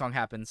opening song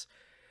happens.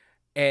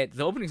 And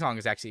the opening song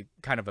is actually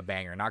kind of a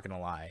banger, not gonna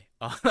lie.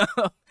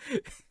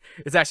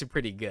 It's actually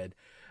pretty good.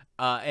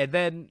 And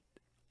then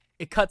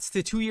it cuts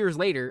to 2 years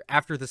later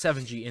after the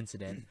 7G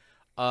incident.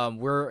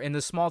 We're in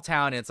this small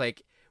town, and it's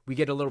like we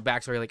get a little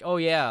backstory, like, oh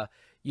yeah,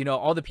 you know,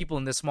 all the people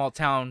in this small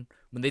town,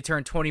 when they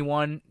turn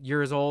 21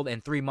 years old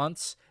and 3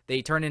 months,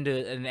 they turn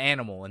into an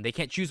animal, and they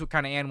can't choose what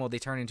kind of animal they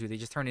turn into. They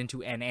just turn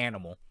into an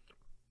animal,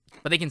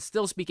 but they can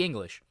still speak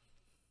English.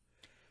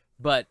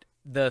 But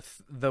the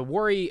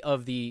worry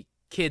of the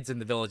kids in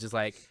the village is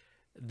like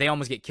they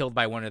almost get killed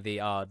by one of the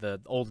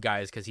old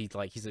guys because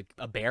he's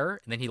a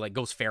bear, and then he like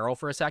goes feral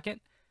for a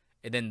second,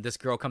 and then this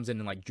girl comes in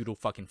and like judo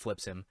fucking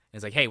flips him and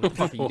is like, "Hey, what the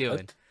fuck are you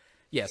doing?"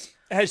 Yes.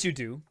 As you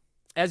do.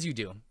 as you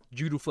do,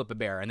 judo flip a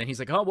bear. And then he's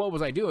like, oh, what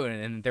was I doing?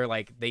 And they're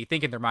like, they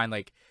think in their mind,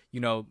 like, you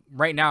know,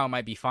 right now it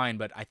might be fine,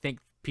 but I think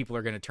people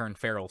are going to turn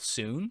feral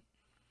soon.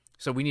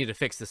 So we need to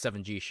fix the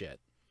 7G shit.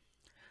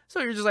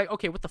 So you're just like,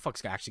 okay, what the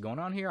fuck's actually going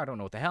on here? I don't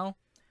know what the hell.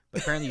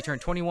 But apparently you turn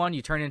 21,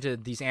 you turn into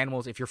these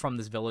animals if you're from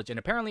this village. And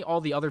apparently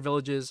all the other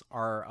villages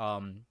are,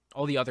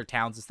 all the other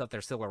towns and stuff that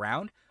are still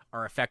around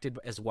are affected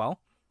as well.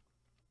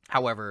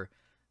 However,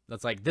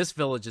 that's like, this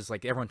village is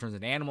like everyone turns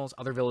into animals.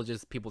 Other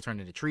villages, people turn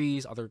into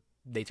trees.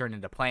 They turn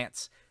into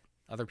plants.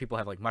 Other people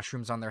have like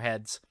mushrooms on their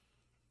heads.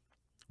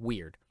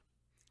 Weird.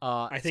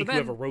 I think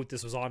whoever wrote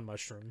this was on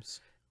mushrooms.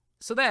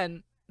 So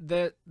then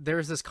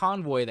there's this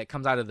convoy that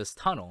comes out of this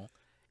tunnel.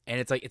 And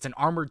it's an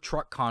armored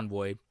truck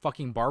convoy,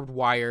 fucking barbed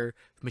wire,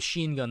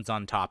 machine guns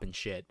on top and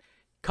shit,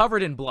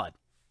 covered in blood,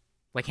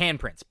 like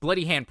handprints,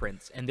 bloody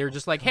handprints. And they're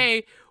just like,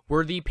 hey,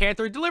 we're the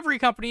Panther Delivery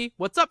Company.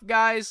 What's up,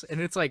 guys? And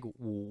it's like,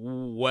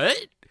 what?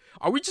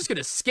 Are we just going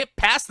to skip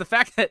past the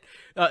fact that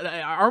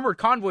an armored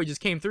convoy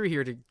just came through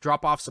here to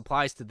drop off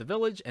supplies to the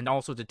village and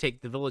also to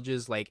take the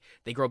villages, like,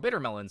 they grow bitter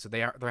melons, so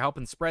they're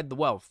helping spread the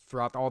wealth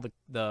throughout all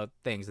the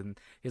things. And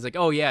he's like,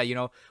 oh, yeah, you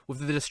know,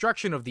 with the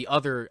destruction of the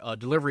other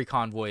delivery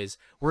convoys,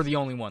 we're the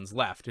only ones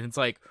left. And it's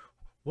like,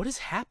 what is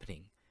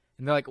happening?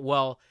 And they're like,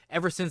 well,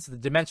 ever since the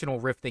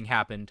dimensional rift thing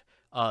happened,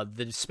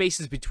 the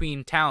spaces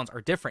between towns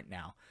are different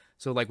now.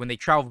 So, like, when they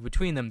travel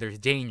between them, there's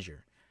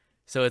danger.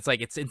 So it's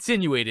like, it's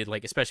insinuated,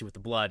 like, especially with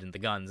the blood and the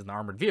guns and the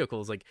armored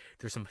vehicles, like,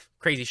 there's some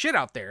crazy shit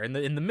out there in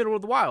the middle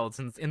of the wilds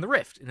and in the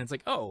rift. And it's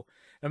like, oh,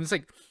 and I'm just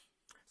like,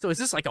 so is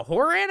this like a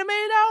horror anime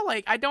now?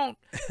 Like,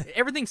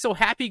 everything's so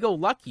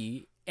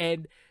happy-go-lucky.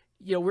 And,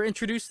 you know, we're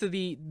introduced to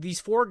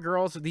these four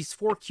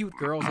cute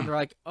girls, and they're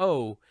like,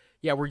 oh,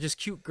 yeah, we're just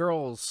cute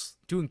girls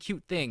doing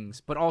cute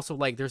things. But also,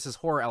 like, there's this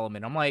horror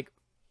element. I'm like,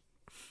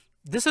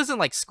 this isn't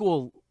like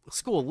School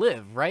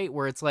Live, right?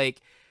 Where it's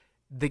like,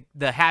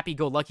 the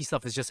happy-go-lucky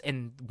stuff is just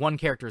in one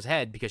character's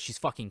head because she's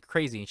fucking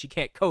crazy and she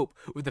can't cope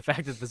with the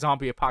fact that the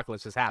zombie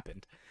apocalypse has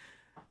happened.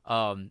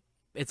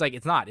 It's like,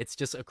 it's not. It's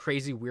just a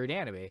crazy, weird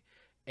anime.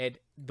 And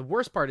the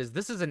worst part is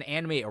this is an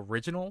anime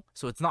original,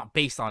 so it's not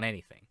based on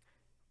anything.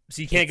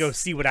 So you can't go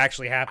see what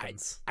actually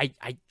happens.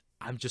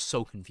 I'm just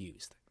so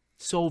confused.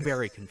 So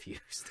very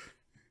confused.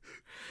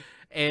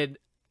 And,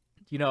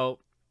 you know,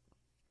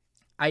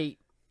 the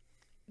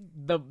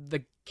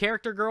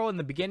character girl in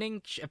the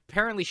beginning,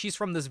 apparently she's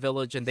from this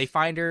village, and they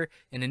find her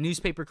in a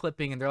newspaper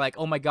clipping, and they're like,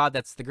 oh my god,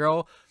 that's the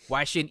girl.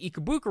 Why is she in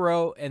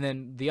Ikebukuro? And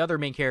then the other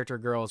main character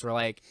girls were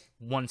like,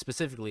 one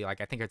specifically, like,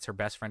 I think it's her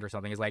best friend or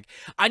something, is like,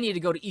 I need to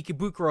go to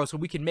Ikebukuro so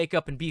we can make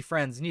up and be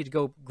friends. I need to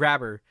go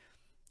grab her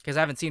because I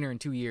haven't seen her in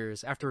 2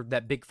 years after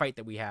that big fight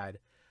that we had.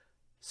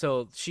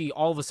 So she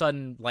all of a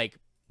sudden, like,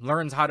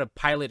 learns how to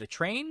pilot a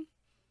train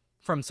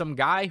from some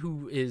guy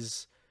who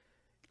is,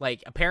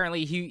 like,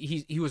 apparently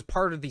he was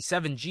part of the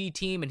 7G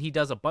team, and he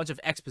does a bunch of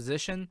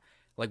exposition.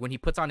 Like, when he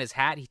puts on his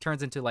hat, he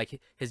turns into,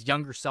 like, his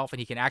younger self, and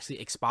he can actually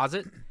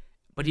exposit,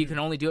 but he can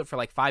only do it for,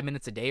 like, 5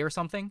 minutes a day or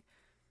something.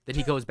 Then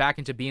he goes back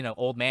into being an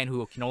old man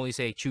who can only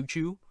say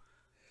choo-choo.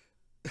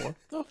 What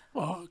the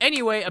fuck?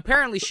 Anyway,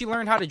 apparently she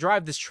learned how to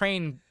drive this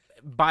train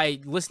by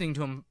listening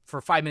to him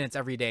for 5 minutes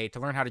every day to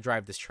learn how to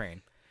drive this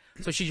train.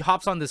 So she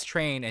hops on this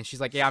train, and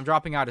she's like, yeah, I'm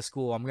dropping out of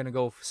school. I'm going to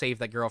go save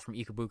that girl from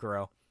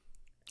Ikebukuro.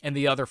 And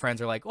the other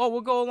friends are like, oh,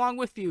 we'll go along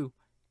with you.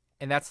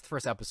 And that's the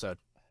first episode.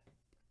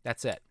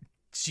 That's it.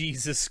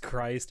 Jesus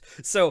Christ.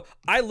 So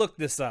I looked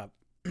this up.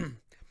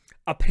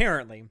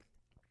 Apparently,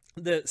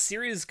 the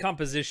series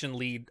composition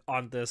lead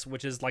on this,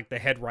 which is like the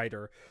head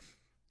writer,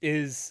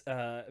 is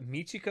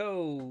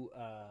Michiko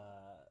I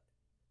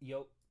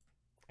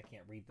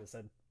can't read this.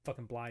 I'm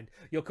fucking blind.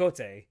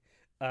 Yokote,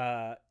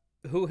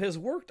 who has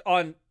worked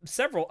on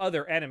several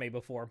other anime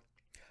before.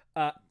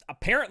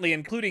 Apparently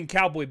including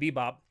Cowboy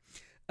Bebop.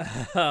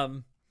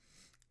 I'm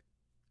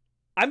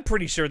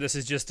pretty sure this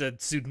is just a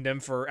pseudonym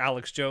for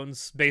Alex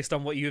Jones based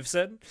on what you have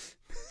said.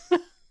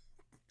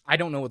 I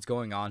don't know what's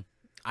going on.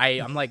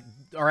 I'm like,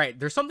 all right,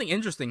 there's something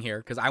interesting here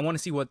because I want to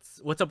see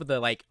what's up with the,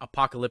 like,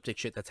 apocalyptic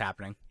shit that's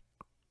happening.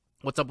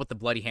 What's up with the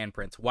bloody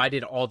handprints? Why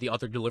did all the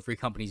other delivery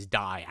companies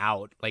die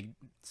out? Like,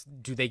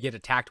 do they get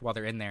attacked while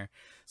they're in there?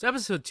 So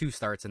episode 2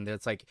 starts, and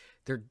it's like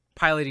they're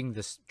piloting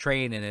this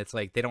train, and it's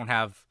like they don't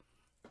have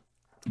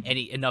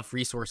enough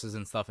resources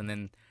and stuff, and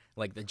then,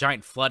 like, the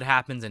giant flood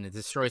happens and it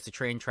destroys the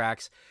train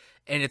tracks.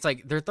 And it's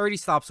like they're 30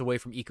 stops away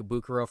from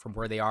Ikebukuro, from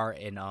where they are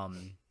in I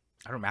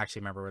don't actually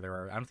remember where they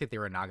were. I don't think they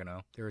were in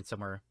Nagano. They were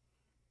somewhere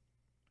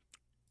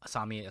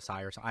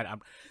Asai or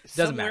something.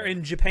 Doesn't matter.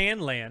 In Japan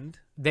land.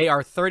 They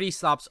are 30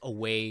 stops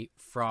away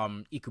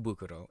from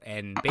Ikebukuro,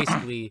 and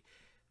basically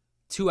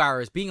 2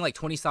 hours, being like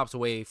 20 stops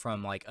away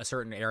from, like, a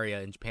certain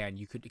area in Japan,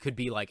 it could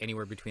be like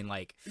anywhere between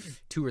like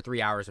 2 or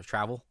 3 hours of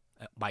travel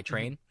by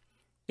train.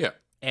 Yeah.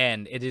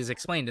 And it is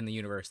explained in the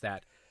universe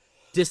that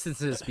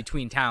distances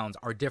between towns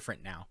are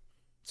different now.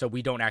 So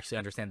we don't actually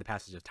understand the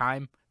passage of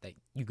time that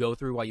you go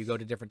through while you go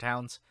to different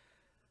towns.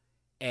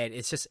 And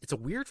it's a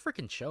weird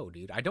freaking show,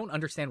 dude. I don't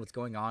understand what's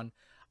going on.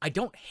 I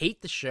don't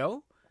hate the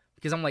show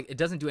because I'm like, it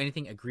doesn't do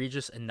anything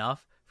egregious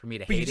enough for me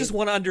to But hate you just it.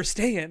 want to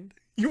understand.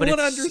 You But want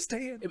to it's-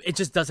 understand. It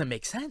just doesn't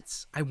make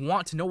sense. I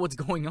want to know what's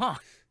going on.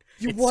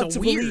 You It's want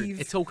so to weird.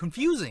 believe. It's so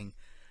confusing.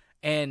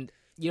 And,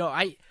 you know,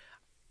 I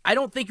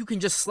don't think you can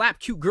just slap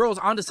cute girls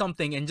onto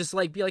something and just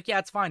like be like, yeah,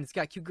 it's fine. It's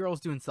got cute girls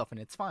doing stuff and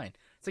it's fine.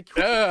 It's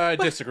like, I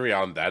disagree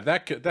on that.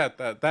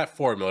 That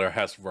formula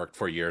has worked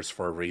for years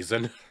for a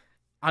reason.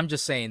 I'm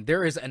just saying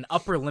there is an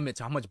upper limit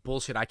to how much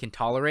bullshit I can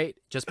tolerate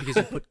just because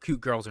you put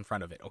cute girls in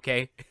front of it,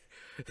 okay?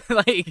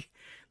 Like,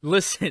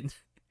 listen.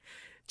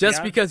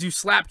 Just because you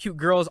slap cute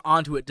girls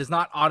onto it does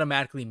not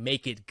automatically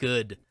make it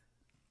good.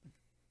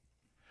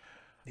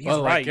 He's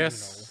Well, right.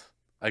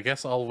 I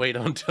guess I'll wait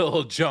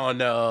until John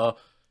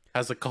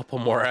has a couple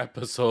more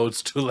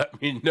episodes to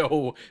let me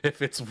know if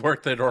it's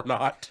worth it or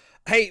not.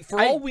 Hey, for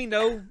all we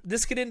know,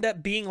 this could end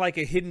up being like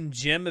a hidden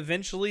gem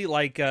eventually,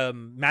 like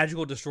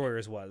Magical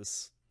Destroyers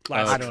was.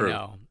 I don't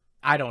know.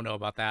 I don't know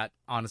about that,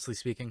 honestly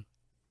speaking.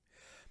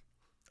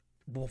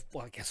 Well,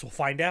 I guess we'll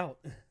find out.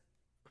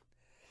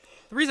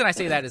 The reason I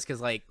say that is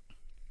because, like,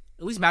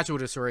 at least Magical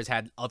Destroyers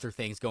had other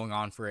things going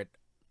on for it,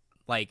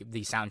 like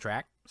the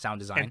soundtrack, sound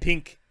design. And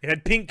Pink. It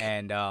had Pink.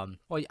 And, well,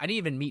 I didn't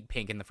even meet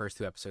Pink in the first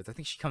 2 episodes. I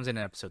think she comes in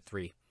episode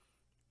 3.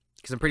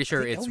 Because I'm pretty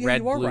sure it's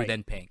red, blue, right.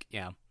 then pink.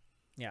 Yeah.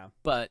 Yeah.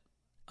 But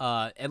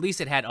at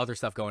least it had other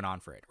stuff going on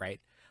for it, right?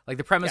 Like,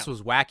 the premise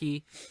was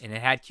wacky, and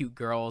it had cute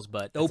girls,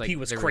 but... The OP like,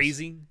 was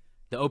crazy.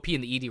 The OP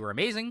and the ED were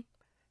amazing.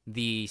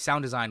 The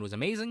sound design was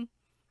amazing.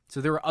 So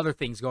there were other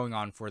things going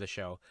on for the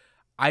show.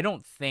 I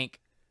don't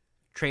think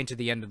Train to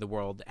the End of the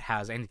World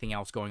has anything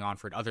else going on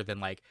for it other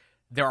than, like,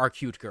 there are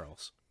cute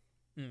girls.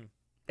 And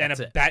a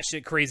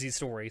batshit crazy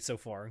story so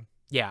far.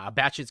 Yeah, a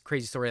batshit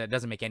crazy story that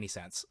doesn't make any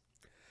sense.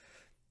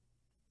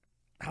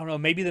 I don't know.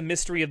 Maybe the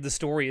mystery of the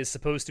story is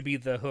supposed to be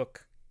the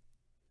hook.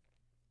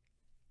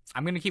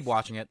 I'm going to keep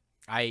watching it.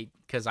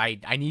 Because I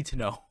need to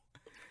know.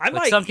 I Like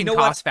might, something you know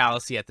cost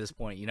fallacy at this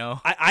point, you know?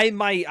 I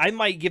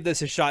might give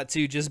this a shot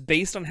too, just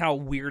based on how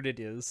weird it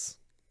is.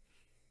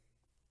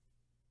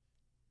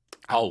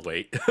 I'll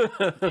wait.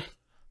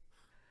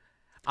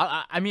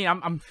 I mean,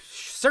 I'm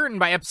certain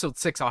by episode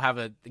 6 I'll have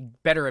a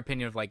better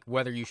opinion of like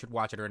whether you should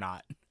watch it or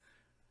not.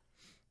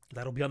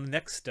 That'll be on the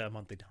next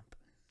monthly dump.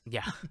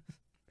 Yeah.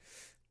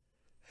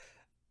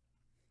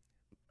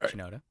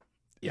 Shinoda.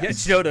 Yeah,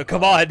 Shinoda,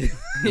 come on.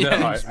 No,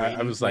 Yeah,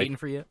 I was like, waiting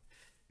for you.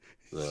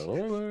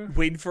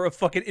 Waiting for a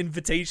fucking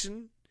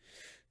invitation.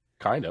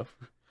 Kind of.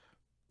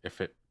 If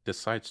it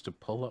decides to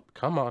pull up,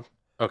 come on.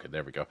 Okay,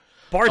 there we go.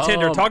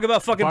 Bartender, talk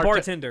about fucking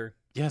bartender.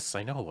 Yes,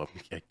 I know.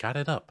 I got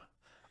it up.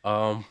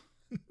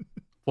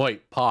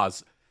 Wait,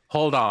 pause.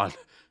 Hold on.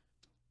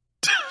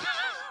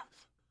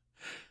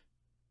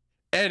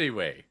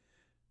 Anyway,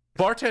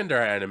 bartender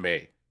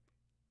anime.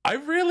 I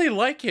really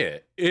like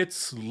it. It's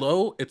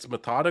slow. It's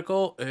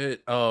methodical.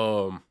 It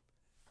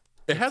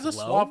has a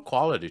suave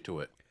quality to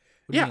it.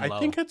 Yeah, I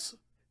think it's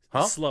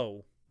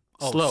Slow.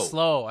 Oh, slow.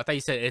 Slow. I thought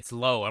you said it's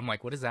low. I'm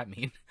like, what does that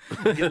mean?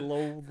 Get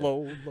low,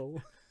 low,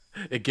 low.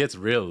 It gets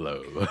real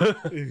low.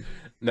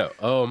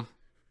 No,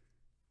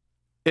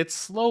 it's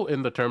slow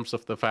in the terms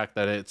of the fact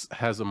that it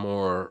has a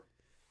more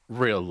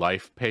real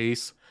life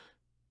pace.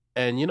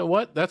 And you know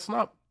what? That's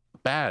not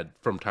bad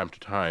from time to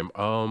time.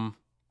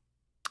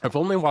 I've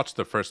only watched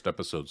the first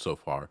episode so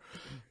far,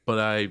 but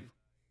I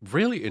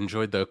really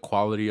enjoyed the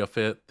quality of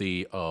it,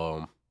 the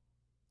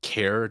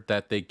care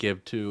that they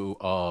give to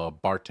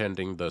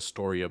bartending, the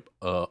story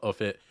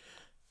of it,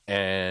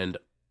 and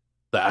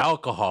the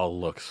alcohol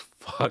looks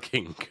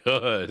fucking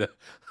good.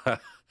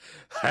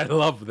 I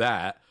love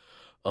that.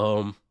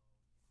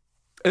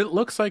 It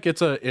looks like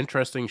it's an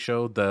interesting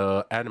show.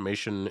 The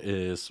animation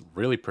is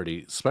really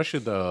pretty, especially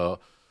the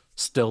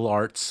still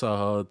arts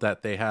that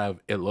they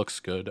have. It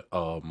looks good.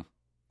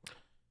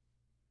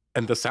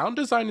 And the sound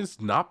design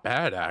is not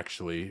bad,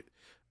 actually.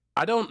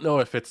 I don't know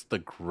if it's the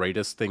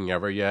greatest thing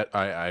ever yet.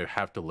 I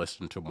have to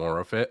listen to more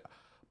of it.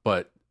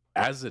 But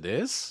as it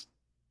is,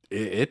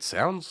 it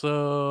sounds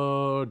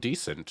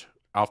decent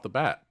off the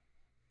bat.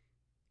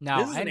 Now,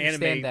 This is I an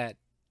understand anime- that...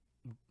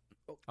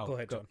 Go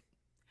ahead, John.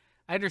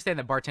 I understand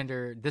that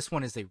Bartender, this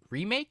one is a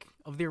remake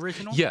of the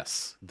original?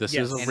 Yes, this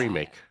is a And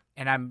remake.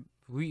 And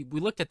we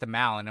looked at the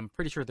MAL, and I'm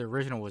pretty sure the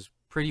original was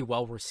pretty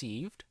well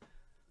received.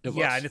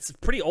 Yeah, and it's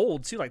pretty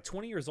old too, like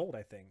 20 years old,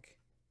 I think.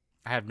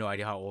 I have no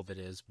idea how old it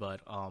is,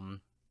 but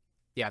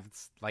yeah,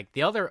 it's like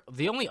the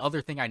only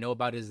other thing I know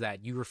about is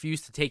that you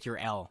refuse to take your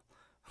L.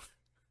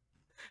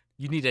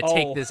 You need to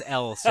take this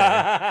L,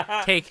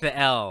 sir. Take the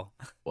L.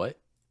 What?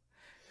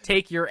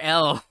 Take your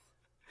L.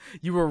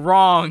 You were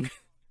wrong.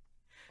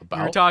 About?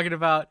 You were talking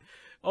about,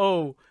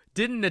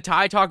 didn't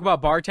Natai talk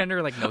about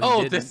Bartender? Like,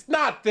 no, he didn't.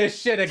 Not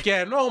this shit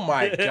again. Oh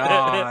my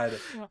god.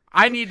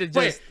 I need to just...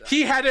 Wait,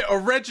 he had it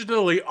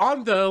originally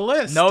on the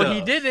list. No,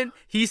 he didn't.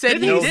 He said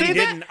he No, didn't. he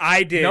didn't.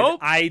 I did. Nope.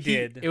 I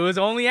did. It was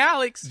only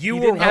Alex. You He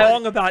were didn't have-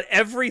 wrong about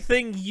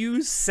everything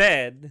you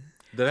said.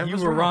 You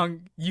were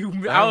wrong.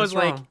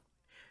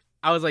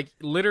 I was like,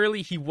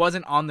 literally, he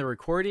wasn't on the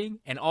recording,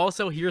 and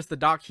also, here's the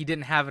doc. He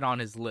didn't have it on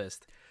his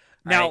list.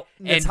 Now,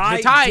 And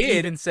Natai Natai did-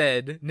 even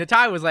said,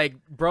 Natai was like,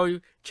 bro,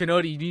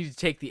 Chinodi, you need to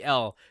take the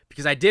L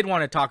because I did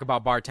want to talk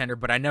about bartender,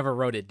 but I never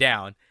wrote it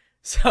down.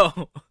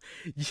 So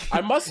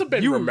I must have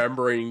been you-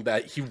 remembering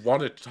that he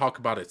wanted to talk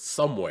about it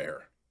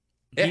somewhere.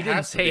 he It didn't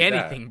has to say be that.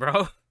 anything,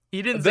 bro.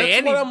 He didn't That's say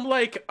anything. what I'm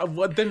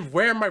like. Then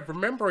where am I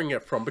remembering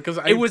it from? Because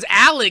It was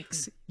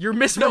Alex. You're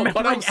no, misremembering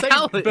but I'm saying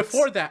Alex.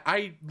 before that,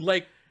 I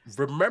like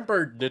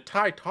remembered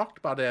Natai talked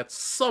about it at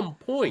some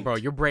point. Bro,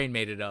 your brain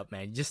made it up,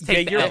 man. Just Yeah,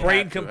 take the your L.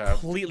 brain had to have.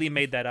 completely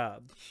made that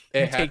up. It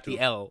You had take to. the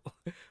L.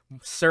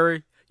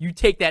 Sir, you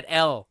take that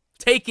L.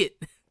 Take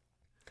it.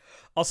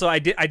 Also, I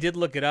did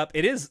look it up.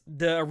 It is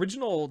the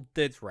original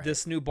that right.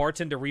 this new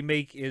Bartender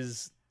remake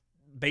is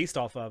based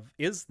off of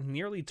is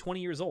nearly 20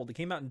 years old. It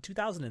came out in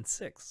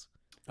 2006.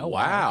 Oh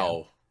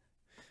wow.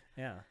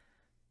 Yeah.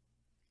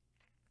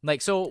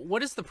 Like, so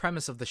what is the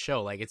premise of the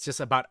show? Like, it's just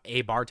about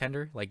a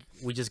bartender? Like,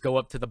 we just go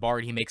up to the bar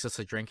and he makes us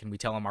a drink and we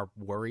tell him our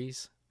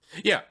worries?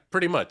 Yeah,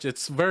 pretty much.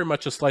 It's very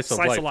much a slice of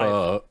Slice life. of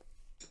life.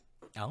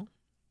 Oh?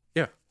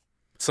 Yeah,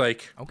 it's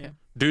like Okay.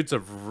 dude's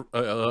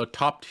a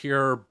top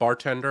tier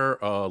bartender.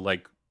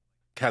 Like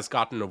has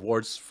gotten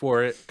awards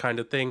for it, kind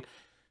of thing,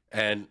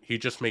 and he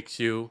just makes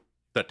you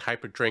the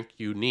type of drink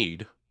you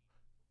need,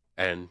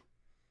 and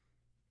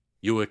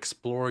you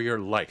explore your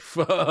life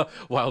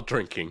while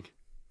drinking.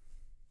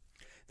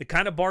 The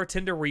kind of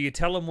bartender where you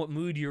tell him what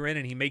mood you're in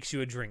and he makes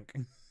you a drink.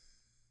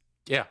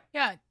 Yeah,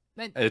 Yeah.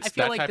 I it's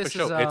feel that like type this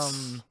of show.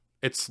 is,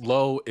 It's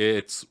slow.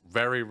 It's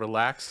very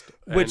relaxed.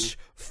 Which,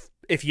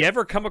 if you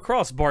ever come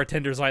across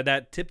bartenders like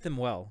that, tip them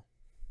well.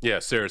 yeah,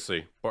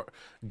 seriously,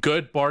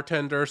 good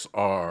bartenders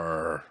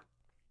are.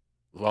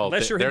 Well,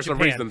 Unless you're there's in a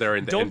Japan. reason they're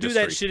in the Don't industry.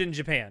 do that shit in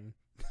Japan.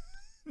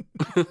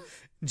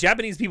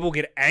 Japanese people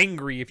get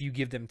angry if you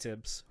give them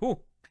tips. Whew.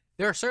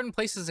 there are certain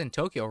places in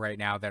Tokyo right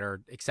now that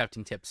are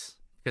accepting tips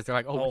because they're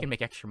like, oh, Oh. we can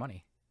make extra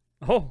money.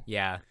 Oh,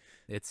 Yeah,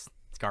 it's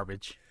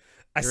garbage.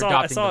 I They're saw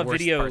adopting a the worst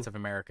video. parts of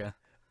America.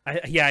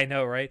 Yeah, I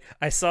know, right?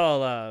 I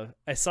saw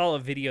a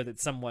video that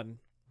someone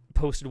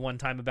posted one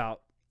time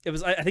about it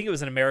was I think it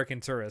was an American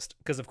tourist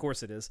because of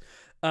course it is,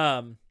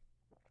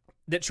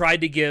 that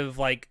tried to give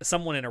like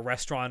someone in a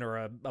restaurant or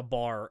a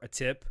bar a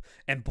tip,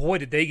 and boy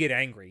did they get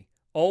angry.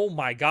 Oh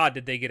my god,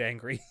 did they get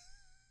angry?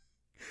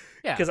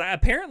 Yeah. Because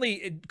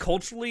apparently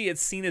culturally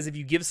it's seen as if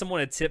you give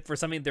someone a tip for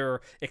something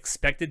they're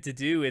expected to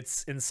do,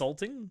 it's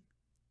insulting.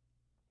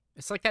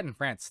 It's like that in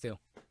France too.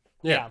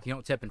 Yeah. You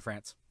don't tip in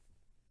France.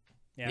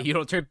 Yeah. You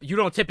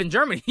don't tip in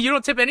Germany. You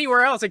don't tip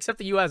anywhere else except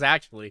the US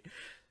actually.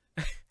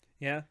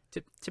 Yeah.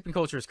 Tipping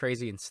culture is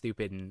crazy and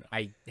stupid and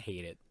I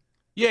hate it.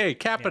 Yay,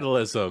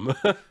 capitalism.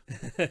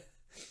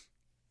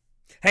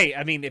 Hey,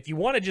 I mean, if you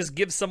want to just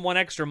give someone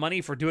extra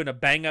money for doing a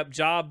bang-up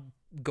job,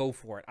 go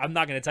for it. I'm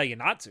not going to tell you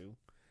not to.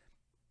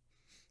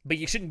 But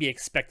you shouldn't be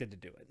expected to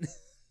do it.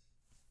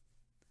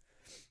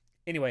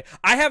 Anyway,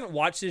 I haven't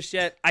watched this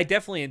yet. I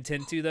definitely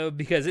intend to, though,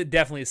 because it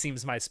definitely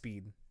seems my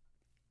speed.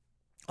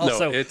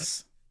 Also, no,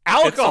 it's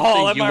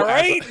alcohol, it's am I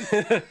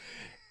right?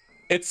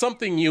 It's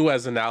something you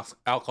as an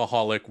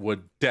alcoholic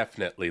would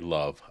definitely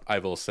love, I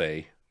will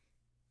say.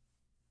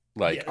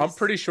 Like, I'm Yes.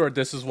 pretty sure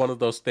this is one of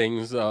those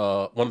things,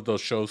 one of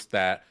those shows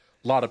that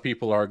a lot of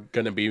people are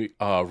going to be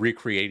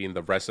recreating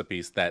the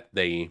recipes that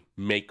they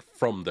make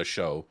from the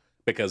show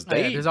because Oh,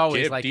 yeah, they there's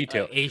always give like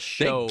detail. a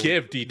show They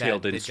give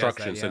detailed that does that,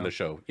 instructions in yeah. the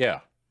show. Yeah.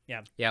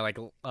 Yeah, like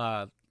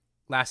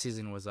last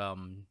season was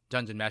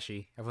Dungeon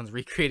Meshi. Everyone's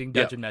recreating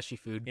Dungeon Meshi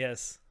food.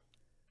 Yes.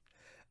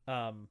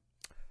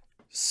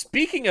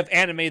 Speaking of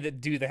anime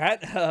that do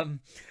that,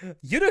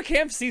 Yudo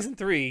Camp Season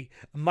 3,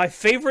 my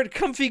favorite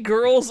comfy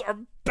girls are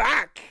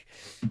back.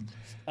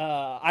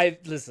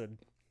 Listen.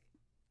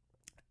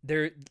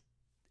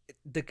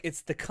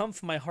 It's the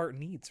comf my heart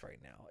needs right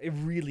now. It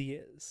really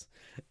is.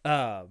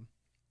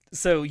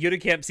 So Yudo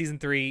Camp Season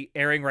 3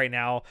 airing right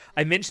now.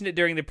 I mentioned it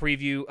during the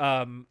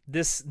preview.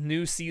 This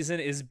new season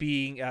is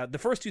being the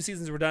first two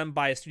seasons were done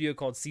by a studio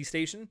called C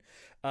Station.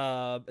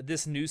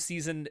 This new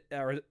season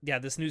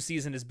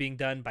is being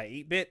done by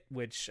 8-Bit,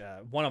 which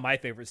one of my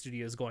favorite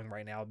studios going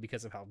right now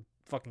because of how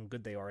fucking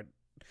good they are,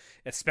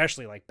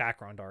 especially like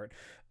background art.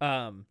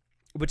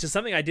 Which is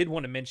something I did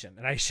want to mention,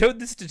 and I showed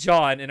this to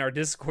John in our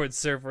Discord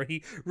server.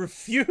 He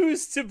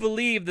refused to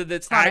believe that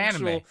it's Not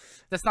actual. anime.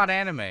 That's not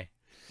anime.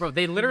 Bro,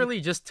 they literally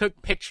just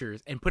took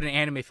pictures and put an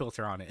anime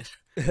filter on it.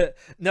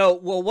 No,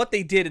 well, what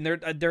they did, and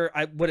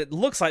what it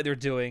looks like they're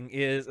doing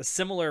is a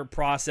similar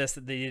process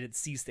that they did at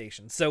C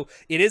Station. So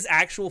it is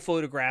actual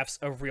photographs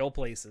of real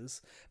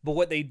places, but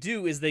what they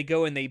do is they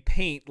go and they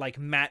paint like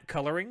matte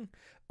coloring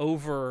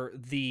over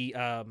the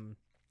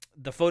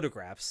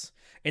photographs,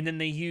 and then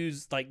they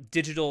use like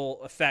digital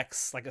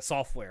effects, like a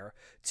software,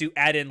 to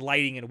add in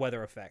lighting and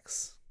weather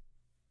effects.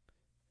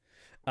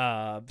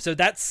 So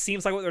that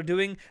seems like what they're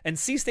doing, and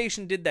C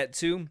Station did that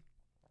too.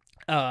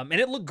 And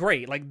it looked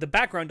great. Like the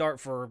background art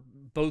for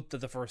both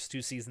of the first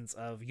two seasons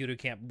of Yudo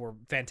Camp were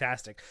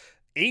fantastic.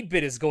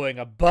 8-Bit is going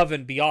above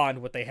and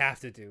beyond what they have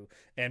to do,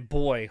 and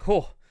boy,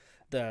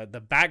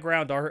 the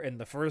background art in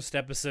the first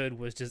episode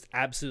was just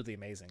absolutely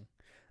amazing.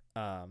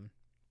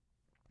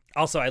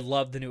 Also, I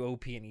love the new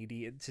OP and ED.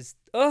 It's just,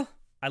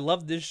 I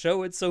love this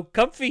show. It's so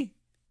comfy.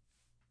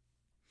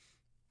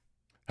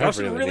 Y'all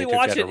should really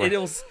watch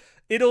it.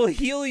 It'll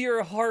heal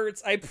your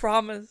hearts. I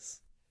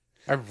promise.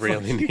 I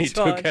really need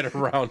to get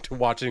around to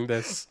watching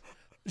this.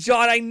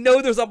 John, I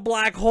know there's a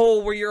black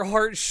hole where your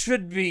heart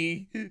should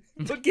be,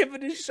 but give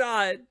it a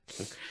shot.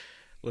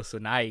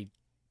 Listen,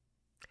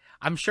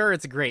 I'm sure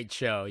it's a great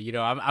show. You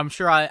know, I'm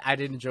sure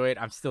I'd enjoy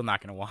it. I'm still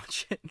not gonna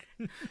watch it.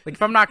 Like,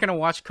 if I'm not gonna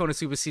watch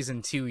Konosuba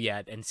season 2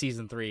 yet, and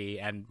season 3,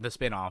 and the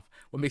spinoff,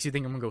 what makes you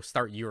think I'm gonna go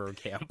start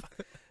Eurocamp?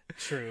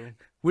 True.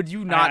 Would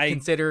you not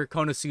consider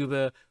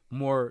Konosuba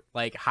more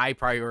like high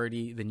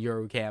priority than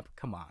Eurocamp?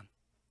 Come on.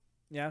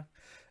 Yeah.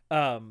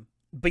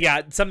 But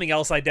yeah, something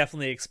else I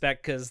definitely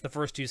expect, because the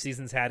first 2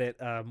 seasons had it,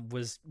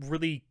 was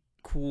really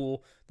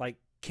cool, like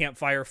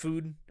campfire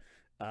food.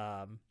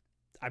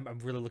 I'm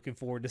really looking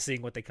forward to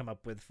seeing what they come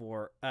up with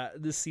for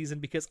this season,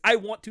 because I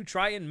want to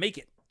try and make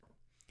it.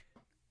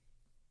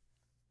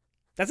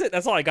 That's it.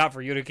 That's all I got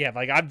for Eurocamp.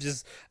 Like, I'm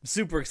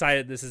super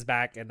excited this is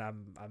back, and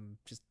I'm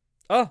just,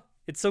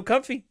 it's so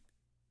comfy.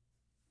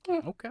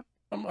 Okay.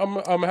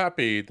 I'm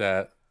happy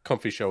that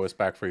Comfy Show is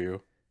back for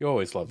you. You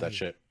always love that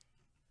shit.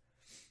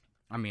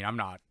 I mean, I'm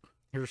not.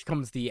 Here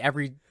comes the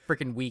every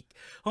freaking week.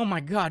 Oh my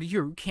god,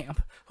 Eurocamp.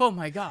 Oh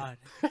my god.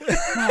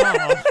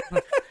 Oh.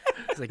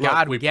 It's like,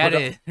 God, we get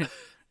it.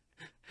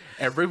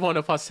 Every one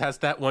of us has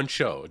that one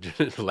show.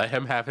 Just let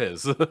him have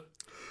his.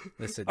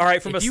 Listen. All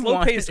right, from a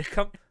slow-paced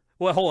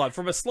well, hold on.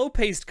 From a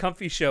slow-paced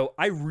comfy show,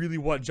 I really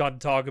want John to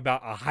talk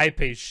about a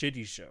high-paced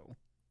shitty show.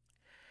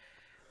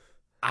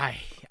 I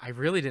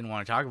really didn't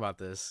want to talk about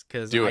this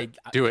because do it.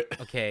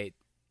 Okay.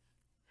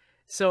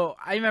 So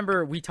I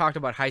remember we talked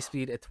about High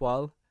Speed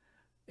Étoile,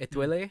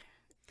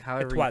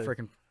 however you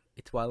freaking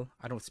Étoile.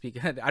 I don't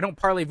speak. I don't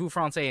parlez-vous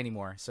français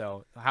anymore.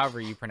 So however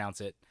you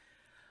pronounce it,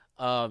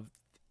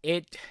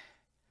 it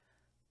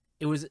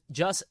was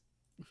just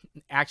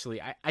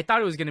actually I thought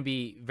it was going to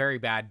be very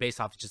bad based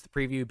off just the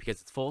preview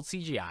because it's full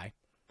CGI.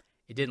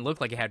 It didn't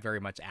look like it had very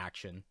much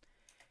action,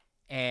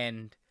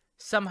 and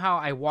somehow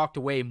I walked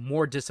away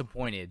more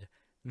disappointed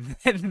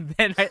than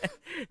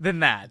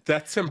that.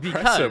 That's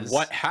impressive.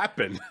 What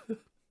happened?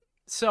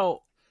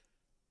 So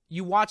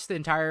you watch the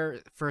entire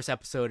first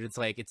episode. It's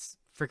like, it's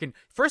freaking,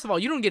 first of all,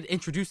 you don't get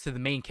introduced to the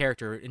main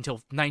character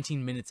until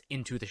 19 minutes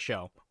into the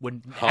show,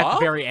 when at the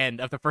very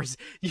end of the first,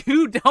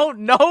 you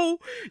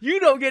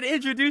don't get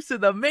introduced to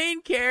the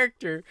main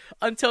character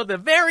until the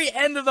very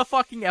end of the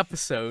fucking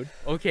episode.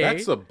 Okay,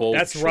 that's a bold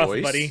choice.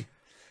 Rough, buddy.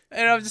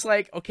 And I'm just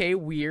like, okay,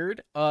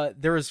 weird.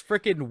 There was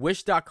freaking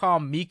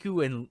Wish.com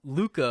Miku and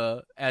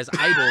Luca as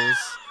idols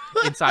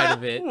inside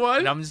of it. What?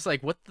 And I'm just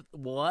like, what?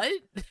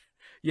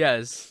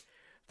 Yes.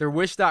 They're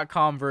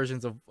Wish.com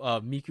versions of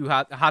Miku,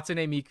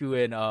 Hatsune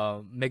Miku and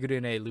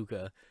Megurine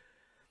Luca.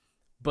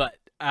 But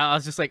I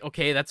was just like,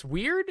 okay, that's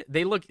weird.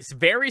 They look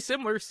very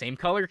similar. Same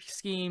color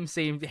scheme,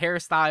 same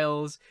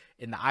hairstyles,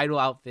 in the idol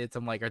outfits.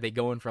 I'm like, are they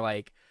going for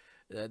like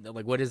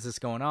what is this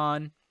going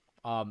on?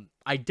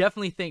 I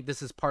definitely think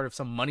this is part of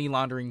some money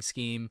laundering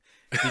scheme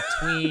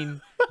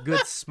between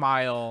Good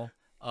Smile.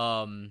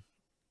 Oh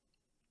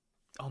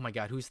my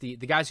god, who's the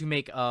guys who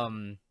make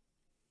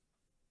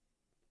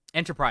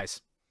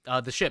Enterprise,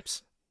 the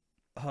ships?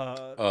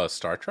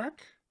 Star Trek?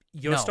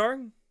 Yostar?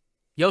 No.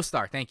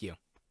 Yostar, thank you.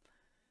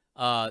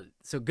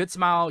 So Good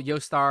Smile,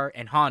 Yostar,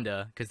 and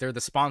Honda, because they're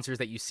the sponsors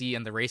that you see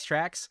in the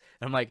racetracks.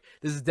 And I'm like,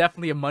 this is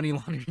definitely a money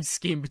laundering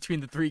scheme between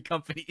the 3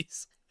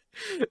 companies.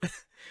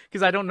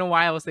 Because I don't know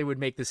why else they would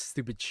make this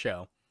stupid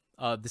show.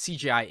 The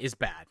CGI is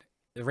bad.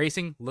 The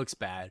racing looks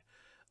bad.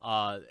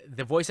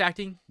 The voice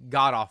acting,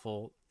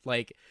 god-awful.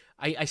 Like,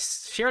 I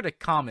shared a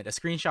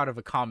screenshot of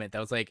a comment that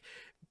was like,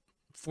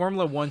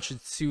 Formula 1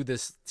 should sue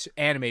this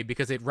anime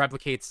because it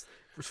replicates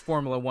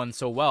Formula 1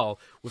 so well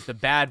with the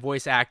bad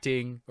voice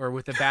acting, or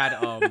with the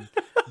bad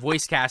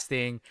voice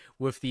casting,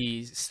 with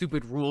the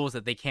stupid rules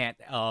that they can't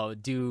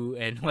do,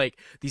 and like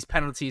these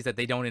penalties that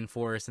they don't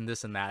enforce, and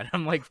this and that.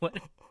 I'm like, what?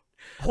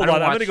 Hold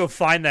on, I'm gonna go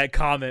find that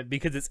comment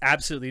because it's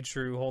absolutely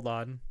true. Hold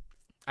on.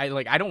 I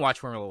don't watch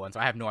Formula 1, so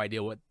I have no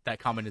idea what that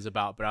comment is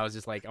about, but I was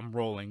just like, I'm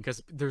rolling,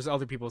 because there's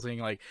other people saying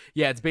like,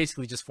 yeah, it's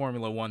basically just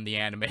Formula 1 the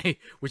anime,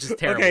 which is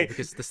terrible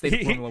because the state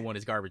of Formula 1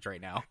 is garbage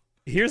right now.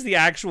 Here's the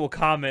actual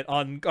comment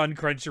on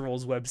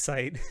Crunchyroll's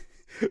website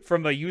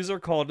from a user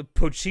called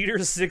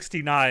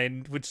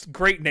Pocheater69, which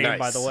great name,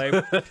 by the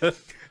way.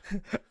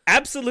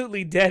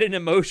 Absolutely dead and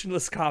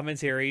emotionless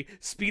commentary.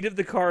 Speed of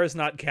the car is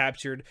not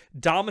captured.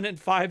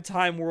 Dominant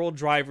 5-time world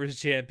drivers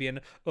champion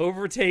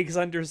overtakes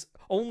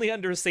only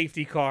under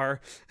safety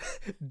car.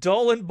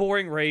 Dull and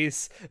boring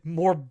race.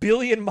 More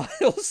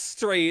billion-mile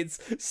straights.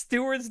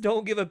 Stewards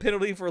don't give a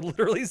penalty for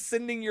literally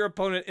sending your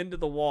opponent into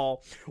the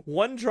wall.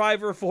 One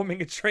driver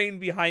forming a train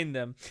behind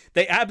them.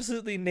 They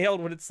absolutely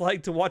nailed what it's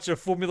like to watch a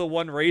Formula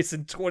 1 race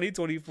in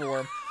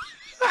 2024.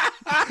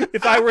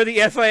 If I were the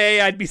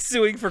FIA, I'd be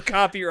suing for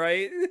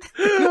copyright.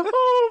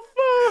 Oh,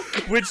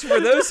 fuck. Which, for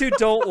those who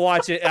don't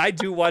watch it, I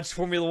do watch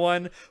Formula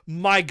 1,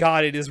 my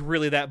god, it is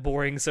really that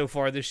boring so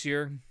far this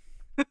year.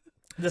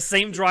 The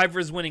same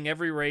drivers winning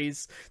every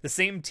race. The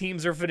same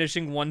teams are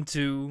finishing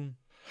 1-2.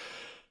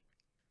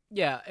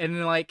 Yeah, and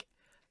then like,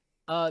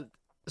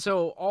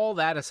 so all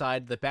that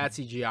aside, the bad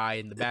CGI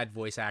and the bad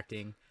voice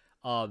acting,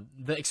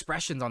 the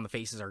expressions on the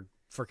faces are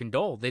freaking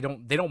dull. They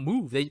don't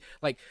move. They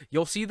like,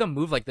 you'll see them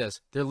move like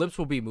this. Their lips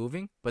will be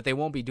moving, but they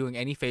won't be doing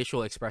any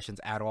facial expressions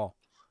at all.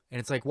 And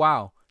it's like,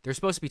 wow, they're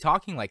supposed to be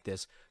talking like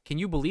this. Can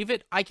you believe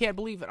it? I can't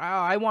believe it.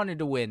 I wanted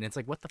to win. It's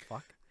like, what the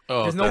fuck?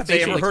 Oh, There's no that's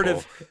facial.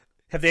 cool.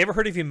 Have they ever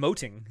heard of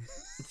emoting?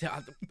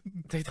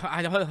 This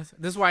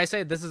is why I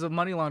say this is a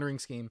money laundering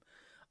scheme.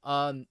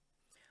 On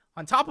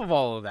top of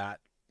all of that,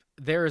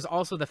 there is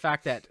also the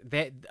fact that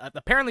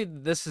apparently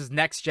this is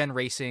next gen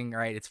racing,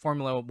 right? It's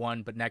Formula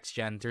 1, but next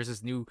gen. There's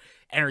this new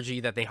energy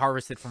that they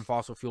harvested from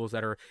fossil fuels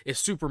that is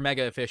super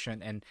mega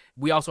efficient, and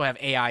we also have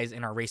AIs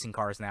in our racing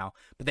cars now.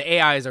 But the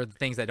AIs are the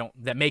things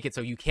that make it so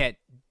you can't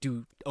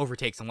do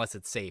overtakes unless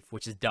it's safe,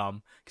 which is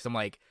dumb. Because I'm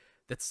like,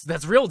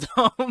 that's real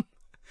dumb.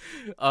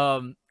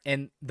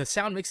 And the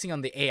sound mixing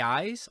on the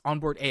AIs,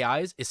 onboard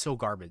AIs, is so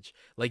garbage.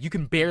 Like, you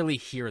can barely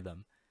hear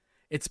them.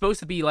 It's supposed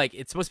to be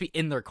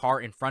in their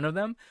car in front of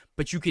them,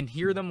 but you can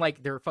hear them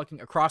like they're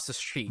fucking across the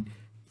street.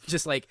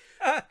 Just like,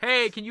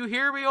 hey, can you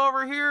hear me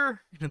over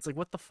here? And it's like,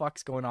 what the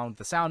fuck's going on with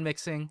the sound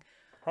mixing?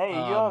 Hey, you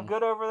all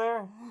good over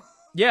there?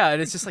 Yeah,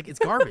 and it's just like, it's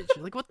garbage.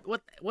 Like,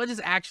 what is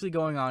actually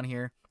going on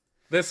here?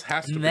 This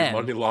has to be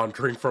money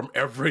laundering from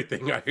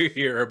everything I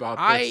hear about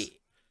this.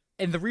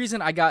 And the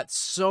reason I got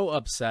so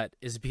upset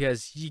is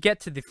because you get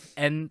to the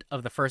end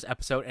of the first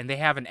episode and they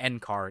have an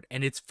end card,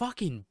 and it's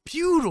fucking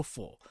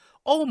beautiful.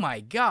 Oh my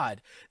god.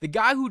 The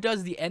guy who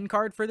does the end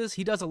card for this,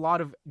 he does a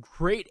lot of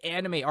great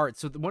anime art.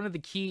 So one of the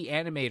key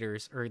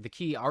animators, or the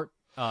key art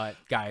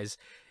guys,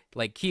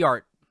 like key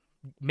art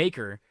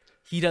maker,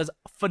 he does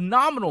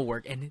phenomenal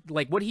work. And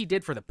like what he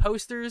did for the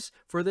posters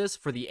for this,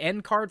 for the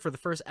end card for the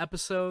first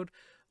episode,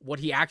 what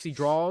he actually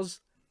draws,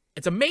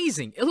 it's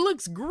amazing. It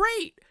looks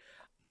great.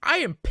 I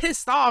am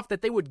pissed off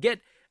that they would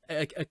get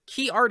a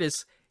key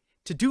artist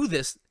to do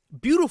this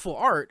beautiful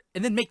art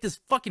and then make this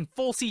fucking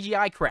full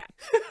CGI crap.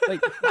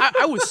 Like,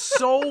 I was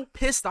so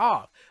pissed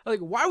off. Like,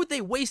 why would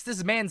they waste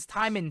this man's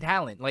time and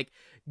talent? Like,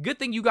 good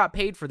thing you got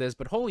paid for this,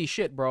 but holy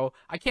shit, bro,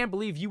 I can't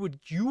believe you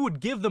would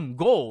give them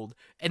gold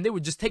and they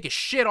would just take a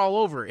shit all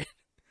over it.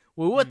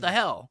 Well, what the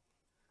hell?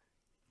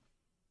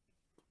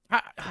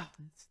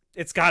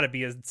 It's got to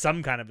be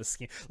some kind of a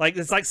scheme. Like,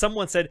 it's like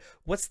someone said,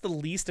 what's the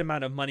least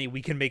amount of money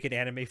we can make an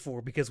anime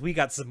for? Because we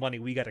got some money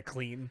we got to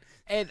clean.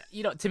 And,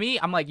 you know, to me,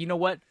 I'm like, you know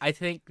what? I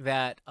think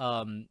that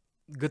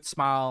Good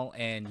Smile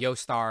and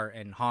Yostar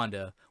and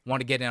Honda want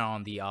to get in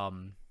on the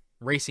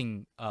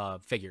racing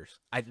figures.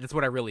 That's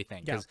what I really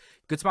think. Because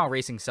Good Smile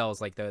Racing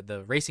sells, like,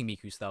 the Racing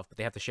Miku stuff, but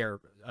they have to share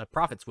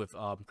profits with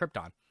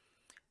Krypton.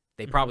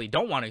 They probably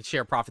don't want to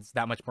share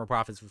that much more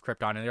profits with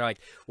Krypton, and they're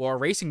like, well, our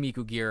Racing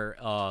Miku gear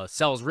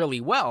sells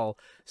really well,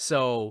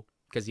 so,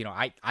 because, you know,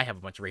 I have a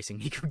bunch of Racing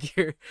Miku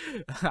gear.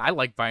 I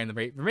like buying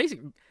the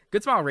Racing.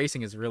 Good Smile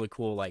Racing is really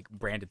cool, like,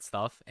 branded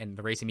stuff, and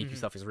the Racing Miku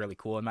stuff is really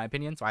cool, in my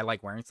opinion, so I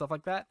like wearing stuff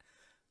like that,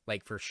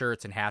 like, for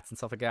shirts and hats and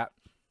stuff like that.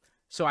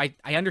 So I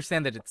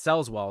understand that it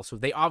sells well, so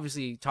they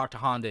obviously talked to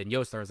Honda and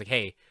Yostar. I was like,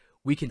 hey,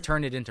 we can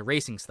turn it into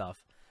racing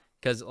stuff,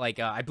 because, like,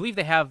 I believe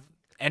they have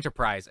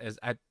Enterprise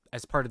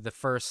as part of the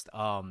first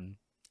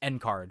end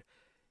card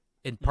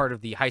in part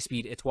of the High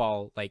Speed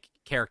Etoile like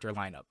character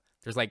lineup.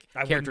 There's like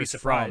characters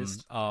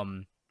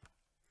from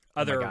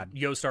other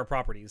Yostar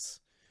properties.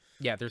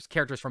 Yeah, there's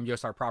characters from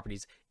Yostar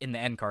properties in the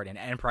end card, and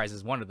Enterprise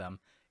is one of them.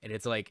 And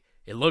it's like,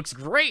 it looks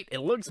great.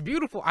 It looks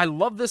beautiful. I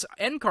love this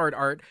end card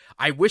art.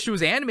 I wish it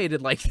was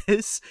animated like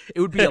this.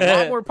 It would be a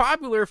lot more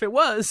popular if it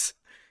was,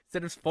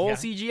 instead of full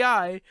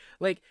CGI.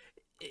 Like,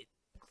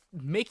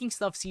 making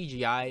stuff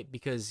CGI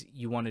because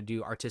you want to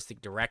do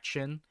artistic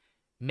direction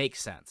makes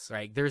sense,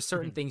 right? There's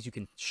certain things you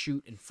can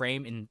shoot and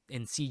frame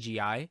in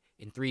CGI,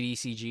 in 3D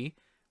CG,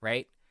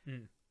 right?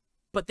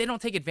 But they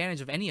don't take advantage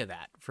of any of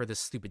that for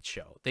this stupid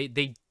show.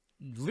 They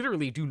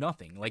literally do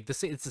nothing. Like,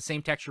 it's the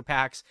same texture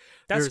packs.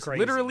 That's crazy.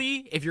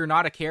 Literally, if you're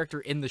not a character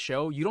in the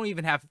show, you don't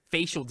even have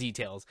facial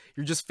details.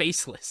 You're just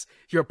faceless.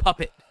 You're a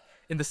puppet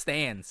in the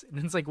stands.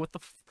 And it's like, what the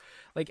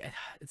like,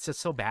 it's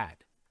just so bad.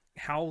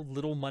 How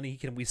little money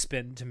can we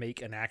spend to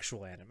make an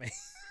actual anime?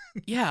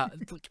 Yeah,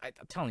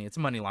 I'm telling you, it's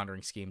a money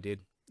laundering scheme, dude.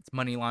 It's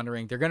money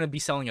laundering. They're going to be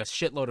selling a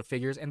shitload of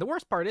figures, and the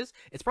worst part is,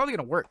 it's probably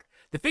going to work.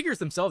 The figures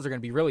themselves are going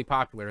to be really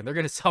popular, and they're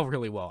going to sell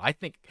really well.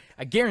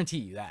 I guarantee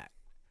you that.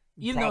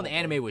 Even though the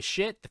anime was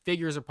shit, the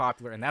figures are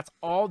popular, and that's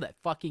all that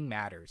fucking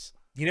matters.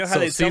 You know how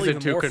they sell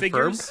even more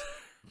figures?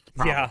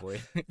 Probably.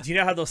 Yeah. Do you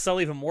know how they'll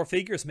sell even more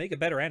figures? Make a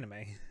better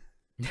anime.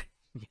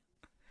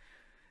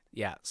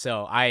 Yeah,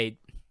 so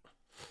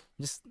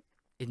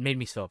it made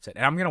me so upset.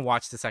 And I'm going to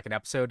watch the second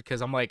episode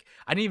because I'm like,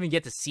 I didn't even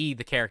get to see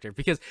the character,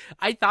 because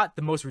I thought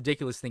the most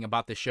ridiculous thing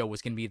about this show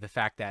was going to be the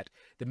fact that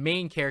the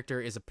main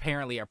character is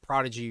apparently a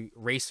prodigy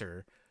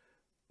racer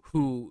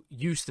who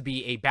used to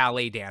be a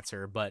ballet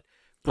dancer, but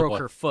broke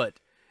her foot.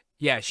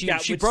 Yeah, she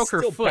broke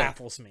her foot.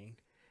 Baffles me.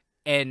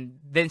 And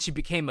then she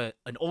became an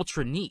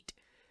ultra neat.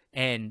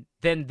 And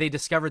then they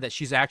discover that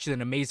she's actually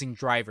an amazing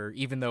driver,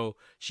 even though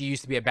she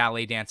used to be a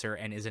ballet dancer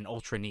and is an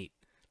ultra neat.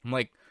 I'm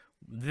like,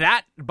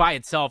 that by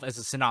itself as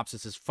a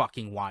synopsis is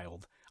fucking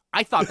wild.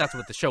 I thought that's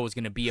what the show was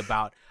going to be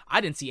about.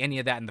 I didn't see any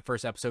of that in the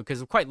first episode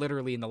because quite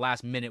literally in the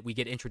last minute we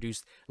get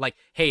introduced like,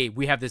 hey,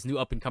 we have this new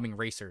up-and-coming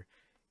racer.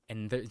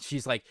 And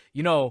she's like,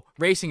 you know,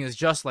 racing is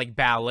just like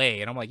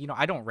ballet. And I'm like, you know,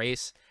 I don't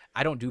race.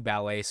 I don't do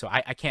ballet, so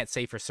I can't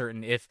say for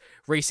certain if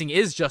racing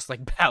is just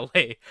like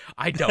ballet.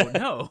 I don't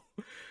know.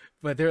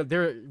 But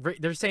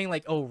they're saying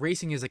like, oh,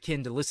 racing is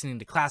akin to listening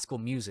to classical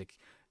music.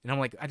 And I'm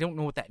like, I don't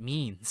know what that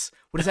means.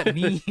 What does that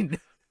mean?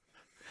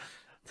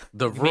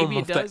 The room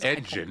of the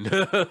engine.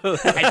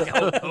 I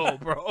don't know,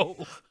 bro.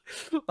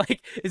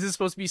 Like, is this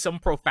supposed to be some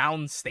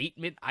profound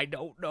statement? I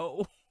don't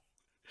know.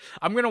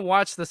 I'm gonna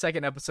watch the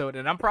second episode,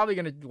 and I'm probably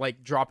gonna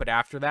like drop it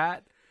after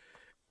that.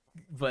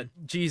 But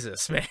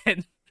Jesus,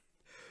 man,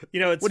 you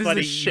know, it's what funny.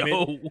 Is this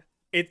show?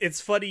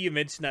 It's funny you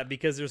mention that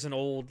because there's an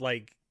old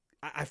like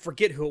I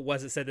forget who it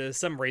was. It said that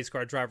some race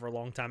car driver a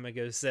long time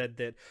ago said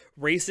that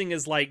racing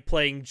is like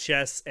playing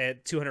chess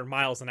at 200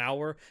 miles an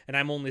hour, and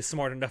I'm only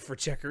smart enough for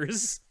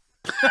checkers.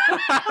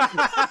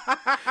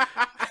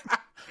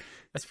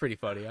 That's pretty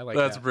funny. I like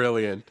That's that.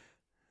 brilliant.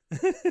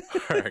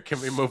 All right,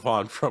 can we move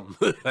on from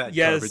that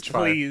yes, garbage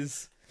fire?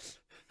 please.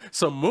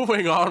 So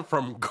moving on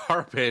from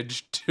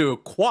garbage to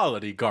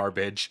quality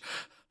garbage,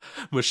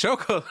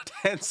 Mushoku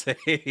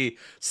Tensei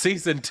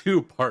Season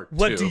 2 Part 2.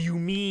 What do you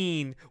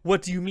mean?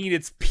 What do you mean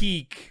it's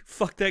peak?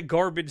 Fuck that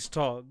garbage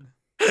talk.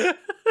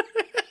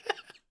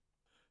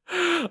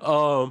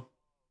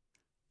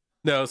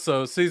 No,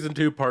 so Season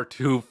 2 Part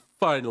 2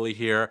 finally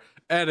here,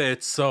 and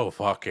it's so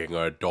fucking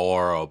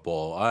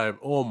adorable.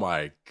 Oh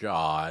my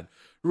god.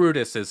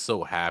 Rudis is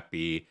so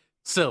happy.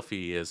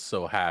 Sylphie is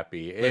so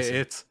happy. Listen,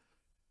 it's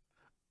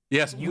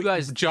yes, you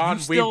guys, John,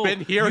 we've been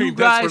hearing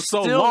this for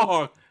so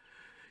long.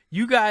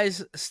 You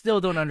guys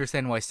still don't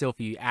understand why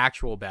Sylphie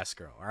actual best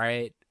girl, all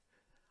right?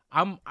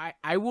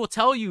 I will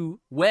tell you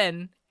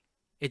when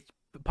it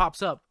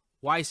pops up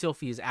why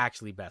Sylphie is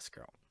actually best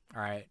girl,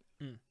 all right?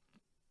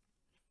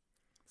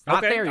 It's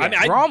not there yet.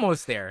 We're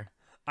almost there.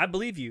 I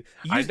believe you.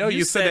 I know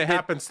you said it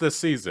happens this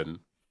season.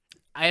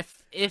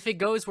 If it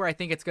goes where I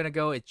think it's gonna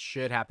go, it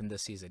should happen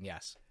this season,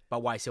 yes.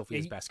 But why Sylphie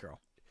is best girl?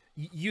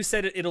 You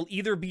said it'll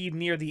either be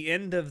near the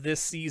end of this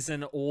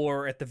season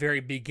or at the very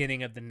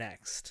beginning of the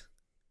next.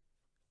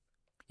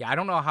 Yeah, I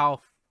don't know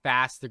how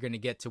fast they're gonna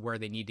get to where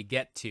they need to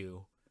get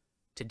to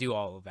do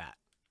all of that.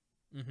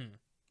 Mm-hmm.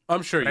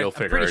 I'm sure you'll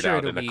figure it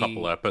out in a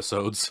couple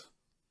episodes.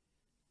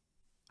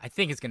 I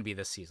think it's gonna be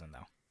this season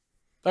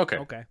though. Okay.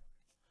 Okay.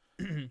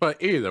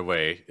 But either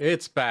way,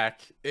 it's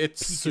back.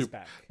 It's super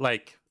back.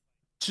 Like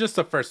just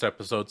the first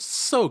episode,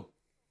 so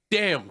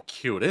damn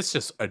cute. It's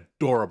just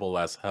adorable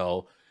as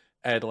hell.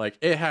 And like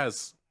it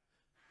has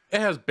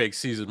big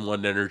season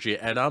 1 energy,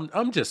 and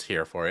I'm just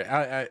here for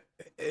it.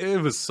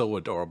 It was so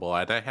adorable,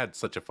 and I had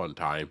such a fun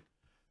time.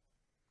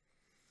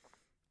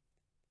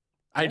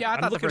 I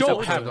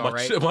don't have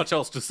much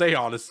else to say,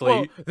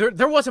 honestly. Well,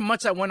 there wasn't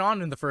much that went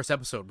on in the first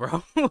episode,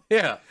 bro.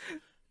 Yeah.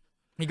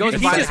 He goes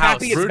He's to buy a just house.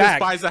 happy it's Brutus back.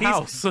 buys a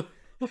house.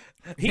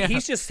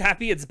 He's just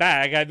happy it's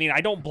back. I mean,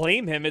 I don't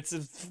blame him. It's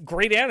a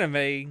great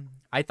anime.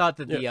 I thought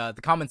that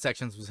the comment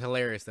sections was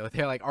hilarious though.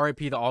 They're like,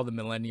 "R.I.P. to all the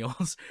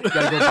millennials. You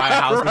gotta go buy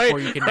a house before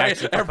you can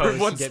actually propose."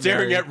 Everyone's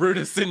staring at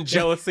Rudis in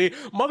jealousy.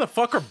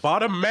 Motherfucker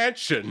bought a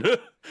mansion.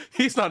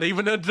 He's not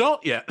even an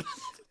adult yet.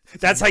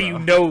 That's how you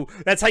know.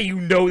 That's how you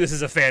know this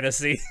is a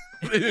fantasy.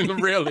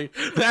 Really,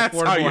 that's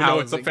Affordable how you know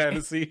housing. it's a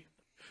fantasy.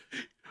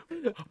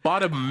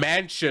 Bought a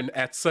mansion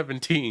at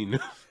 17.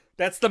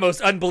 That's the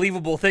most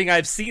unbelievable thing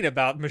I've seen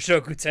about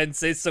Mushoku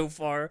Tensei so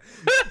far.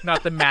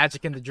 Not the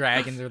magic and the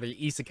dragons or the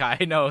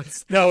isekai. No,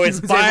 it's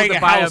buying a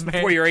house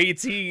before you're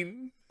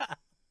 18.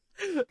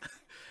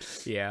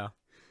 Yeah.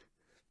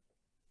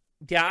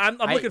 Yeah,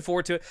 I'm looking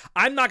forward to it.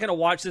 I'm not gonna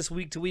watch this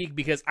week to week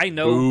because I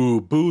know.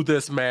 Boo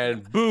this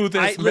man. Boo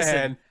this man.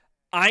 Listen,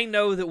 I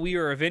know that we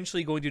are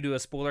eventually going to do a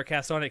spoiler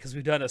cast on it because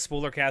we've done a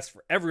spoiler cast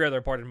for every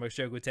other part of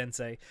Mushoku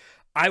Tensei.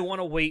 I want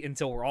to wait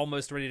until we're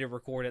almost ready to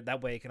record it.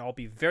 That way it can all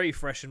be very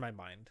fresh in my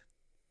mind.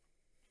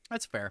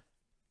 That's fair.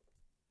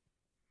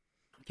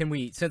 Can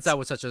we, since that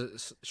was such a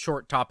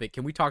short topic,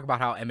 can we talk about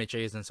how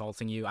MHA is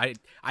insulting you? I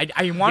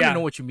want to know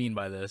what you mean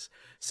by this.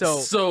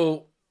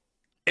 So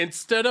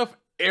instead of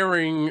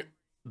airing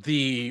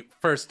the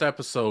first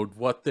episode,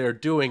 what they're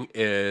doing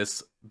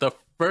is the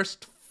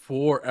first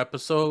 4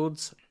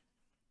 episodes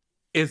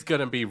is going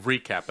to be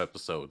recap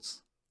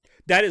episodes.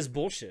 That is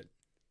bullshit.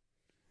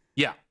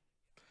 Yeah.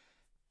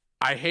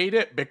 I hate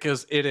it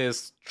because it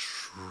is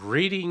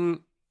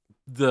treating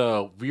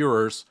the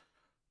viewers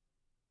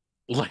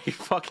like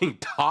fucking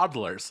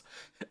toddlers.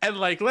 And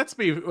like, let's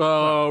be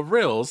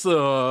real.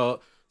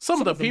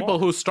 Some of the people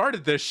who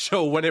started this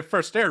show when it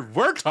first aired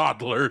were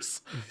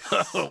toddlers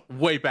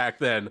way back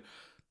then.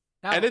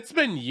 Now, and it's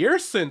been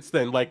years since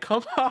then. Like,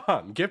 come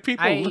on, give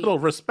people a little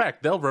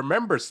respect. They'll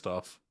remember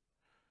stuff.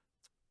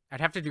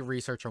 I'd have to do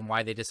research on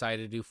why they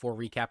decided to do 4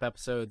 recap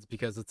episodes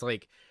because it's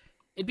like,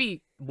 it'd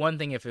be one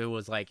thing if it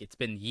was like it's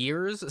been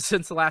years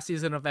since the last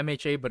season of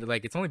MHA, but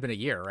like it's only been a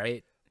year,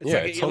 right? It's Yeah,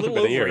 like it's a only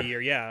little been a over a year.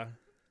 year, yeah.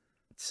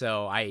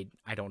 So I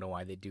don't know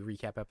why they do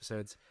recap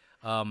episodes.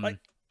 Like,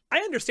 I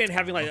understand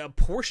having like a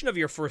portion of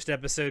your first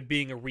episode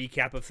being a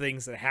recap of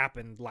things that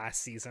happened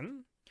last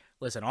season.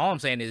 Listen, all I'm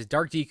saying is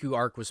Dark Deku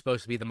arc was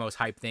supposed to be the most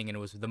hype thing, and it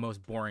was the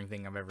most boring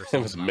thing I've ever seen.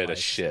 It was in my mid life.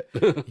 as shit.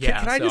 Yeah,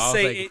 Can I so just was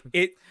say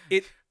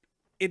like,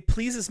 it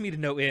pleases me to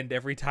no end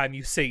every time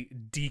you say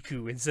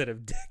Deku instead of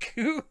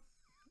Deku.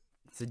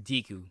 it's a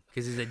Deku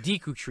because it's a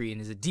Deku tree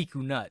and it's a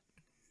Deku nut.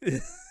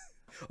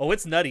 Oh,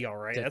 it's nutty, all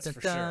right. That's for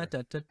sure.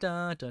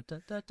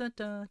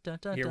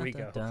 Here we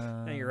go.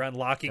 Now you're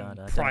unlocking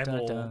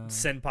primal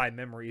senpai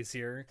memories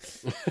here.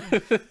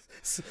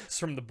 It's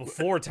from the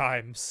before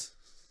times.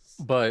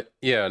 But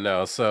yeah,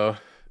 no. So,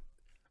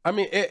 I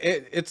mean,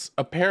 it's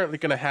apparently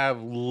gonna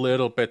have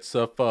little bits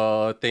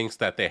of things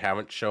that they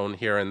haven't shown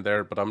here and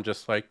there. But I'm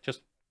just like,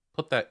 just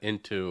put that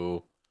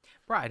into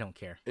Bro, I don't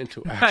care.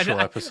 actual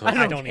episodes.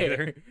 I don't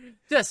either.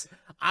 Just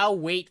I'll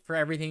wait for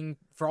everything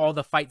for all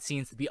the fight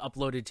scenes to be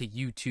uploaded to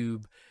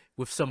YouTube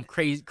with some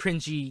crazy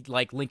cringy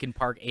like Linkin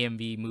Park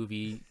AMV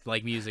movie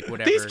like music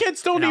whatever. These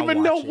kids don't and I'll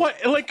even know watch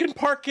it. what Linkin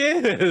Park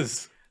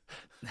is.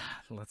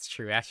 Well, that's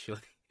true actually.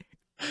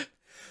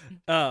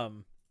 No,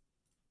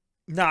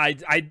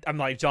 I'm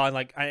like John.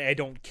 Like I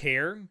don't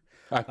care.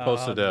 I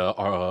posted a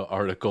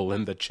article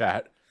in the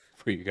chat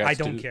for you guys. I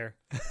don't care.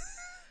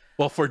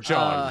 Well, for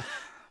John.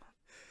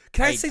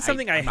 Can I say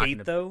something I I'm not hate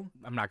gonna- though?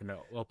 I'm not gonna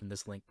open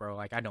this link, bro.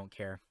 Like I don't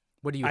care.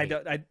 What do you? I hate?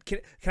 don't.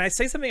 Can I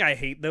say something I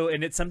hate though?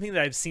 And it's something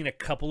that I've seen a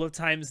couple of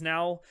times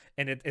now,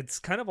 and it's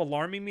kind of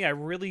alarming me. I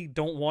really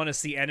don't want to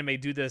see anime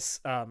do this,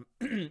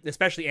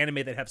 especially anime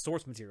that have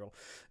source material,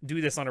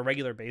 do this on a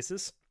regular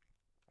basis.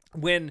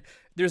 When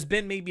there's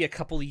been maybe a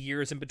couple of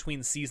years in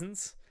between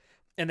seasons,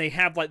 and they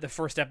have like the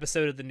first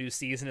episode of the new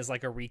season is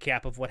like a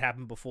recap of what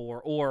happened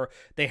before, or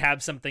they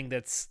have something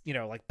that's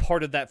like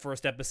part of that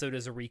first episode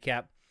is a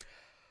recap.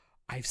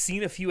 I've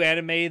seen a few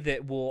anime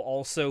that will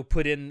also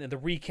put in the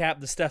recap,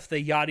 the stuff they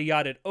yada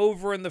yada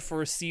over in the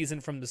first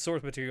season from the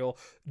source material.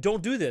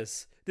 Don't do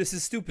this. This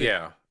is stupid.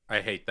 Yeah,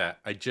 I hate that.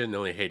 I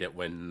genuinely hate it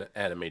when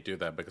anime do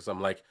that because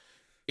I'm like,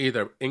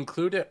 either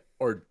include it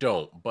or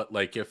don't. But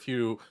like, if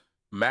you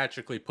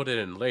magically put it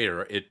in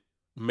later, it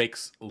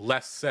makes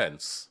less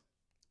sense.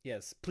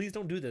 Yes, please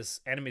don't do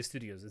this, anime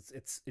studios.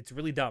 It's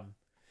really dumb,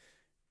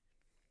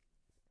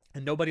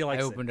 and nobody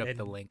likes I it. opened up And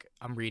the link.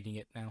 I'm reading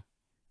it now.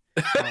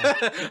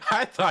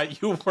 I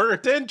thought you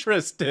weren't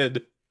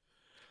interested.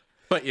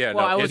 But yeah,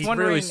 Well, no, I was it's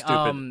wondering, really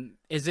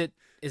stupid.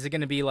 is it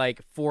going to be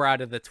like 4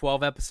 out of the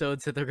 12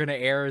 episodes that they're going to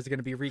air? Is it going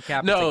to be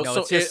recap? No,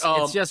 It's like,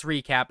 so it's just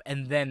recap,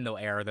 and then they'll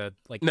air the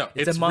like. No,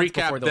 it's it's a month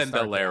before recap, then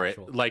start they'll the air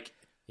actual- it. Like,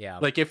 Yeah,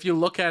 like if you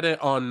look at it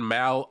on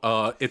Mal,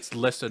 it's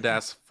listed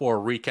as 4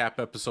 recap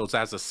episodes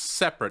as a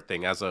separate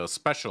thing, as a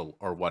special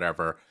or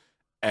whatever.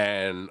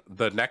 And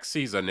the next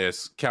season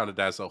is counted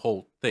as a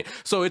whole thing.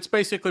 So it's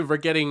basically we're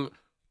getting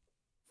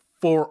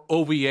 4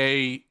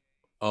 OVA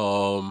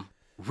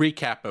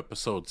recap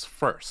episodes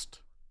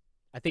first.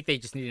 I think they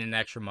just needed an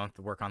extra month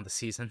to work on the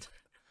season.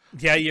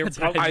 yeah, you're That's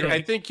what probably.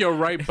 I think you're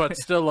right, but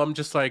still, I'm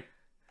just like,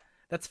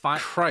 That's fine.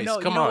 Christ, no,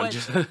 come you know on. what?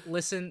 Just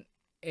Listen,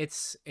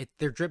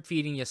 they're drip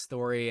feeding you a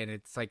story, and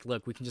it's like,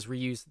 look, we can just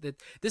reuse that.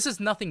 This is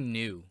nothing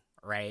new,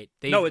 right?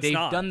 No, it's they've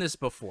not. done this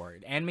before.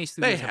 Anime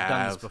studios They have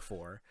done this have.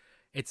 before.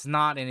 It's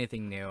not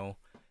anything new.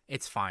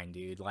 It's fine,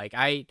 dude. Like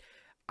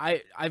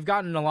I've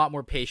gotten a lot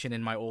more patient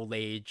in my old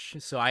age,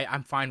 so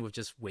I'm fine with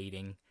just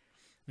waiting.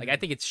 Like I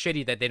think it's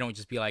shitty that they don't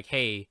just be like,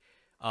 hey,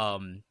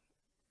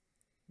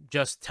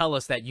 just tell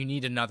us that you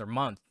need another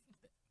month.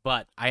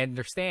 But I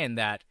understand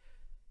that,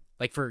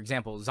 like for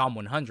example, Zom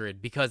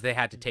 100, because they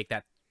had to take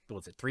that, what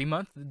was it,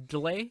 3-month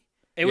delay?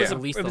 It was Yeah.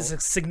 it was a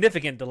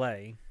significant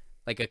delay.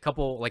 Like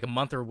a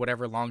month or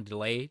whatever long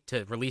delay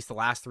to release the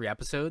last 3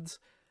 episodes.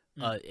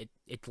 It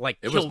was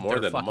killed more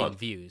their than a fucking month.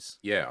 views.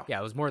 yeah. Yeah,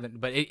 it was more than,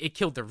 but it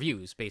killed their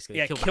views basically.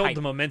 Yeah, It it killed, killed hype,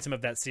 the momentum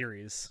of that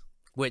series.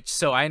 which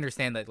so I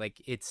understand that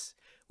like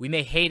we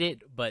may hate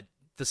it, but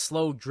the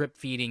slow drip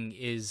feeding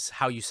is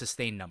how you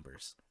sustain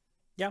numbers.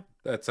 Yeah.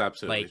 That's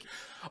absolutely.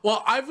 Like-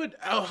 Well, I would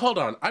hold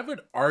on. I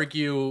would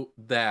argue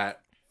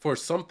that for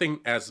something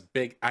as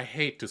big, I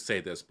hate to say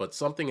this, but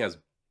something as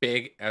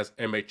big as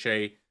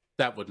MHA,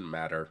 that wouldn't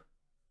matter.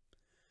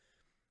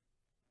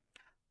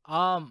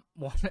 Well,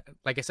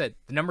 like I said,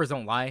 the numbers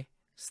don't lie.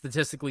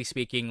 Statistically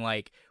speaking,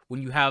 like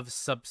when you have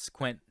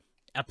subsequent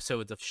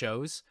episodes of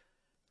shows,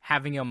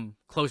 having them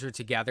closer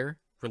together,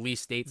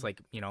 release dates,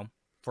 like,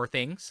 for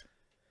things,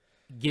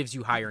 gives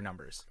you higher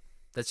numbers.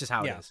 That's just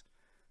how Yeah. it is.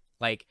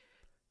 Like,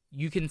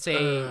 you can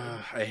say,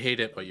 I hate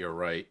it, but you're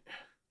right.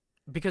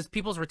 because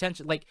people's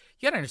retention, like,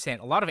 you gotta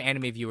understand, a lot of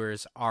anime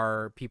viewers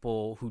are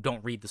people who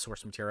don't read the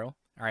source material,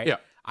 all right? Yeah.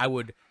 I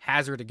would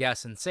hazard a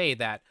guess and say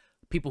that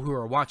people who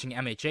are watching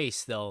MHA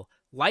still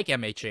like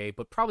MHA,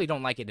 but probably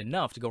don't like it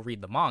enough to go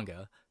read the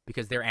manga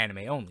because they're anime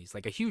onlys.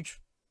 Like, a huge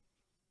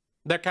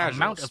They're casuals.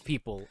 amount of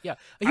people, yeah.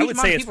 A I huge would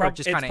amount say of it's, people are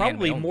just it's kinda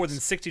probably anime more onlys. than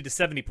 60 to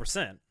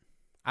 70%.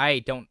 I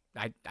don't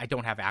I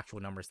don't have actual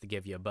numbers to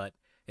give you, but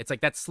it's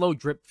like that slow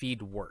drip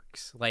feed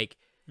works. Like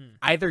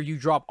either you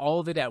drop all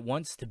of it at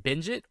once to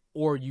binge it,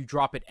 or you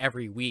drop it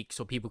every week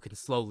so people can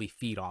slowly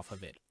feed off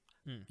of it.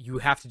 You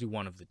have to do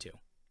one of the two.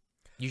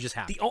 You just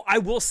have to. I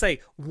will say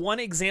one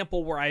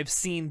example where I've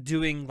seen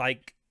doing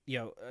like,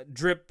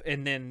 drip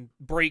and then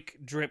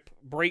break, drip,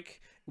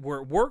 break, where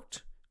it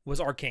worked was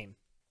Arcane.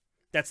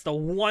 It's the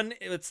one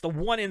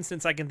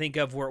instance I can think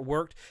of where it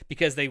worked,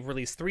 because they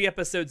released 3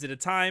 episodes at a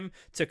time,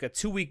 took a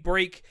 2-week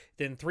break,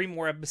 then 3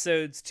 more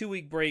episodes,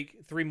 2-week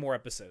break, 3 more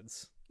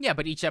episodes. Yeah,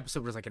 but each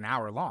episode was like an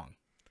hour long.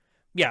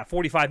 Yeah,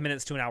 45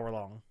 minutes to an hour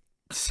long.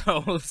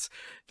 So it's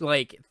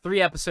like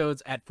 3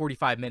 episodes at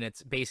 45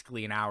 minutes,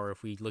 basically an hour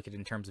if we look at it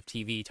in terms of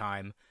TV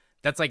time.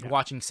 That's like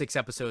watching 6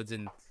 episodes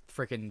in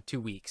freaking 2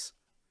 weeks.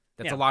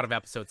 That's a lot of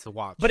episodes to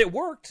watch. But it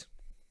worked.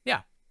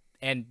 Yeah.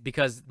 And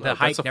because the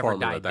hype never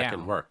died that down.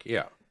 can work.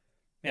 Yeah.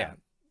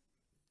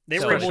 They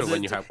were able to,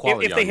 when you have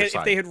quality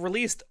if they had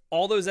released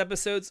all those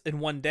episodes in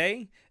one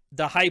day,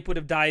 the hype would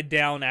have died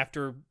down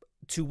after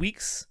 2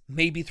 weeks,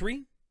 maybe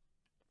 3.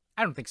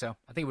 I don't think so.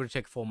 I think it would have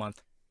taken a full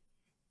month.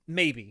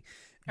 Maybe.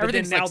 But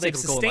then now they've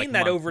sustained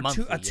that over a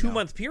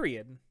 2-month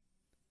period.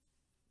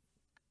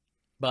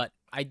 But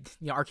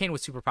Arcane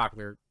was super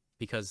popular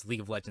because League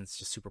of Legends is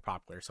just super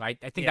popular. So I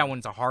think that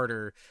one's a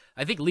harder.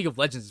 I think League of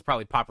Legends is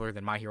probably popular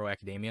than My Hero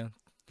Academia.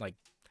 Like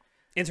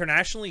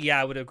internationally,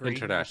 I would agree.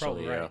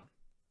 Internationally, right.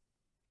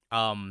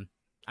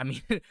 I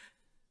mean,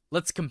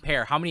 let's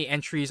compare how many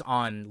entries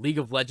on League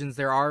of Legends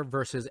there are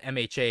versus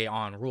MHA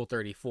on Rule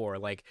 34.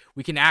 Like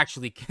we can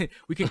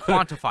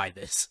quantify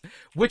this.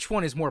 Which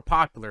one is more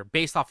popular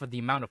based off of the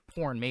amount of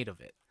porn made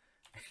of it?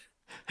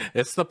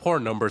 It's the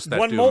porn numbers that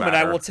One moment,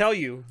 matter. I will tell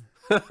you.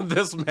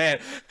 This man,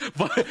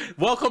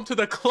 welcome to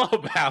the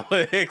club,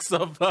 Alex,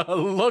 of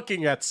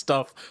looking at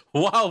stuff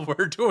while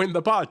we're doing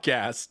the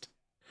podcast.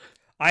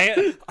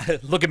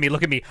 Look at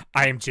me.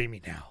 I am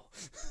Jamie now.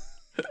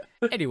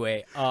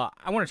 Anyway, I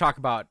want to talk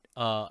about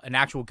an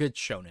actual good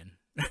shonen.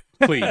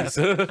 Please,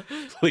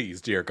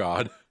 please, dear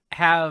God.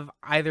 Have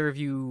either of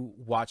you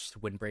watched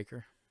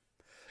Windbreaker?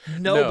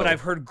 No, but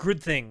I've heard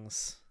good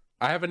things.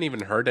 I haven't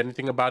even heard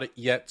anything about it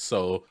yet,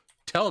 so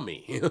tell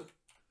me.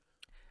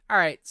 All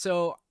right,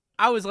 so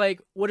I was like,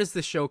 what is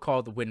this show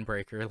called, The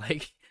Windbreaker?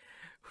 Like,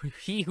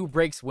 he who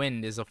breaks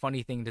wind is a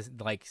funny thing to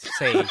like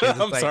say.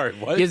 I'm sorry,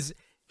 what?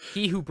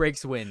 He who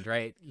breaks wind,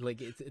 right?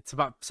 Like it's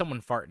about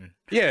someone farting.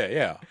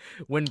 Yeah.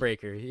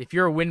 Windbreaker. If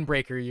you're a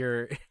windbreaker,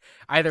 you're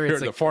like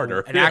the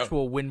farter. an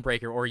actual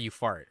windbreaker, or you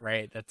fart,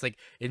 right? That's like,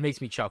 it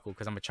makes me chuckle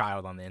because I'm a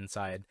child on the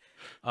inside.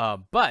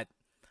 But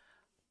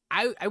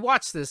I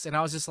watched this and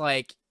I was just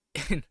like,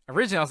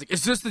 originally I was like,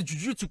 is this the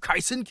Jujutsu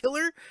Kaisen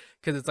killer?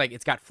 Because it's like,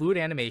 it's got fluid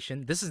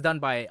animation. This is done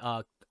by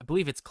I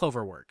believe it's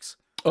Cloverworks.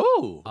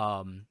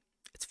 Oh.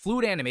 It's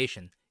fluid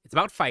animation. It's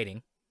about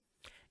fighting.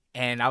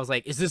 And I was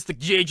like, is this the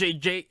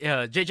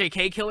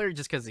JJK killer?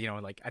 Just because,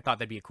 like, I thought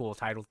that'd be a cool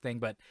title thing.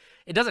 But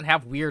it doesn't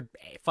have weird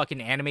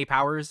fucking anime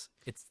powers.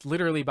 It's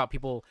literally about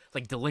people,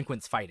 like,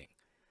 delinquents fighting.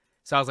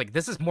 So I was like,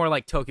 this is more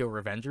like Tokyo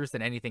Revengers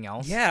than anything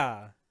else.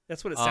 Yeah,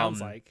 that's what it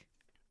sounds like.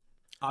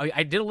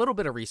 I did a little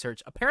bit of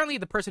research. Apparently,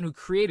 the person who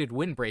created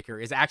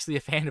Windbreaker is actually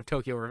a fan of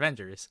Tokyo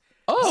Revengers.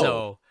 Oh.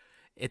 So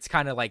it's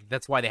kind of like,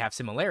 that's why they have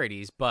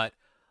similarities. But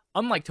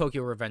unlike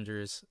Tokyo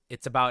Revengers,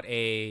 it's about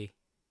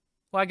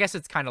well, I guess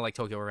it's kind of like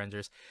Tokyo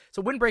Revengers.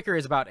 So Windbreaker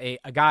is about a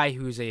guy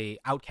who's a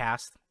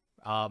outcast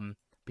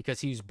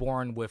because he's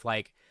born with,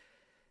 like,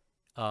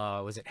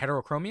 was it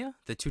heterochromia?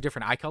 The 2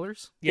 different eye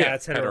colors? Yeah,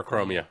 it's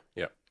heterochromia.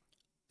 Yeah.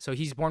 So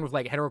he's born with,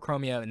 like,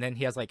 heterochromia, and then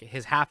he has, like,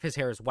 half his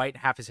hair is white,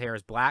 half his hair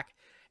is black,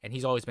 and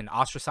he's always been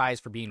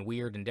ostracized for being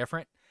weird and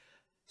different.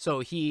 So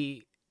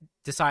he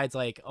decides,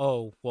 like,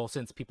 oh, well,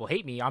 since people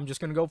hate me, I'm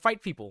just going to go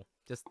fight people.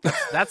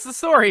 That's the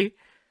story.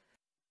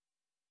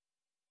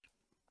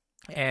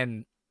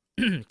 And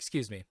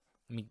excuse me.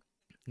 I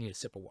need a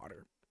sip of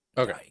water.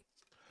 Okay.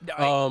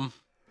 So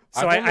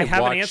I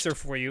have an answer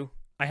for you.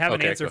 I have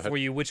an answer for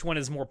you. Which one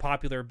is more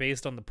popular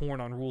based on the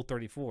porn on Rule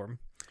 34?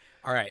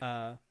 All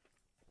right.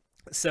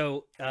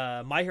 So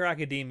My Hero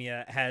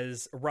Academia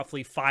has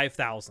roughly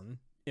 5,000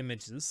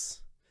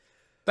 images.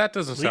 That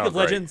doesn't sound right. League of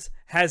Legends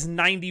has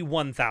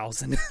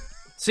 91,000.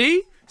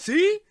 See?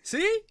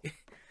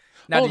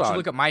 Now, Hold did on. you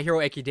look at My Hero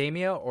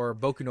Academia or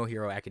Boku no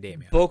Hero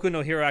Academia? Boku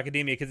no Hero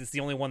Academia, because it's the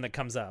only one that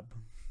comes up.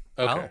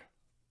 Okay. Oh.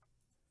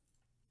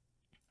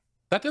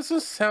 That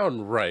doesn't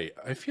sound right.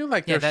 I feel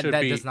like there should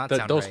be does not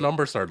sound those right.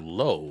 numbers are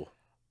low.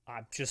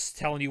 I'm just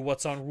telling you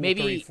what's on Rule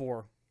Maybe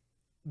 34.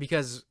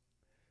 Because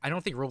I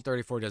don't think Rule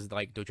 34 does,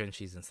 like,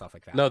 doujinshis and stuff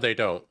like that. No, they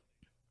don't.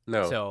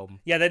 No. So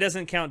yeah, that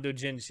doesn't count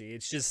doujinshi.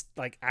 It's just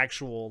like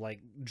actual, like,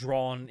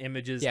 drawn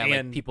images and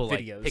like people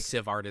videos. like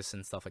Pixiv artists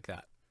and stuff like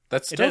that.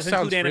 That still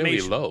sounds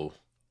really low.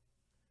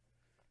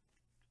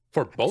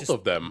 For both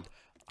of them.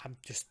 I'm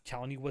just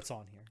telling you what's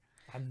on here.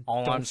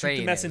 All I'm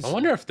saying is, I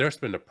wonder if there's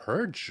been a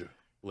purge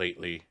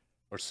lately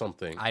or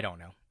something. I don't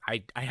know.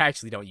 I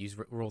actually don't use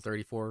Rule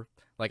 34.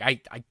 Like,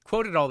 I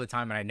quote it all the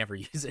time and I never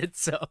use it.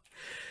 So,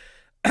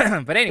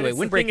 but anyway,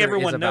 Windbreaker Windbreaker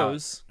everyone is about,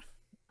 knows.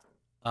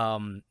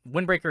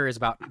 Windbreaker is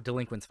about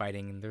delinquents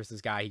fighting, and there's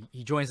this guy.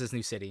 He joins this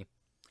new city,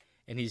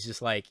 and he's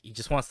just like he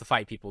just wants to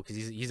fight people because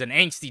he's an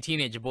angsty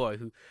teenage boy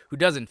who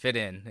doesn't fit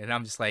in. And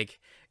I'm just like,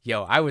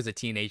 yo, I was a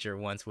teenager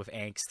once with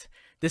angst.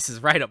 This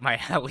is right up my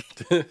alley.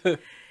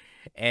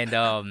 And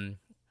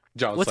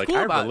John's what's like, cool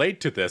I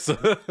relate to this.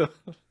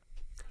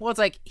 well, it's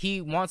like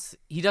he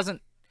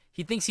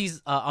thinks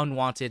he's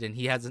unwanted and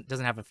he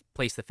doesn't have a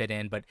place to fit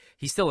in, but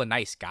he's still a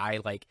nice guy.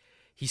 Like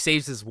he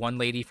saves this one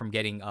lady from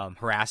getting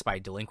harassed by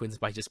delinquents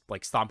by just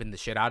like stomping the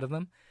shit out of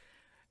them,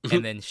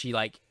 and then she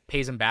like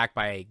pays him back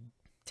by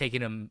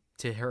taking him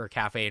to her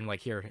cafe and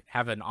like, here,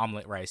 have an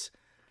omelet rice.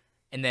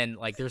 And then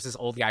like there's this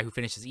old guy who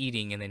finishes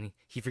eating and then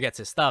he forgets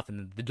his stuff,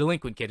 and the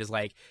delinquent kid is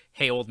like,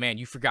 hey old man,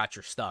 you forgot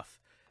your stuff.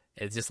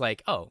 And it's just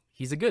like, oh,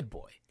 he's a good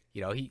boy,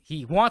 you know,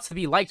 he wants to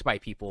be liked by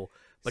people,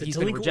 but he's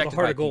been rejected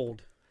by people.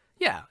 Gold.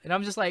 Yeah, and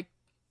I'm just like,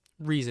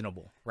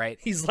 reasonable, right?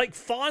 He's like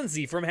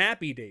Fonzie from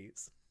Happy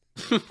Days.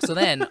 So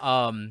then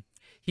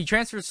he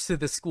transfers to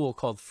this school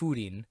called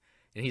Fooding.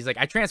 And he's like,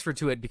 I transferred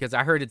to it because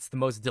I heard it's the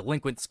most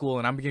delinquent school,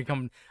 and I'm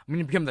gonna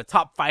become the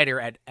top fighter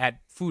at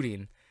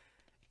Fooding.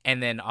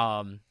 And then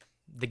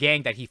the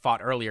gang that he fought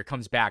earlier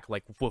comes back,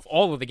 like with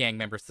all of the gang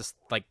members to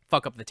like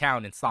fuck up the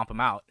town and stomp him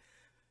out.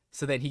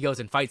 So then he goes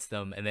and fights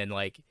them, and then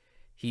like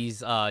he's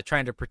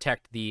trying to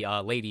protect the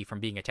lady from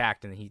being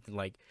attacked, and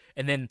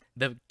and then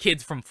the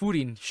kids from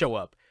Fooding show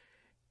up,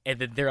 and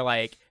then they're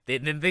like,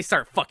 then they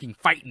start fucking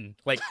fighting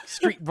like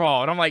street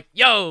brawl, and I'm like,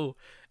 yo.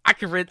 I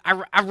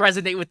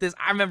resonate with this.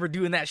 I remember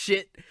doing that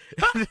shit.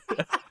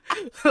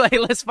 Like,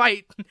 let's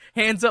fight.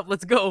 Hands up,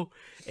 let's go.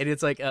 And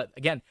it's like,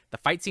 again, the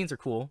fight scenes are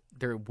cool.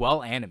 They're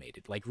well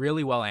animated, like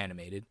really well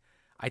animated.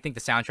 I think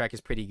the soundtrack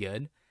is pretty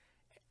good.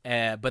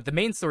 But the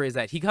main story is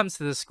that he comes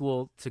to this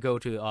school to go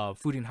to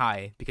Fooding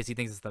High because he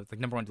thinks it's the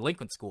 #1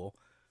 delinquent school.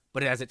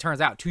 But as it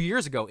turns out, 2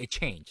 years ago, it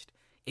changed.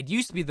 It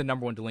used to be the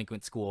 #1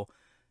 delinquent school.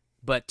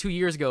 But 2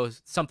 years ago,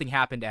 something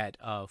happened at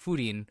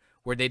Fooding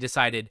where they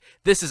decided,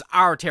 this is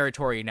our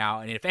territory now,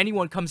 and if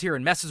anyone comes here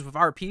and messes with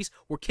our peace,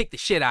 we'll kick the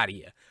shit out of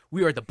you.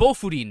 We are the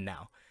Bofudin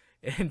now.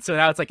 And so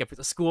now it's like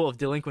a school of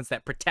delinquents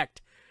that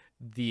protect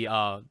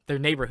their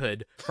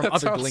neighborhood from that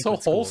other sounds delinquent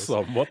so schools.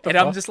 Wholesome. What the and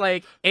fuck? I'm just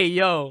like, hey,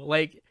 yo,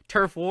 like,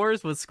 turf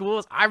wars with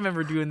schools? I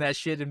remember doing that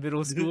shit in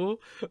middle school.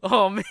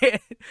 Oh, man.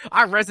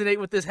 I resonate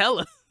with this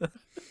hella.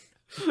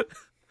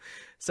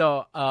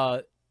 So,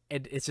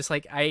 and it's just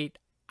like,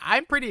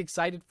 I'm pretty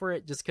excited for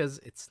it just because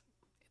it's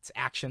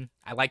action.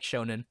 I like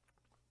shonen,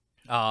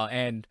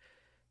 and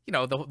you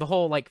know the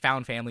whole like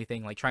found family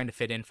thing, like trying to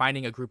fit in,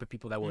 finding a group of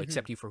people that will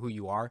accept you for who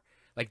you are.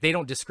 Like they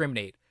don't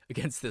discriminate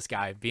against this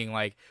guy being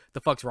like,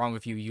 the fuck's wrong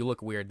with you? You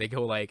look weird. They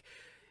go like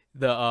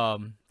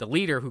the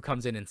leader who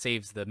comes in and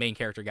saves the main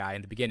character guy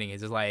in the beginning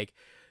is just like,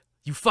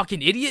 you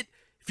fucking idiot.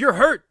 If you're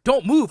hurt,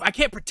 don't move. I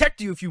can't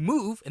protect you if you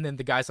move. And then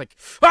the guy's like,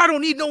 I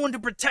don't need no one to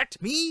protect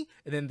me.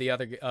 And then the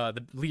other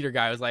the leader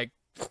guy was like,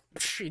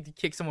 he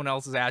kicks someone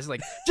else's ass. He's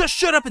like, just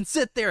shut up and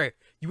sit there,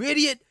 you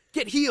idiot.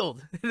 Get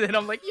healed. And then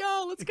I'm like,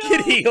 yo, let's go.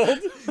 Get healed.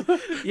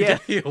 Yeah.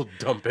 Get healed,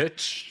 dumb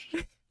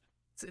bitch.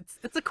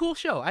 It's a cool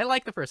show. I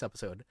like the first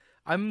episode.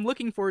 I'm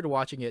looking forward to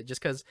watching it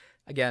just because,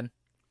 again,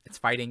 it's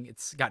fighting.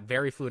 It's got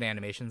very fluid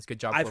animations. Good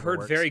job. I've heard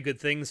Works. very good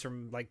things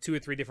from like 2 or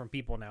 3 different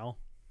people now.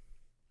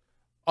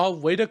 I'll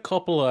wait a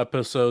couple of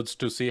episodes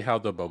to see how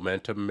the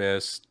momentum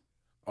is.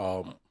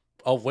 I'll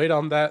wait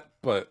on that,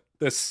 but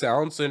this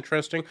sounds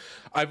interesting.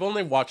 I've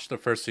only watched the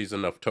first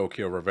season of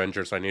Tokyo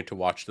Revengers. I need to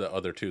watch the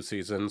other 2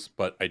 seasons,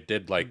 but I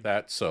did like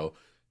that. So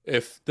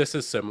if this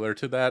is similar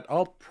to that,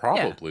 I'll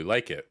probably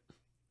like it.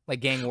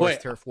 Like Gang Wars,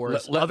 Turf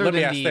Wars. Other let me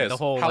than ask this. the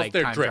whole How's like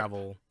their time drip?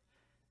 travel,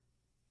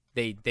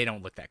 they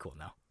don't look that cool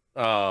now.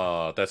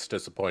 Oh, that's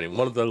disappointing.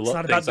 One of the It's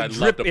not things about I the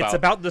loved drip, about it's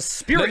about the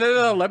spirit.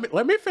 No.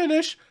 Let me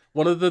finish.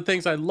 One of the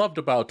things I loved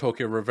about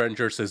Tokyo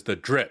Revengers is the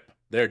drip.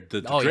 The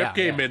drip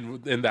game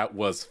in that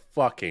was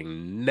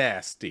fucking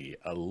nasty.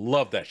 I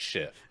love that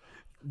shit.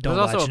 Don't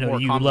There's also let you a know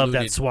more you love that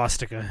convoluted-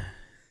 swastika.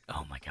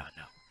 Oh my god,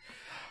 no.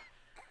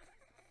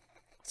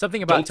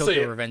 Something about Don't say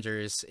Tokyo it.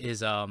 Revengers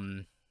is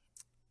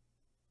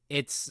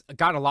it's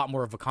got a lot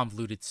more of a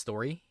convoluted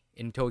story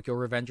in Tokyo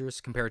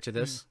Revengers compared to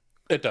this.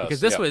 It does.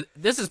 Because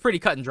this is pretty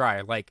cut and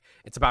dry. Like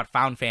it's about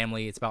found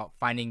family, it's about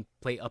finding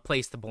a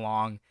place to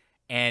belong,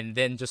 and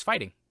then just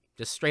fighting,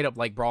 just straight up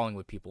like brawling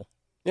with people.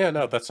 Yeah,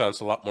 no, that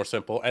sounds a lot more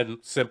simple, and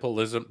simple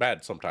isn't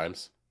bad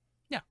sometimes.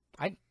 Yeah,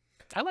 I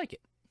like it.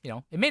 You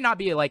know, it may not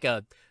be like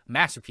a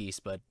masterpiece,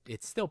 but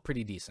it's still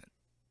pretty decent.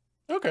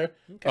 Okay.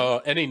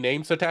 Any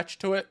names attached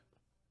to it?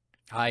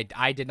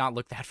 I did not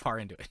look that far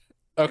into it.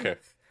 Okay.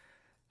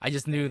 I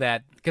just knew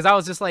that because I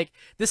was just like,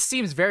 this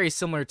seems very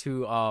similar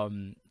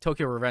to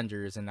Tokyo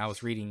Revengers, and I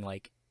was reading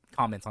like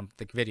comments on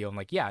the video. I'm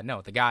like, yeah,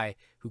 no, the guy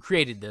who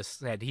created this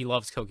said he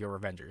loves Tokyo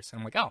Revengers. And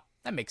I'm like, oh,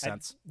 that makes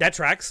sense. That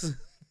tracks.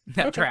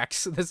 That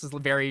tracks. This is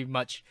very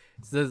much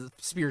the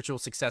spiritual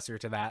successor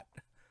to that.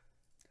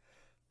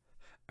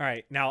 All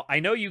right, now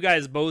I know you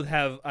guys both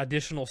have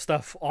additional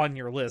stuff on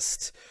your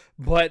list,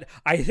 but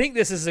I think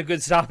this is a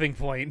good stopping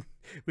point.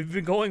 We've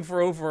been going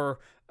for over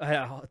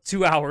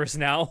 2 hours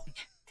now.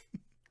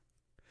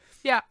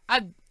 Yeah,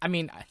 I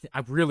mean,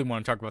 I really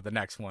want to talk about the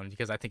next one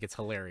because I think it's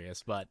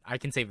hilarious, but I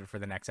can save it for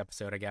the next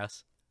episode, I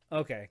guess.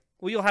 Okay.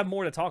 Well, you'll have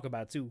more to talk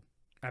about too.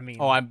 I mean,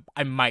 Oh,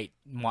 I might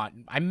want.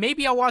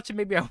 Maybe I'll watch it.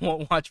 Maybe I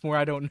won't watch more.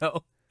 I don't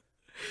know.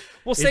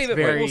 we'll save it.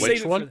 very- We'll save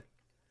Which it one?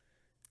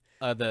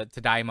 The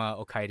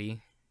Tadaima Okaidi.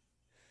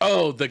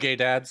 Oh, the gay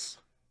dads.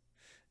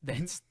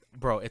 It's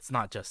bro. It's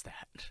not just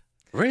that.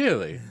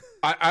 Really?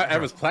 I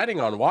was planning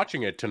on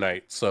watching it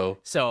tonight, so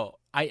So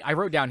I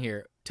wrote down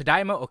here.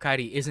 Tadaima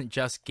Okaidi isn't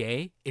just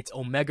gay. It's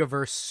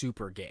Omegaverse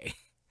super gay.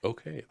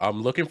 okay.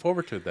 I'm looking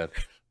forward to that.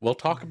 We'll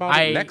talk about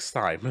it next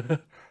time.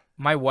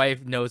 My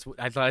wife knows.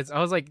 I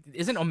was like,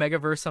 "Isn't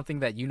Omegaverse something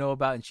that you know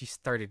about?" And she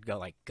started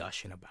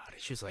gushing about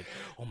it. She was like,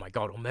 "Oh my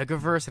god,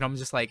 Omegaverse!" And I'm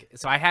just like,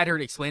 so I had her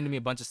to explain to me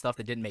a bunch of stuff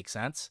that didn't make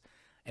sense.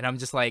 And I'm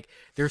just like,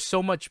 there's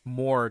so much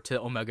more to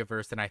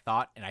Omegaverse than I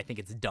thought, and I think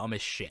it's dumb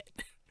as shit.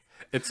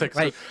 It's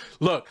like,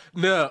 look,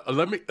 no,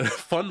 let me,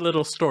 fun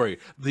little story.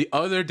 The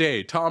other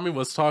day, Tommy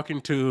was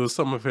talking to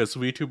some of his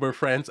VTuber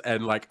friends,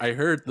 and like, I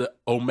heard the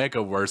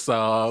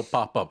Omegaverse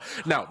pop up.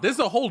 Now, this is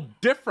a whole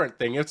different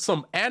thing. It's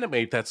some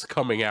anime that's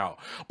coming out.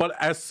 But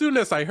as soon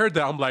as I heard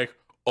that, I'm like,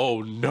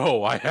 oh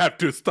no, I have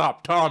to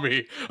stop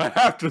Tommy. I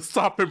have to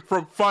stop him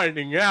from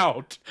finding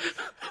out.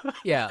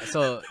 Yeah,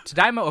 so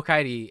Tadaima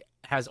Okaidi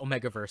has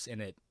Omegaverse in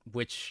it,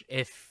 which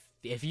if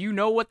you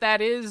know what that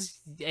is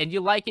and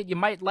you like it, you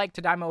might like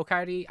Tadaima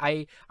Okaidi.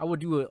 I will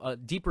do a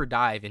deeper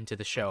dive into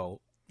the show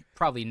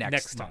probably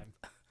next time.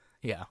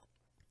 Yeah.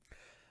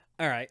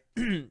 All right.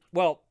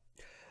 Well,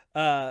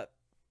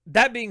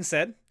 that being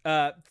said,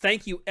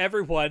 thank you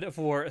everyone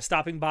for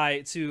stopping by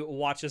to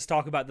watch us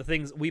talk about the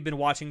things we've been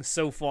watching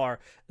so far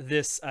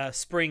this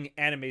spring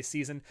anime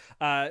season.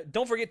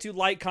 Don't forget to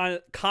like,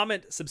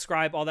 comment,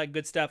 subscribe, all that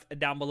good stuff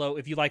down below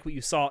if you like what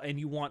you saw and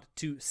you want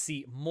to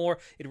see more.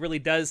 It really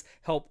does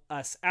help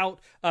us out.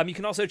 You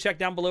can also check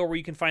down below where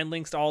you can find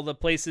links to all the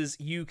places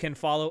you can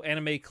follow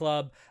Anime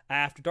Club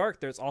After Dark.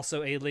 There's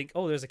also a link.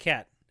 Oh, there's a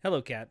cat.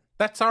 Hello, cat.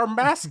 That's our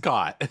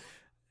mascot.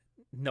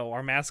 No,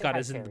 our mascot Hi,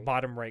 is in the Carrie.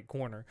 bottom right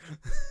corner.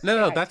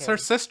 No, Hi, that's her Carrie.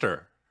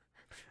 sister.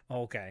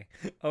 Okay.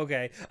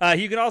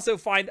 You can also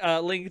find a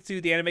link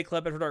to the Anime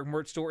Club After Dark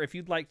merch store if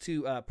you'd like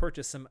to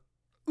purchase some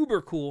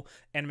uber cool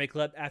Anime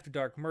Club After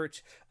Dark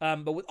merch.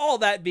 But with all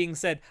that being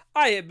said,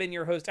 I have been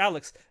your host,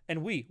 Alex,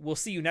 and we will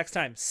see you next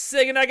time.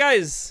 Say goodnight,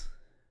 guys.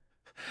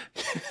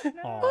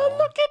 Oh,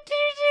 look at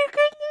you.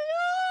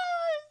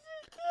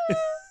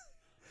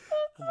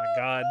 Oh my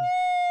god.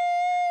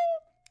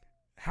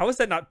 How is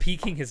that not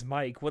peaking his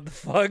mic? What the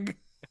fuck?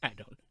 I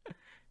don't